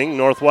 shooting.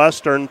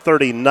 Northwestern,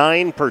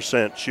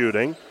 39%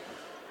 shooting.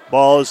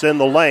 Ball is in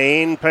the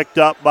lane, picked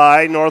up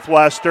by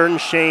Northwestern.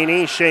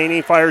 Shaney.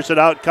 Shaney fires it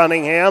out.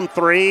 Cunningham,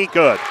 3,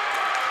 good.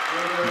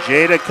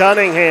 Jada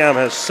Cunningham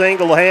has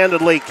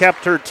single-handedly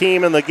kept her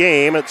team in the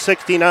game at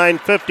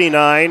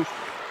 69-59.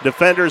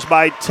 Defenders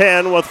by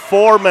 10 with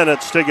 4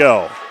 minutes to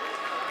go.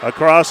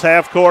 Across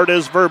half court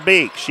is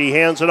Verbeek. She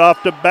hands it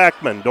off to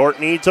Beckman. Dordt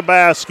needs a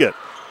basket.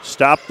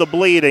 Stop the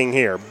bleeding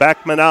here.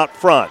 Beckman out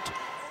front.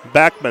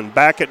 Beckman,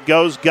 back it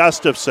goes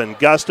Gustafson.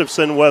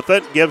 Gustafson with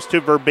it, gives to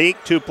Verbeek.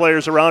 2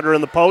 players around her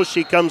in the post.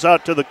 She comes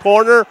out to the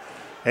corner,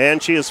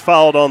 and she is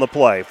fouled on the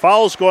play.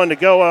 Foul's going to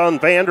go on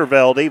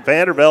Vandervelde.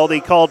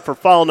 Vandervelde called for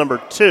foul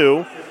number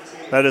 2.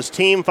 That is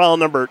team foul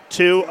number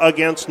 2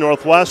 against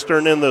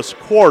Northwestern in this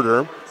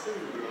quarter.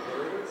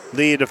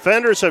 The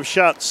defenders have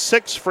shot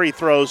 6 free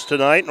throws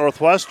tonight.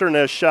 Northwestern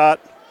has shot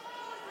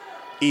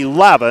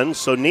 11,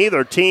 so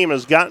neither team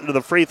has gotten to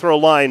the free throw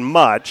line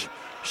much.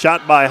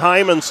 Shot by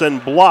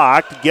Hymanson,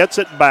 blocked, gets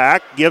it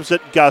back, gives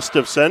it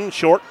Gustafson,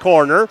 short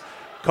corner.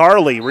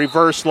 Carly,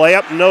 reverse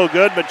layup, no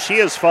good, but she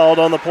is fouled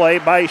on the play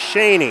by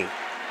Shaney.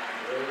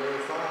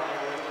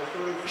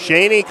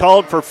 Shaney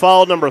called for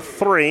foul number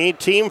 3,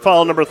 team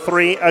foul number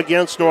 3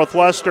 against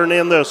Northwestern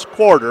in this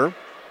quarter.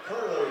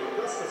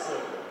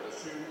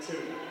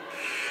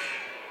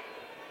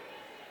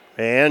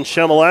 And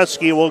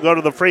Shemileski will go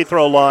to the free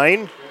throw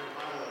line.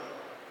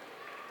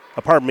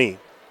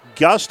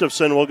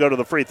 Gustafson will go to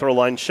the free throw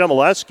line.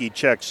 Shemileski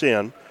checks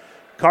in.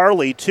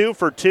 Carly 2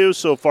 for 2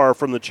 so far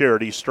from the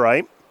charity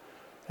stripe.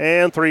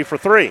 And 3 for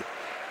 3.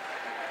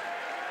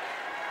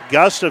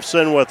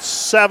 Gustafson with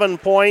 7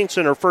 points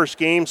in her first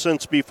game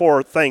since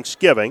before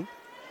Thanksgiving.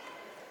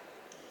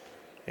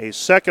 A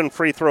second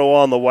free throw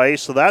on the way,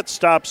 so that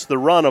stops the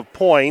run of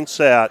points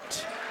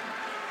at,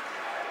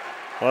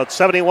 it's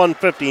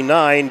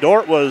 71-59.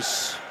 Dordt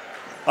was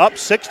up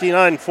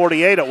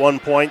 69-48 at one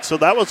point, so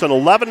that was an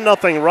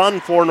 11-0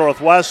 run for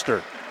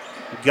Northwestern.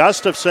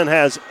 Gustafson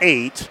has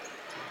 8,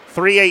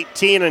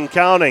 3:18 and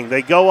counting.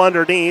 They go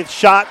underneath.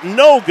 Shot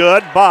no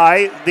good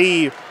by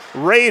the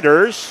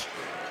Raiders.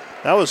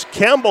 That was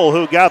Kemble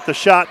who got the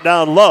shot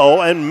down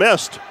low and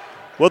missed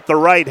with the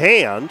right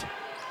hand.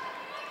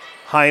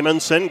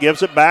 Hymanson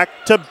gives it back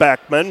to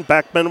Beckman.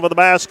 Beckman with the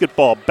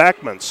basketball.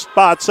 Beckman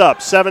spots up.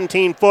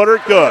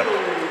 17-footer, good.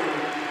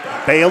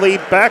 Bailey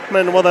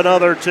Beckman with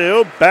another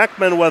 2.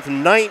 Beckman with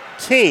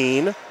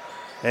 19.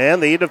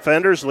 And the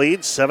defenders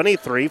lead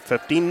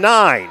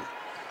 73-59.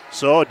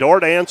 So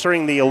Dordt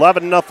answering the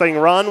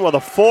 11-0 run with a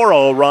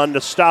 4-0 run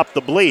to stop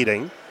the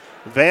bleeding.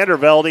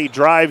 Vandervelde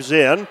drives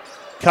in.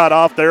 cut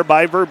off there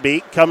by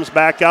Verbeek. Comes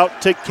back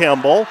out to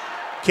Kimball.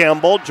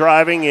 Kimball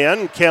driving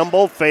in.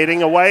 Kimball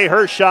fading away.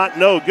 Her shot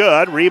no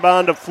good.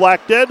 Rebound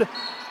deflected.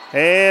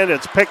 And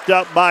it's picked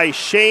up by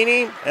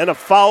Shaney. And a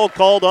foul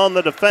called on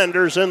the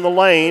defenders in the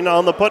lane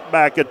on the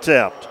putback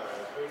attempt.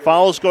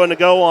 Foul's going to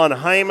go on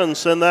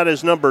Hymanson. That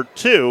is number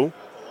 2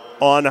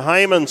 on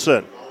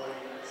Hymanson.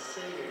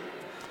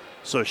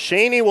 So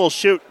Shaney will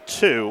shoot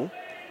 2.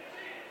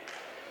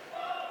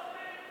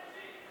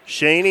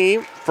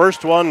 Shaney,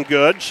 first one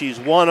good. She's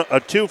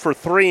 2 for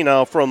 3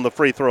 now from the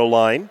free throw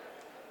line.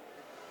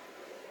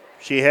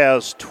 She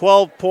has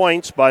 12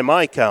 points by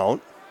my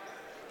count.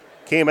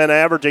 Came in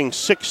averaging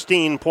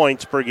 16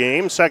 points per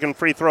game. Second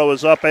free throw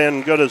is up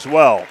and good as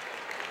well.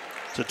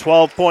 It's a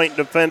 12-point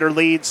defender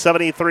lead,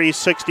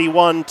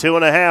 73-61,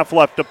 2.5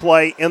 left to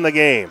play in the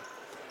game.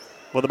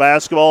 With the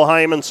basketball,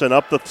 Hymanson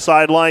up the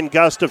sideline,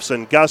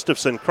 Gustafson.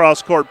 Gustafson,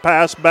 cross-court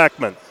pass,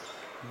 Beckman.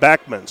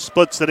 Beckman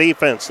splits the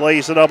defense,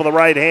 lays it up with the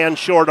right hand,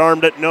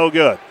 short-armed it, no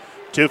good.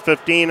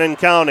 2:15 and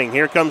counting.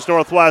 Here comes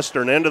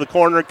Northwestern. Into the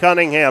corner,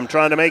 Cunningham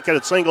trying to make it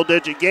a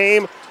single-digit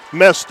game.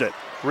 Missed it.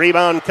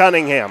 Rebound,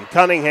 Cunningham.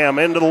 Cunningham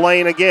into the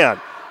lane again.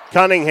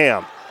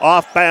 Cunningham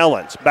off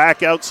balance.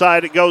 Back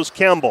outside it goes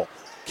Kimball.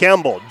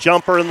 Kimball,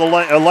 jumper in the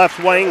left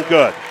wing,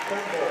 good.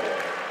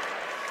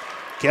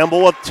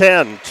 Kimball with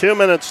 10. 2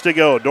 minutes to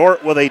go.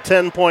 Dordt with a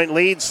 10-point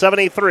lead,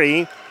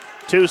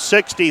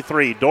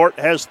 73-63. Dordt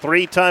has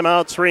 3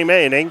 timeouts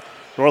remaining.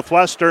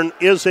 Northwestern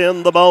is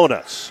in the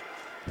bonus.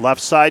 Left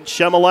side,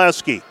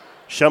 Shemileski.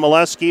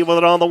 Shemileski with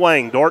it on the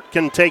wing. Dordt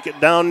can take it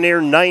down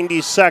near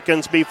 90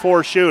 seconds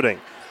before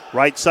shooting.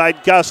 Right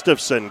side,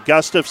 Gustafson.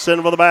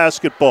 Gustafson with the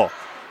basketball.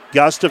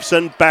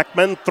 Gustafson,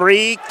 Beckman,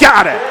 3.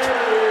 Got it!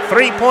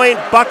 3-point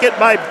bucket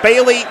by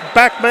Bailey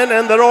Beckman,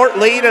 and the Dordt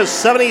lead is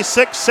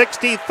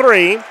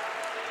 76-63.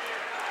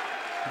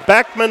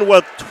 Beckman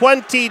with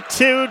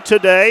 22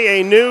 today,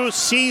 a new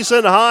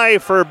season high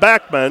for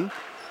Beckman.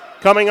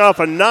 Coming off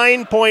a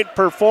 9-point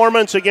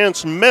performance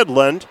against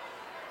Midland.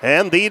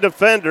 And the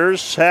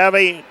defenders have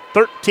a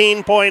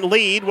 13-point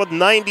lead with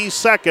 90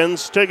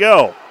 seconds to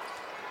go.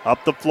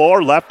 Up the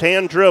floor,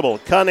 left-hand dribble.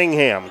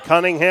 Cunningham.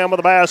 Cunningham with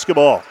the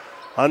basketball.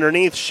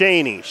 Underneath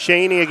Shaney.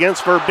 Shaney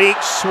against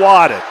Verbeek.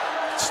 Swatted.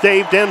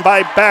 Staved in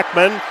by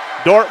Beckman.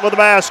 Dordt with the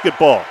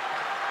basketball.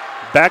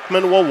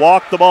 Beckman will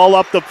walk the ball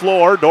up the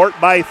floor. Dordt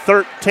by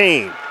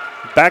 13.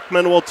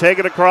 Beckman will take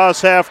it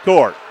across half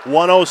court.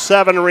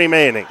 1:07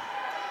 remaining.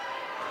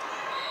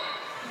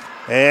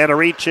 And a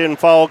reach-in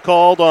foul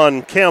called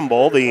on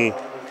Kimball. The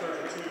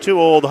 2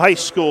 old high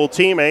school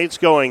teammates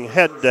going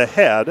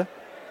head-to-head.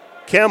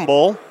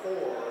 Kimball,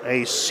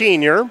 a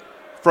senior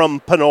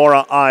from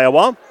Panora,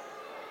 Iowa.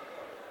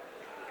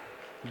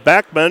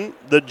 Beckman,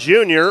 the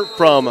junior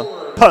from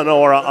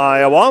Panora,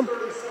 Iowa.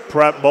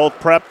 Both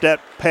prepped at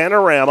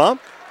Panorama.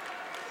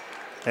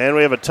 And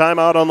we have a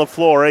timeout on the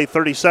floor, a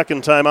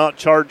 30-second timeout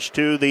charged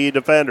to the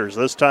defenders.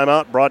 This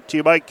timeout brought to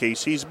you by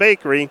Casey's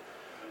Bakery.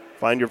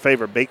 Find your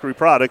favorite bakery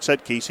products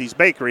at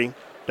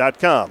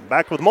caseysbakery.com.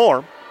 Back with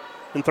more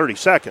in 30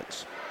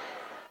 seconds.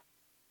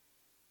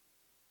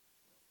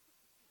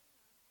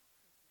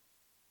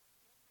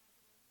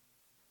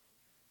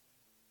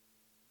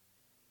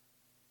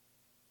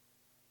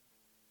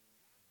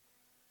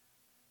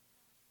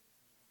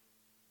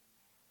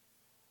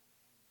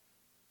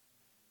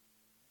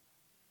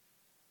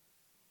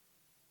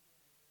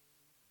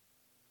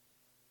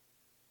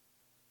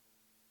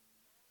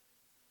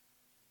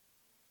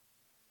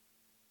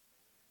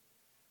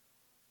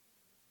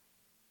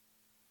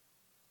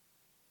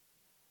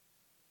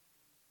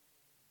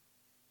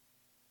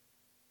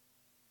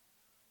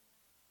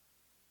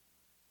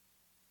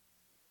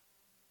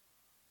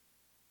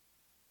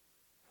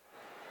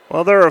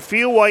 Well, there are a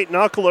few white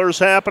knucklers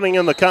happening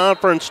in the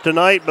conference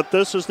tonight, but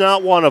this is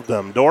not one of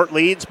them. Dordt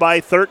leads by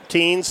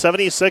 13,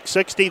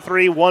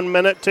 76-63, 1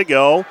 minute to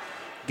go.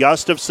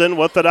 Gustafson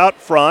with it out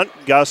front.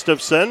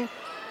 Gustafson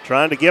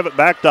trying to give it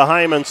back to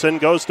Hymanson.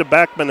 Goes to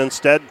Beckman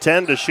instead.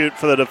 10 to shoot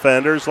for the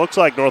defenders. Looks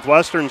like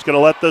Northwestern's going to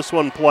let this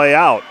one play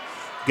out.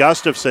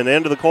 Gustafson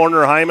into the corner.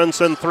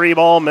 Hymanson,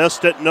 3-ball,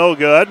 missed it, no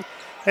good.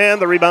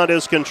 And the rebound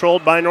is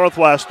controlled by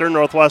Northwestern.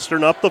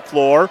 Northwestern up the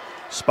floor.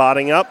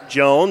 Spotting up,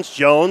 Jones.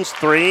 Jones,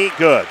 3,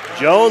 good.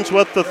 Jones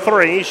with the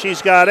 3.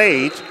 She's got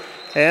 8.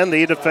 And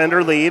the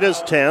defender lead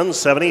is 10,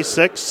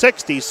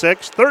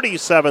 76-66,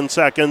 37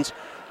 seconds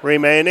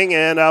remaining.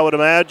 And I would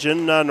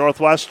imagine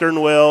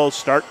Northwestern will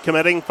start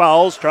committing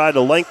fouls, try to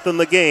lengthen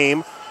the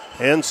game,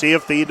 and see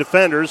if the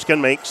defenders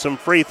can make some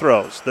free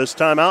throws. This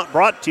timeout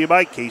brought to you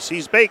by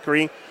Casey's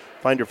Bakery.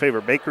 Find your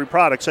favorite bakery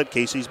products at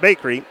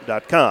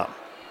caseysbakery.com.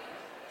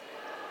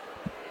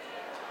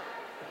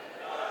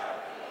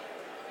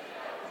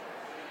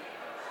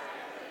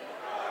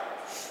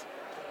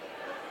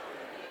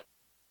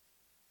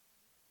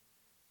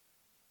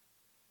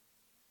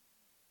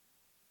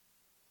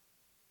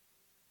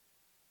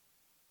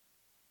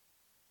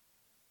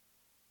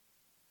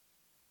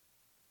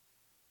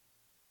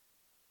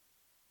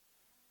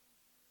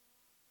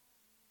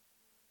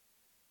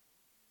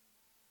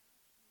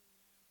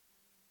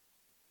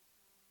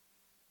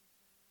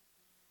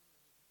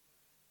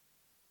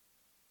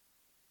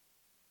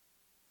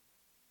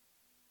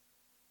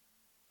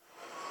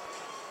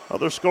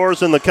 Other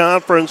scores in the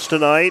conference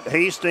tonight.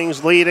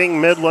 Hastings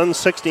leading Midland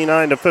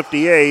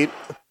 69-58.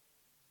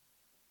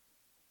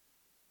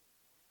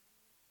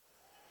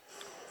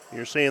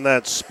 You're seeing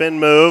that spin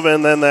move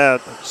and then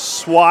that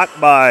swat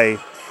by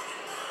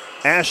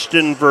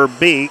Ashton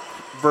Verbeek.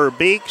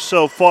 Verbeek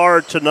so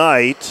far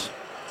tonight,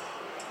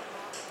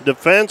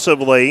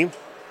 defensively,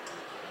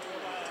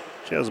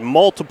 she has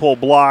multiple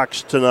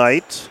blocks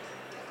tonight.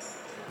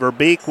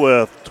 Verbeek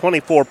with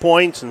 24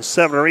 points and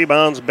 7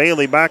 rebounds.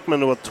 Bailey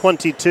Beckman with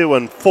 22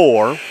 and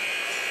 4.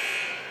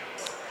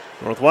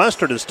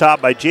 Northwestern is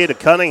topped by Jada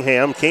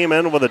Cunningham. Came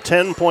in with a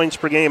 10 points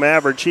per game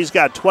average. She's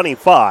got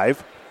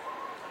 25.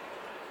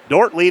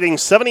 Dordt leading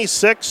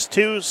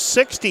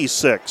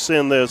 76-66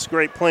 in this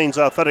Great Plains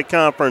Athletic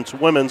Conference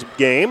women's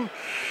game.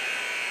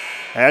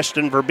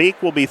 Ashton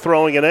Verbeek will be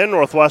throwing it in.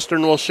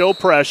 Northwestern will show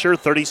pressure.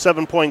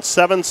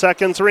 37.7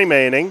 seconds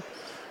remaining.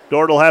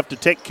 Dordt will have to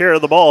take care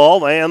of the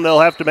ball, and they'll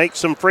have to make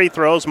some free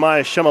throws.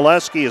 Maya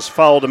Shimoleski is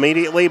fouled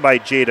immediately by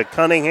Jada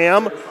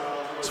Cunningham.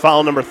 It's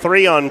foul number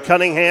 3 on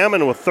Cunningham,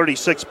 and with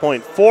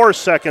 36.4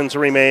 seconds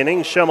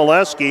remaining,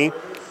 Shimoleski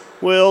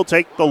will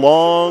take the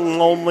long,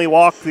 lonely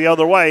walk the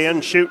other way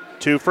and shoot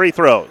 2 free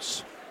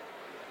throws.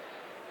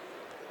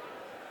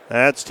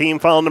 That's team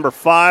foul number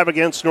 5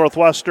 against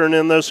Northwestern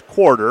in this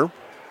quarter.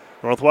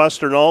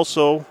 Northwestern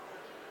also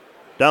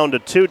down to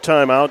 2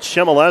 timeouts.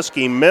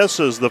 Shimoleski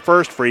misses the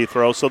first free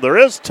throw, so there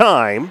is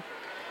time.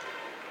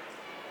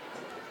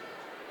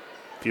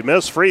 If you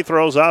miss free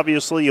throws,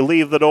 obviously you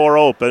leave the door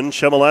open.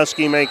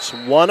 Shimoleski makes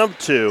 1 of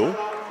 2.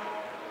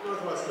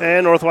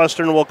 And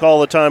Northwestern will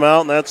call the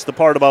timeout, and that's the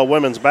part about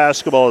women's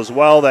basketball as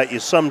well that you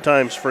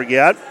sometimes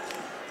forget.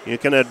 You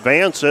can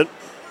advance it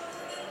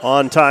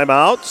on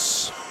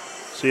timeouts,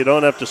 so you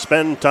don't have to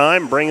spend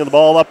time bringing the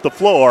ball up the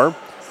floor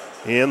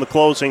in the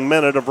closing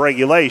minute of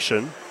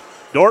regulation.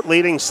 Dordt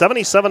leading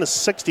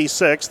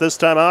 77-66. This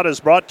timeout is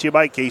brought to you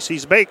by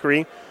Casey's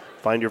Bakery.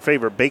 Find your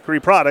favorite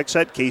bakery products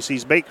at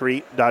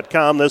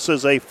caseysbakery.com. This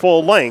is a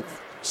full-length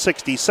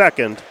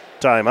 60-second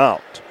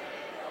timeout.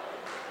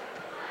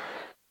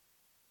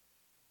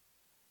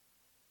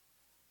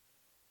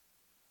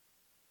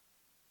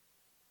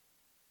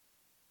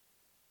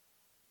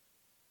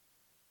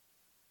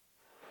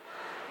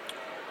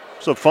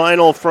 So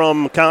final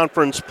from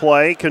conference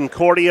play.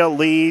 Concordia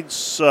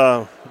leads,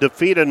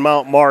 defeated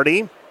Mount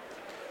Marty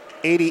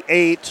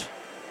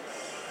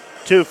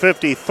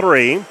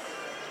 88-53.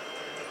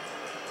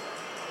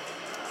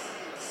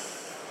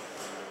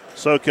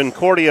 So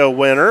Concordia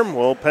winner,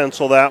 we'll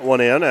pencil that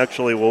one in.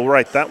 Actually, we'll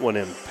write that one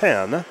in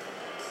pen.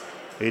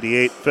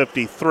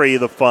 88-53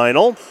 the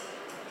final.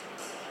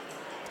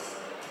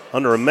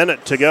 Under a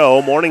minute to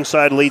go.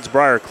 Morningside leads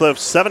Briar Cliff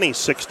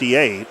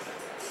 70-68.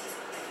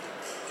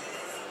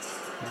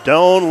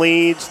 Doane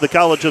leads the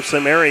College of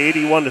St. Mary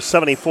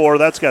 81-74.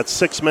 That's got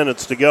 6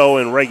 minutes to go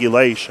in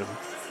regulation.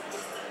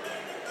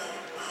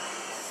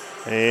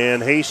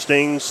 And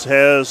Hastings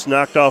has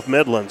knocked off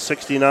Midland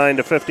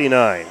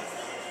 69-59.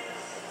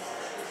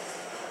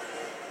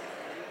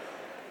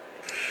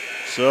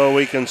 So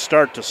we can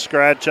start to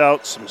scratch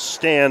out some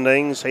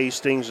standings.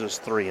 Hastings is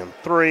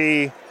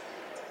 3-3.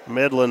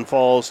 Midland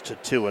falls to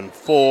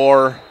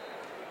 2-4.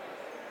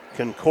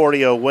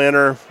 Concordia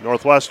winner.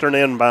 Northwestern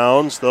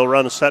inbounds. They'll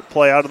run a set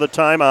play out of the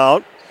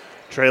timeout.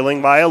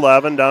 Trailing by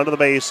 11 down to the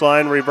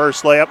baseline.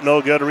 Reverse layup,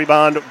 no good.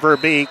 Rebound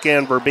Verbeek,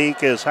 and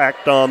Verbeek is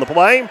hacked on the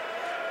play.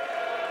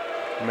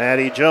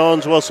 Maddie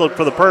Jones whistled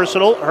for the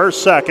personal, her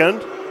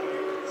second.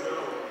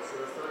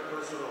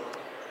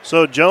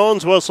 So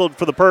Jones whistled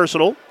for the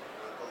personal.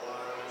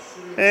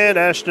 And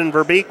Ashton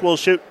Verbeek will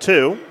shoot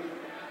 2.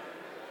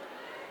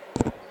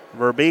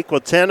 Verbeek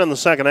with 10 in the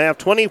second half,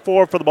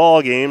 24 for the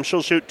ball game.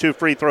 She'll shoot 2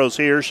 free throws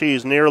here.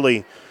 She's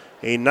nearly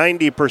a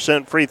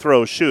 90% free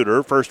throw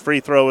shooter. First free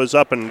throw is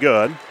up and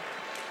good.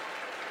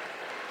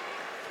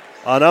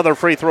 Another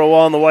free throw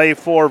on the way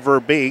for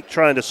Verbeek,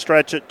 trying to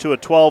stretch it to a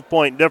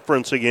 12-point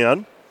difference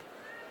again.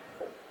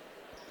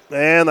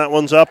 And that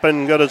one's up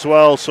and good as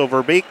well, so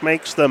Verbeek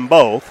makes them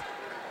both.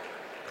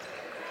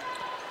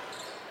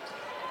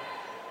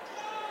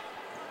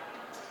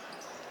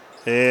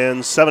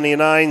 And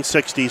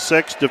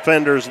 79-66,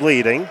 defenders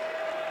leading.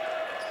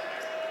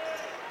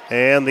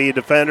 And the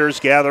defenders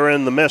gather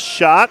in the missed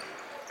shot.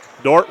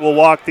 Dordt will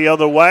walk the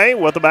other way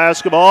with the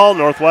basketball.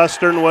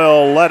 Northwestern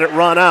will let it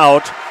run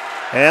out.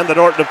 And the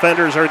Dordt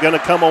defenders are going to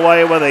come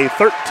away with a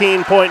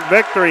 13-point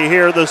victory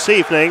here this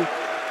evening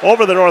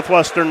over the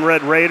Northwestern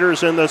Red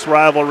Raiders in this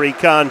rivalry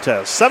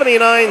contest.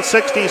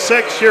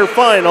 79-66, your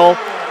final.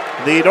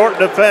 The Dordt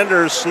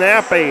defenders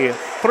snap a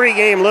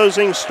 3-game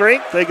losing streak.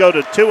 They go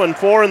to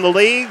 2-4 in the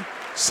league,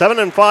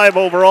 7-5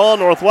 overall.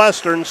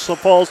 Northwestern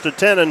falls to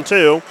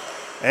 10-2,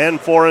 and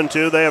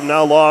 4-2. They have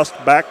now lost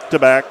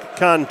back-to-back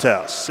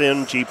contests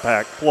in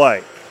GPAC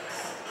play.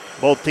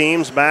 Both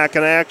teams back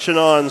in action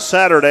on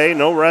Saturday.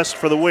 No rest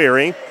for the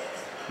weary.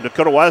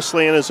 Dakota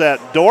Wesleyan is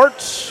at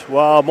Dordt,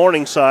 while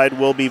Morningside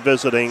will be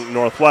visiting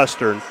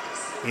Northwestern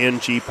in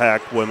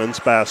GPAC women's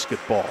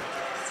basketball.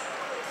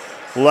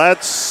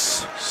 Let's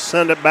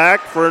send it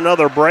back for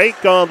another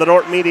break on the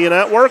Dordt Media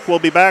Network. We'll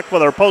be back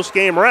with our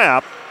post-game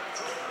wrap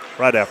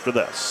right after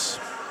this.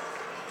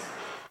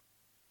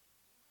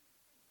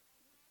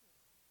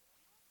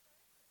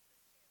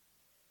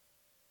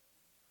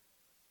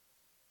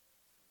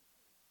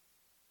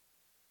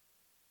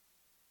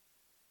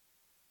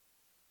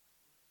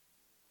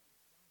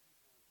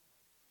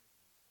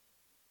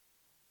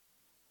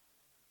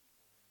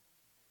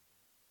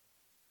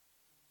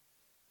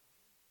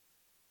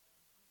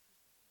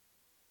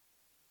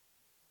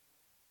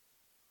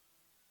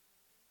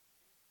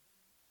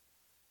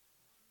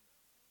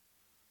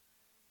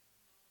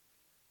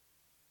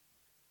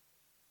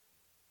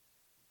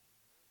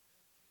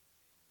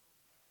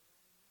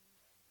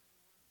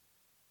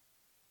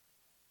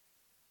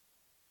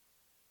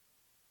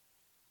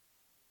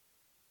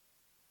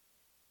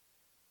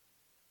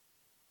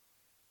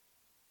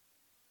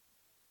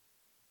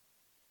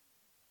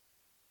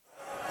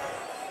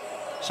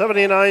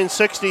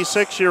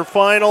 (79-66) your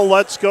final.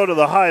 Let's go to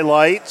the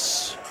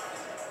highlights,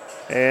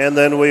 and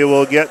then we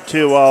will get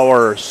to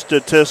our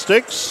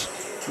statistics.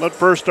 But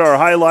first, our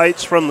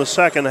highlights from the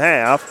second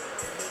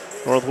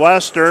half.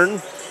 Northwestern, I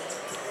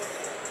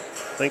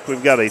think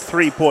we've got a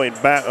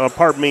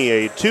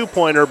a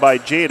two-pointer by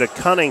Jada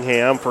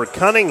Cunningham. For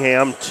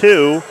Cunningham,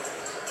 2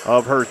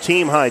 of her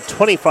team-high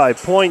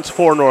 25 points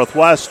for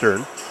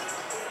Northwestern.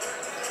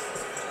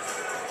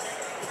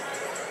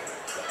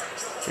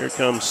 Here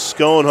comes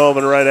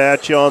Schoenhoven right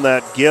at you on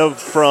that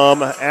give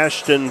from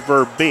Ashton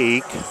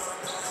Verbeek.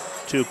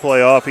 To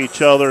play off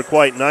each other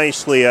quite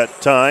nicely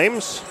at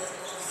times.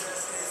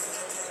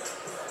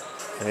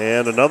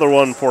 And another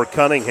one for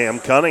Cunningham.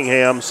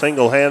 Cunningham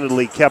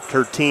single-handedly kept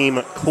her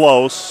team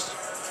close.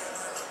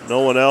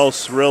 No one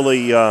else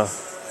really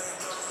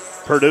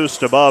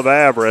produced above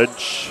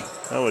average.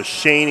 That was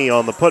Shaney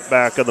on the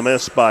putback of the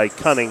miss by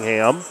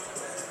Cunningham.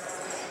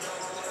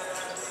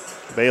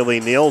 Bailey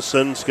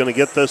Nielsen's going to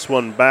get this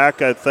one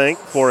back, I think,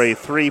 for a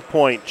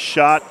three-point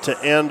shot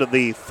to end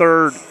the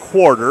third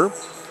quarter.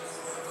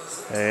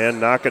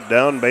 And knock it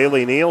down,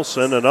 Bailey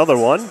Nielsen, another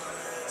one.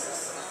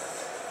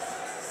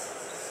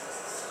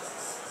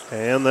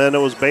 And then it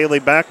was Bailey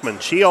Beckman.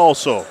 She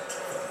also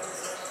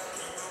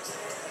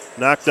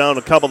knocked down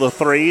a couple of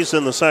threes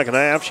in the second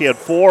half. She had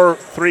 4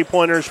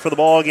 three-pointers for the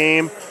ball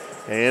game.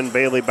 And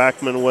Bailey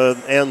Beckman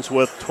ends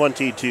with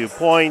 22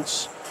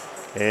 points.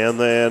 And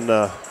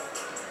then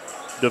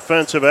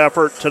defensive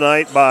effort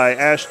tonight by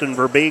Ashton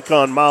Verbeek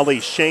on Molly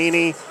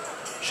Shaney.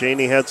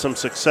 Shaney had some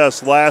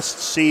success last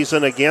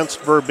season against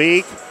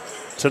Verbeek.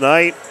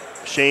 Tonight,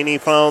 Shaney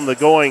found the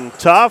going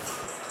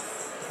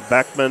tough.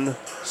 Beckman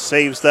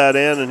saves that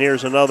in, and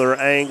here's another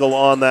angle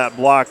on that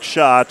block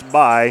shot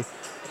by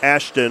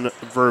Ashton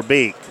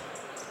Verbeek.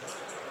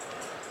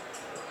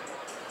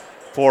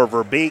 For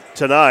Verbeek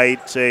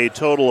tonight, a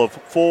total of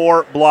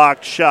 4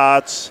 blocked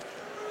shots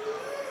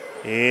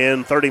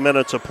in 30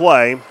 minutes of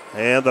play.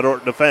 And the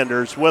Dordt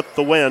defenders with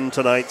the win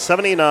tonight,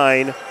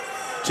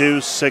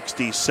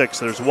 79-66.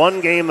 There's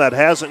one game that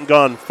hasn't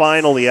gone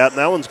final yet, and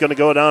that one's going to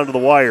go down to the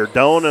wire.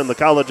 Doane and the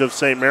College of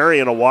St. Mary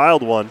in a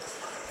wild one.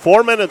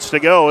 4 minutes to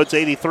go. It's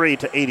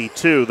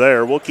 83-82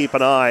 there. We'll keep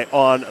an eye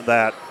on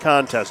that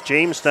contest.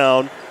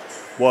 Jamestown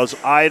was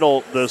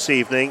idle this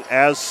evening,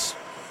 as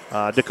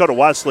Dakota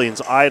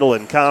Wesleyan's idle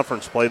in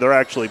conference play. They're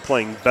actually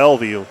playing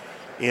Bellevue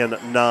in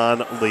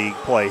non-league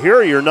play. Here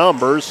are your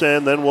numbers,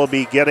 and then we'll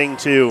be getting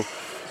to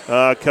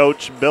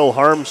Coach Bill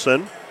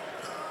Harmson.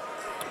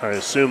 I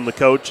assume the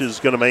coach is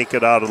going to make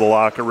it out of the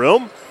locker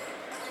room.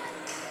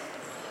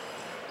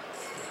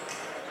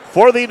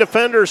 For the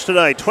defenders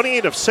tonight,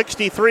 28 of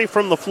 63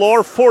 from the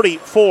floor,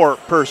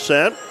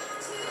 44%.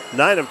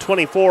 9 of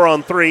 24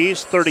 on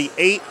threes,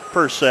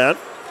 38%.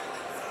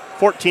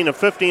 14 of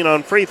 15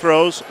 on free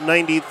throws,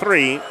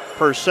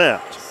 93%.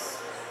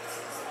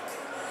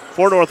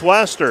 For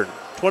Northwestern,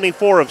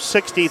 24 of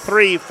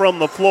 63 from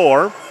the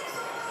floor,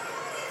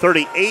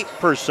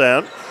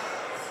 38%.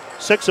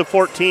 6 of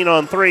 14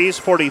 on threes,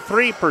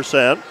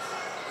 43%.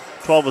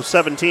 12 of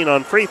 17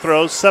 on free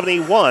throws,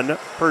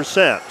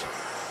 71%.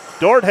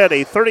 Dordt had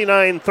a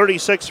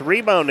 39-36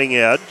 rebounding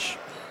edge.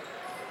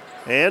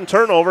 And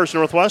turnovers,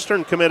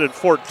 Northwestern committed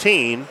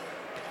 14.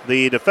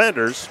 The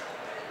defenders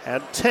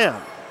had 10.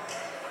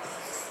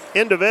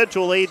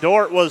 Individually,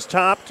 Dordt was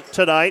topped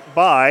tonight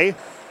by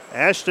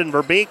Ashton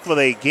Verbeek with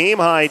a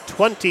game-high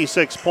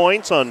 26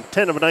 points on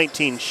 10 of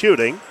 19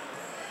 shooting.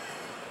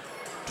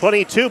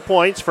 22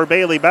 points for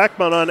Bailey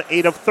Beckman on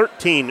 8 of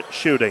 13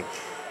 shooting.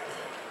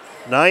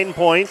 9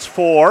 points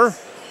for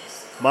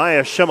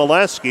Maya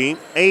Shimoleski,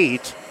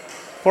 8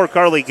 for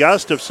Carly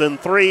Gustafson,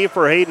 3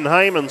 for Hayden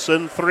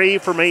Hymanson, 3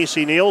 for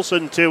Macy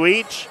Nielsen, 2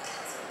 each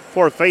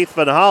for Faith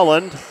Van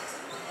Holland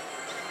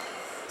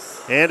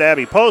and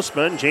Abby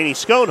Postman. Janie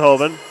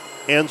Schoenhoven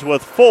ends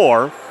with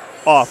 4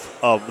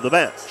 off of the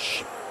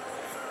bench.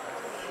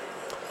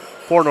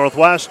 For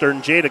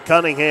Northwestern, Jada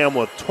Cunningham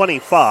with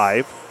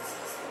 25.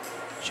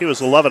 She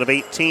was 11 of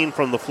 18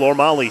 from the floor.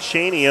 Molly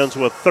Shaney ends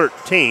with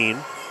 13.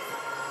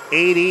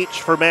 8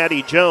 each for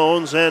Maddie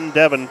Jones and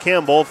Devin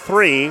Kimball,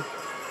 3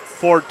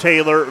 for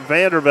Taylor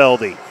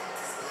Vandervelde.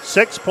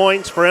 6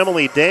 points for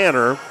Emily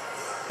Danner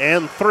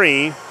and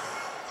 3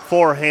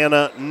 for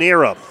Hannah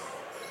Neerup.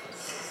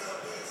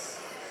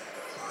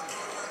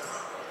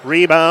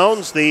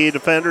 Rebounds, the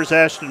defenders,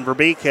 Ashton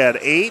Verbeek had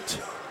 8.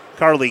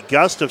 Carly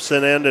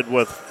Gustafson ended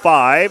with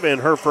 5 in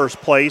her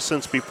first place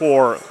since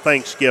before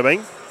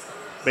Thanksgiving.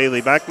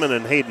 Bailey Beckman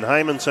and Hayden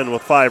Hymanson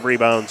with 5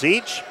 rebounds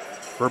each.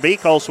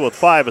 Verbeek also with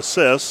 5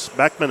 assists.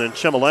 Beckman and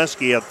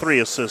Chmielewski had 3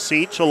 assists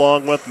each,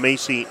 along with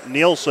Macy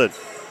Nielsen.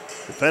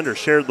 Defenders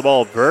shared the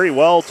ball very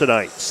well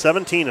tonight.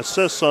 17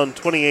 assists on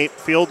 28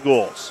 field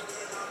goals.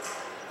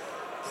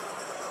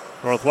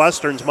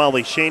 Northwestern's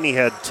Molly Shaney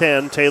had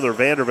 10. Taylor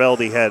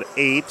Vandervelde had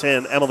 8.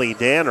 And Emily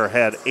Danner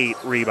had 8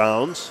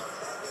 rebounds.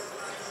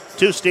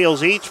 2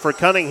 steals each for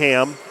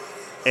Cunningham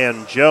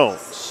and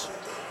Jones.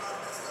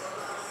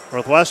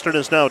 Northwestern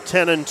is now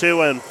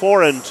 10-2 and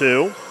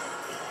 4-2.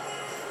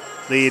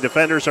 The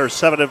defenders are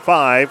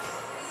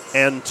 7-5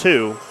 and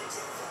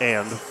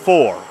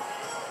 2-4.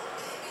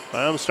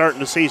 I'm starting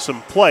to see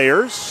some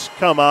players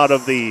come out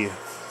of the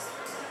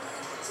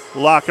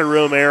locker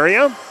room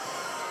area.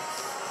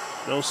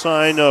 No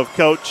sign of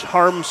Coach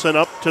Harmson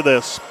up to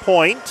this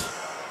point.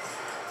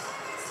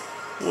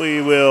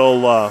 We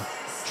will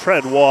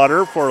tread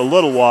water for a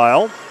little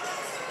while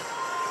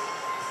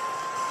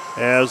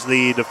as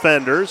the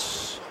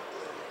defenders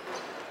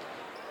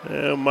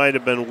might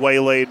have been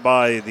waylaid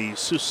by the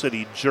Sioux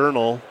City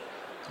Journal.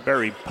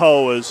 Barry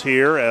Poe is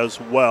here as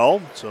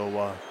well,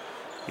 so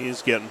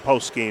he's getting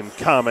post-game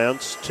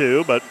comments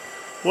too, but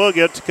we'll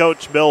get to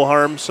Coach Bill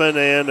Harmson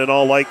and in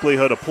all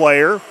likelihood a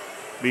player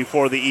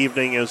before the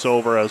evening is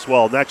over as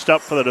well. Next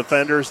up for the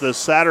defenders this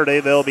Saturday,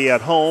 they'll be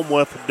at home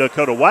with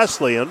Dakota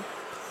Wesleyan,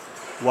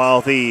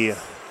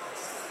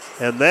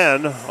 and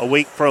then a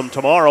week from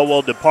tomorrow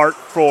we'll depart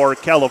for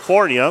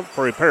California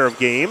for a pair of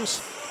games.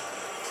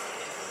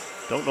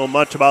 Don't know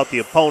much about the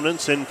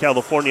opponents in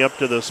California up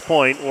to this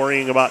point,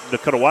 worrying about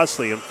Dakota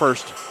Wesleyan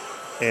first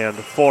and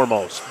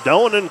foremost.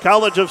 Doane and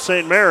College of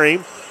St. Mary,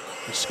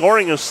 the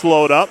scoring is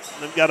slowed up.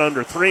 They've got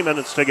under 3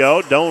 minutes to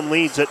go. Doane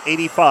leads at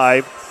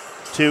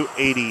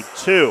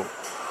 85-82. I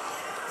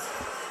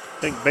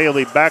think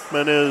Bailey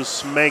Beckman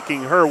is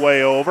making her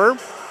way over.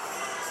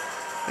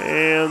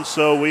 And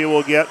so we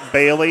will get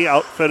Bailey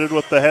outfitted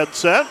with the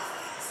headset.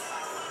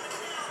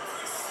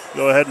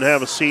 Go ahead and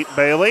have a seat,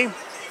 Bailey.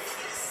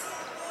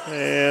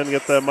 And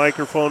get that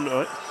microphone.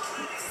 Do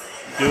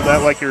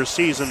that like you're a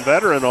seasoned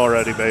veteran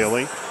already,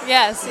 Bailey.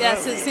 Yes,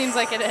 it seems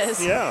like it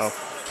is. Yeah.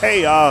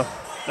 Hey,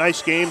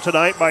 nice game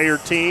tonight by your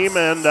team.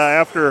 And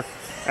after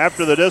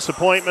the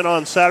disappointment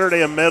on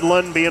Saturday in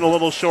Midland, being a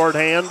little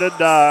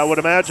shorthanded, I would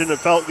imagine it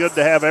felt good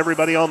to have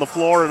everybody on the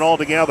floor and all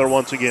together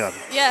once again.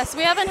 Yes,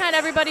 we haven't had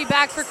everybody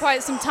back for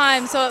quite some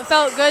time, so it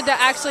felt good to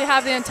actually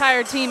have the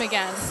entire team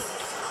again.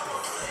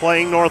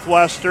 Playing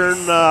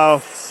Northwestern,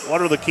 what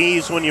are the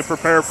keys when you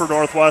prepare for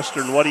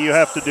Northwestern? What do you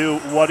have to do?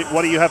 What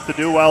do you have to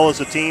do well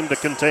as a team to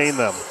contain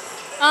them?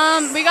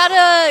 We got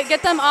to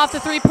get them off the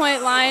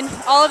three-point line.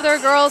 All of their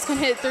girls can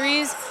hit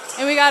threes,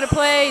 and we got to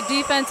play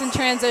defense in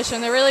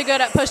transition. They're really good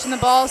at pushing the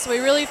ball, so we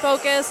really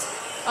focus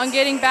on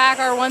getting back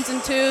our ones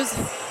and twos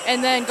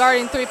and then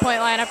guarding three-point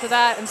line after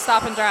that and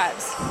stopping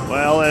drives.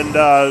 Well, and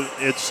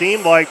it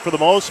seemed like for the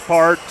most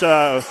part,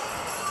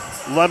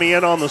 let me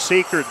in on the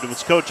secret.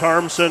 Was Coach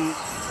Harmson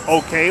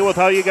okay with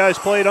how you guys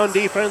played on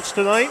defense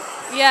tonight?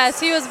 Yes,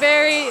 he was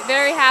very,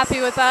 very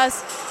happy with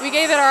us. We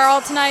gave it our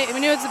all tonight.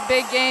 We knew it was a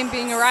big game,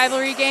 being a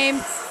rivalry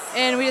game,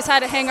 and we just had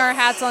to hang our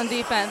hats on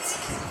defense.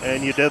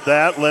 And you did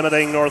that,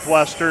 limiting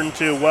Northwestern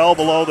to well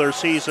below their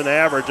season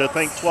average. I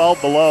think 12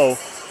 below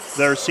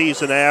their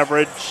season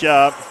average.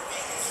 A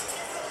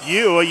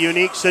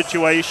unique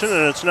situation,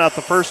 and it's not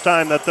the first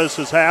time that this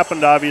has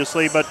happened,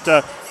 obviously, but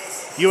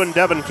you and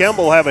Devin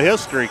Kimball have a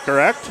history,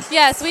 correct?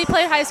 Yes, we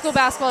played high school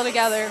basketball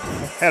together.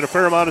 Had a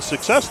fair amount of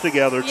success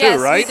together, yes,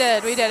 too, right?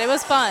 Yes, we did. It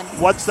was fun.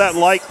 What's that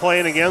like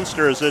playing against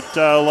her? Is it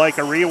like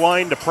a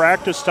rewind to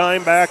practice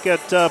time back at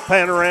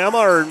Panorama,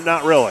 or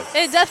not really?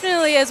 It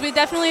definitely is. We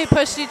definitely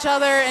pushed each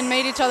other and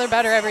made each other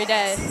better every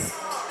day.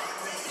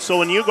 So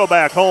when you go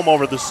back home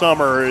over the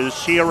summer, is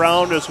she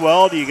around as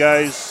well? Do you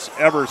guys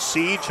ever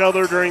see each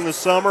other during the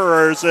summer,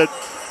 or is it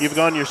you've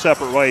gone your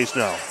separate ways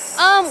now?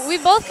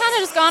 We've both kind of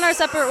just gone our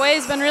separate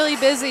ways, been really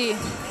busy.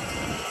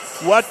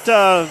 What,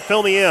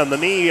 fill me in, the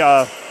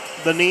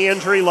knee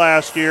injury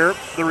last year,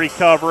 the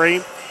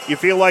recovery, you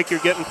feel like you're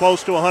getting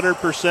close to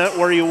 100%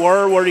 where you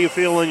were? Where do you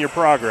feel in your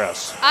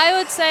progress? I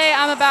would say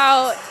I'm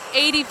about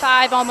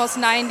 85, almost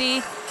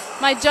 90.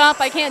 My jump,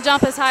 I can't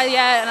jump as high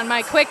yet, and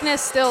my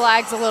quickness still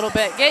lags a little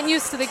bit. Getting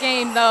used to the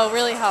game, though,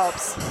 really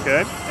helps.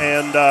 Okay,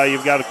 and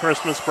you've got a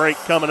Christmas break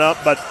coming up,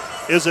 but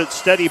is it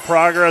steady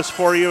progress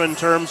for you in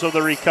terms of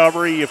the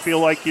recovery? You feel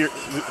like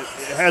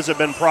has it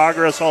been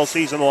progress all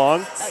season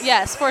long?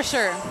 Yes, for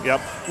sure.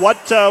 Yep.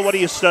 What are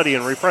you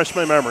studying? Refresh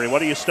my memory.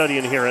 What are you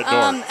studying here at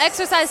Dorn?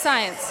 Exercise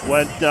science.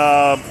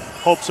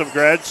 hopes of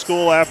grad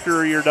school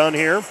after you're done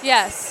here?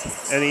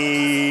 Yes.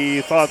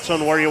 Any thoughts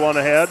on where you want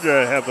to head?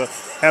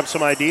 Have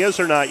some ideas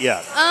or not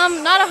yet?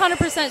 Not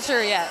 100%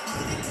 sure yet.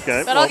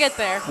 Okay, but I'll get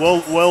there.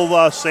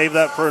 We'll save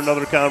that for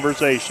another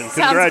conversation. Sounds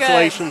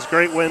Congratulations. good.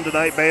 Great win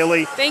tonight,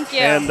 Bailey. Thank you.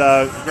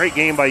 And great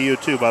game by you,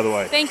 too, by the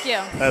way. Thank you.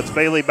 That's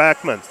Bailey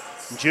Beckman,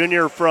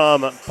 junior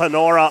from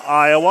Panora,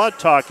 Iowa,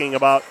 talking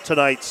about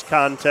tonight's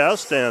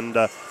contest. And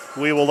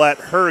we will let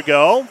her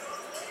go.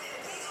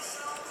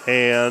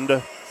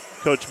 And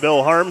Coach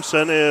Bill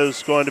Harmson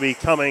is going to be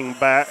coming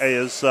back,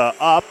 is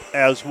up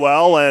as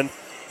well. And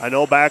I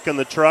know back in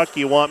the truck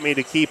you want me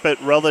to keep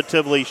it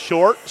relatively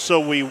short,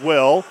 so we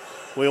will.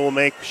 We will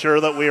make sure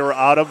that we are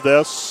out of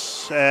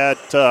this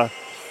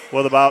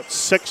with about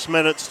 6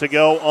 minutes to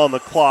go on the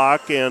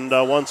clock. And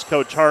once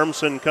Coach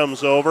Harmson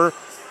comes over,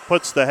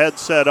 puts the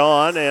headset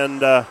on, and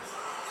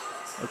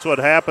that's what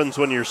happens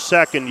when you're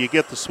second. You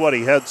get the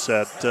sweaty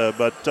headset.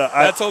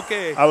 That's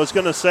okay. I was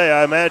going to say,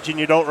 I imagine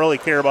you don't really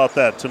care about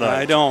that tonight.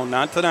 I don't.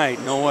 Not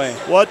tonight. No way.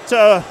 What,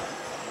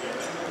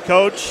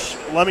 Coach,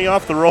 let me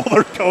off the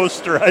roller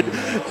coaster.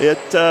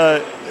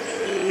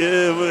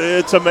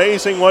 It's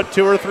amazing what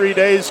 2 or 3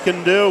 days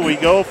can do. We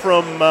go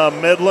from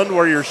Midland,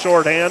 where you're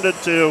shorthanded,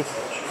 to,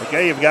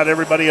 okay, you've got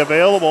everybody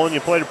available, and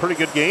you played a pretty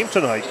good game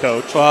tonight,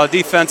 Coach. Well,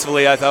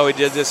 defensively, I thought we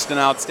did just an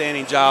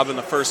outstanding job in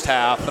the first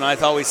half, and I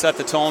thought we set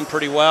the tone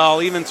pretty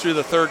well. Even through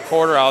the third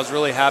quarter, I was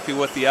really happy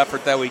with the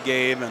effort that we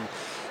gave,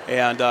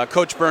 and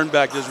Coach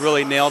Bernbeck just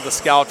really nailed the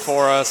scout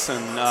for us,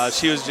 and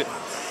she was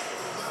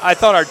I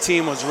thought our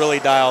team was really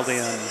dialed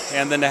in.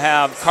 And then to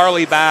have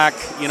Carly back,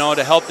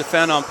 to help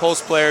defend on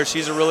post players,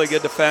 she's a really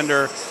good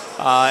defender.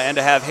 And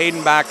to have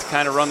Hayden back to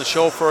kind of run the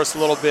show for us a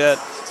little bit,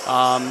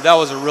 that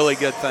was a really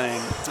good thing.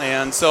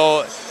 And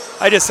so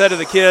I just said to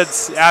the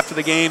kids after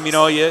the game,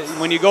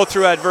 when you go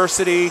through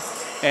adversity,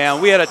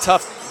 and we had a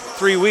tough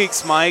 3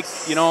 weeks, Mike.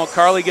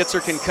 Carly gets her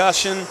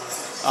concussion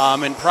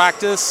in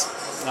practice.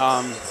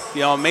 Hayden's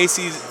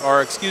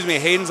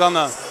on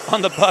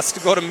the bus to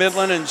go to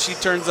Midland, and she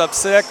turns up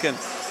sick,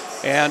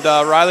 and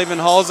Riley Van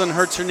Halzen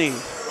hurts her knee.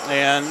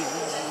 And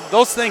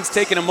those things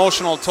take an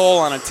emotional toll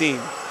on a team.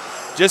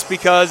 Just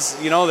because,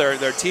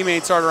 their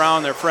teammates aren't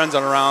around, their friends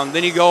aren't around.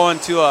 Then you go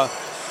into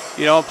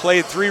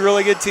played 3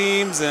 really good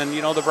teams, and,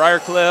 the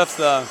Briarcliff,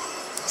 the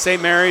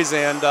St. Mary's,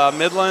 and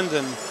Midland.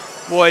 And,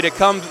 boy, to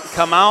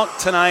come out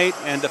tonight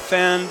and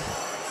defend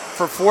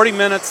for 40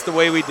 minutes the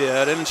way we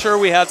did. And sure,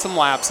 we had some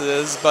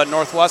lapses, but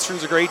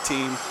Northwestern's a great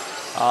team.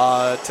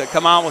 To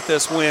come out with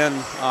this win,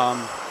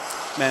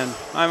 man,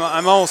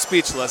 I'm almost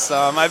speechless.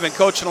 I've been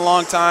coaching a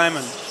long time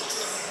and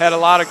had a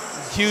lot of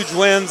huge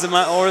wins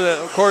over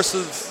the course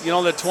of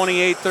the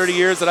 28, 30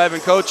 years that I've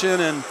been coaching,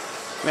 and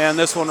man,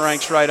 this one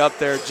ranks right up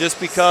there just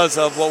because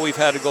of what we've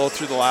had to go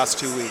through the last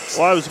 2 weeks.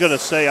 Well, I was going to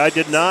say, I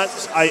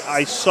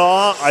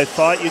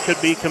thought you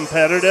could be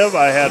competitive.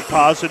 I had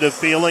positive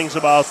feelings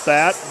about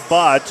that,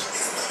 but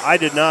I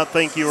did not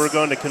think you were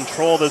going to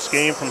control this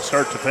game from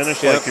start to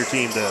finish like your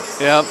team did.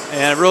 Yep,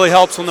 and it really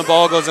helps when the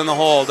ball goes in the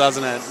hole,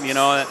 doesn't it?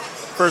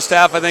 First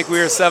half, I think we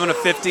were 7 of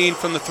 15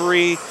 from the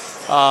 3.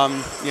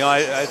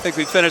 I think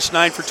we finished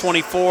 9 for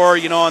 24,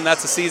 and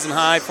that's a season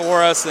high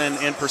for us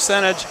in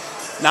percentage,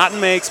 not in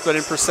makes, but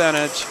in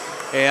percentage.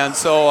 And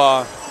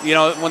so,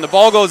 when the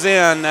ball goes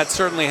in, that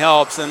certainly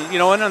helps. And,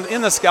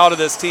 in the scout of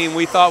this team,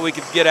 we thought we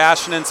could get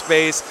Ashton in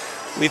space.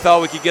 We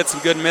thought we could get some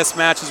good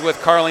mismatches with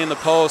Carly in the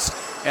post.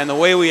 And the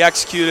way we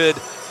executed,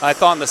 I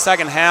thought in the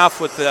second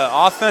half with the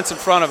offense in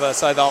front of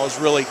us, I thought was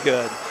really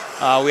good.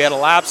 We had a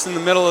lapse in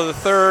the middle of the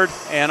third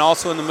and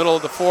also in the middle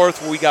of the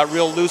fourth where we got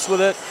real loose with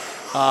it.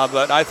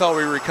 But I thought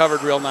we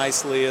recovered real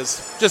nicely.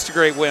 It's just a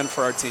great win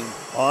for our team.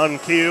 On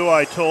cue,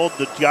 I told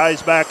the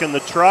guys back in the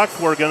truck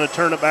we're going to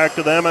turn it back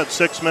to them at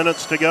 6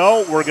 minutes to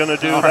go. We're going to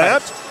do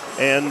that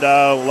and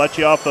let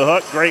you off the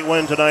hook. Great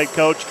win tonight,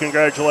 Coach.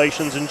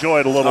 Congratulations. Enjoy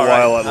it a little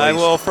while at least. I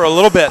will for a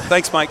little bit.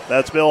 Thanks, Mike.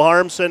 That's Bill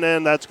Harmson,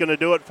 and that's going to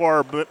do it for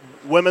our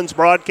women's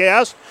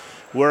broadcast.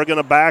 We're going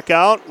to back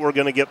out. We're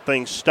going to get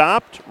things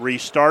stopped,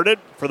 restarted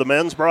for the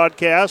men's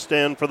broadcast.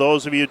 And for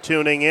those of you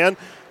tuning in,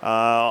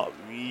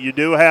 you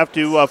do have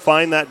to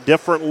find that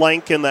different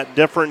link in that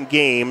different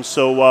game.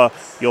 So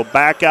you'll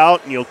back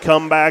out and you'll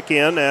come back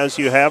in as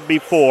you have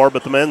before,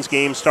 but the men's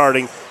game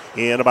starting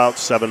in about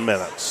 7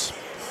 minutes.